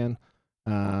business again.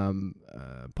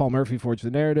 Paul Murphy, Forge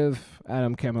the Narrative,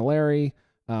 Adam Camilleri.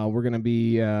 We're going to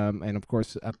be, and of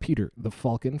course, Peter the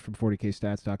Falcon from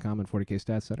 40kstats.com and 40K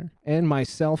Stats Center, and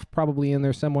myself probably in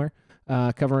there somewhere,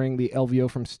 covering the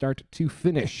LVO from start to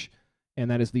finish,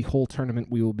 and that is the whole tournament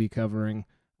we will be covering.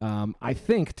 I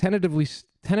think tentatively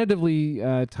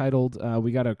titled,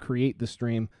 we got to create the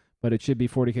stream, but it should be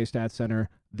 40K Stats Center,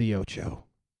 the Ocho.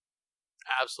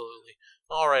 Absolutely.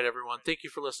 All right, everyone. Thank you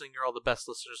for listening. You're all the best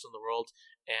listeners in the world,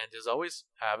 and as always,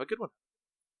 have a good one.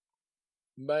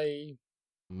 Bye.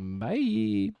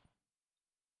 Bye.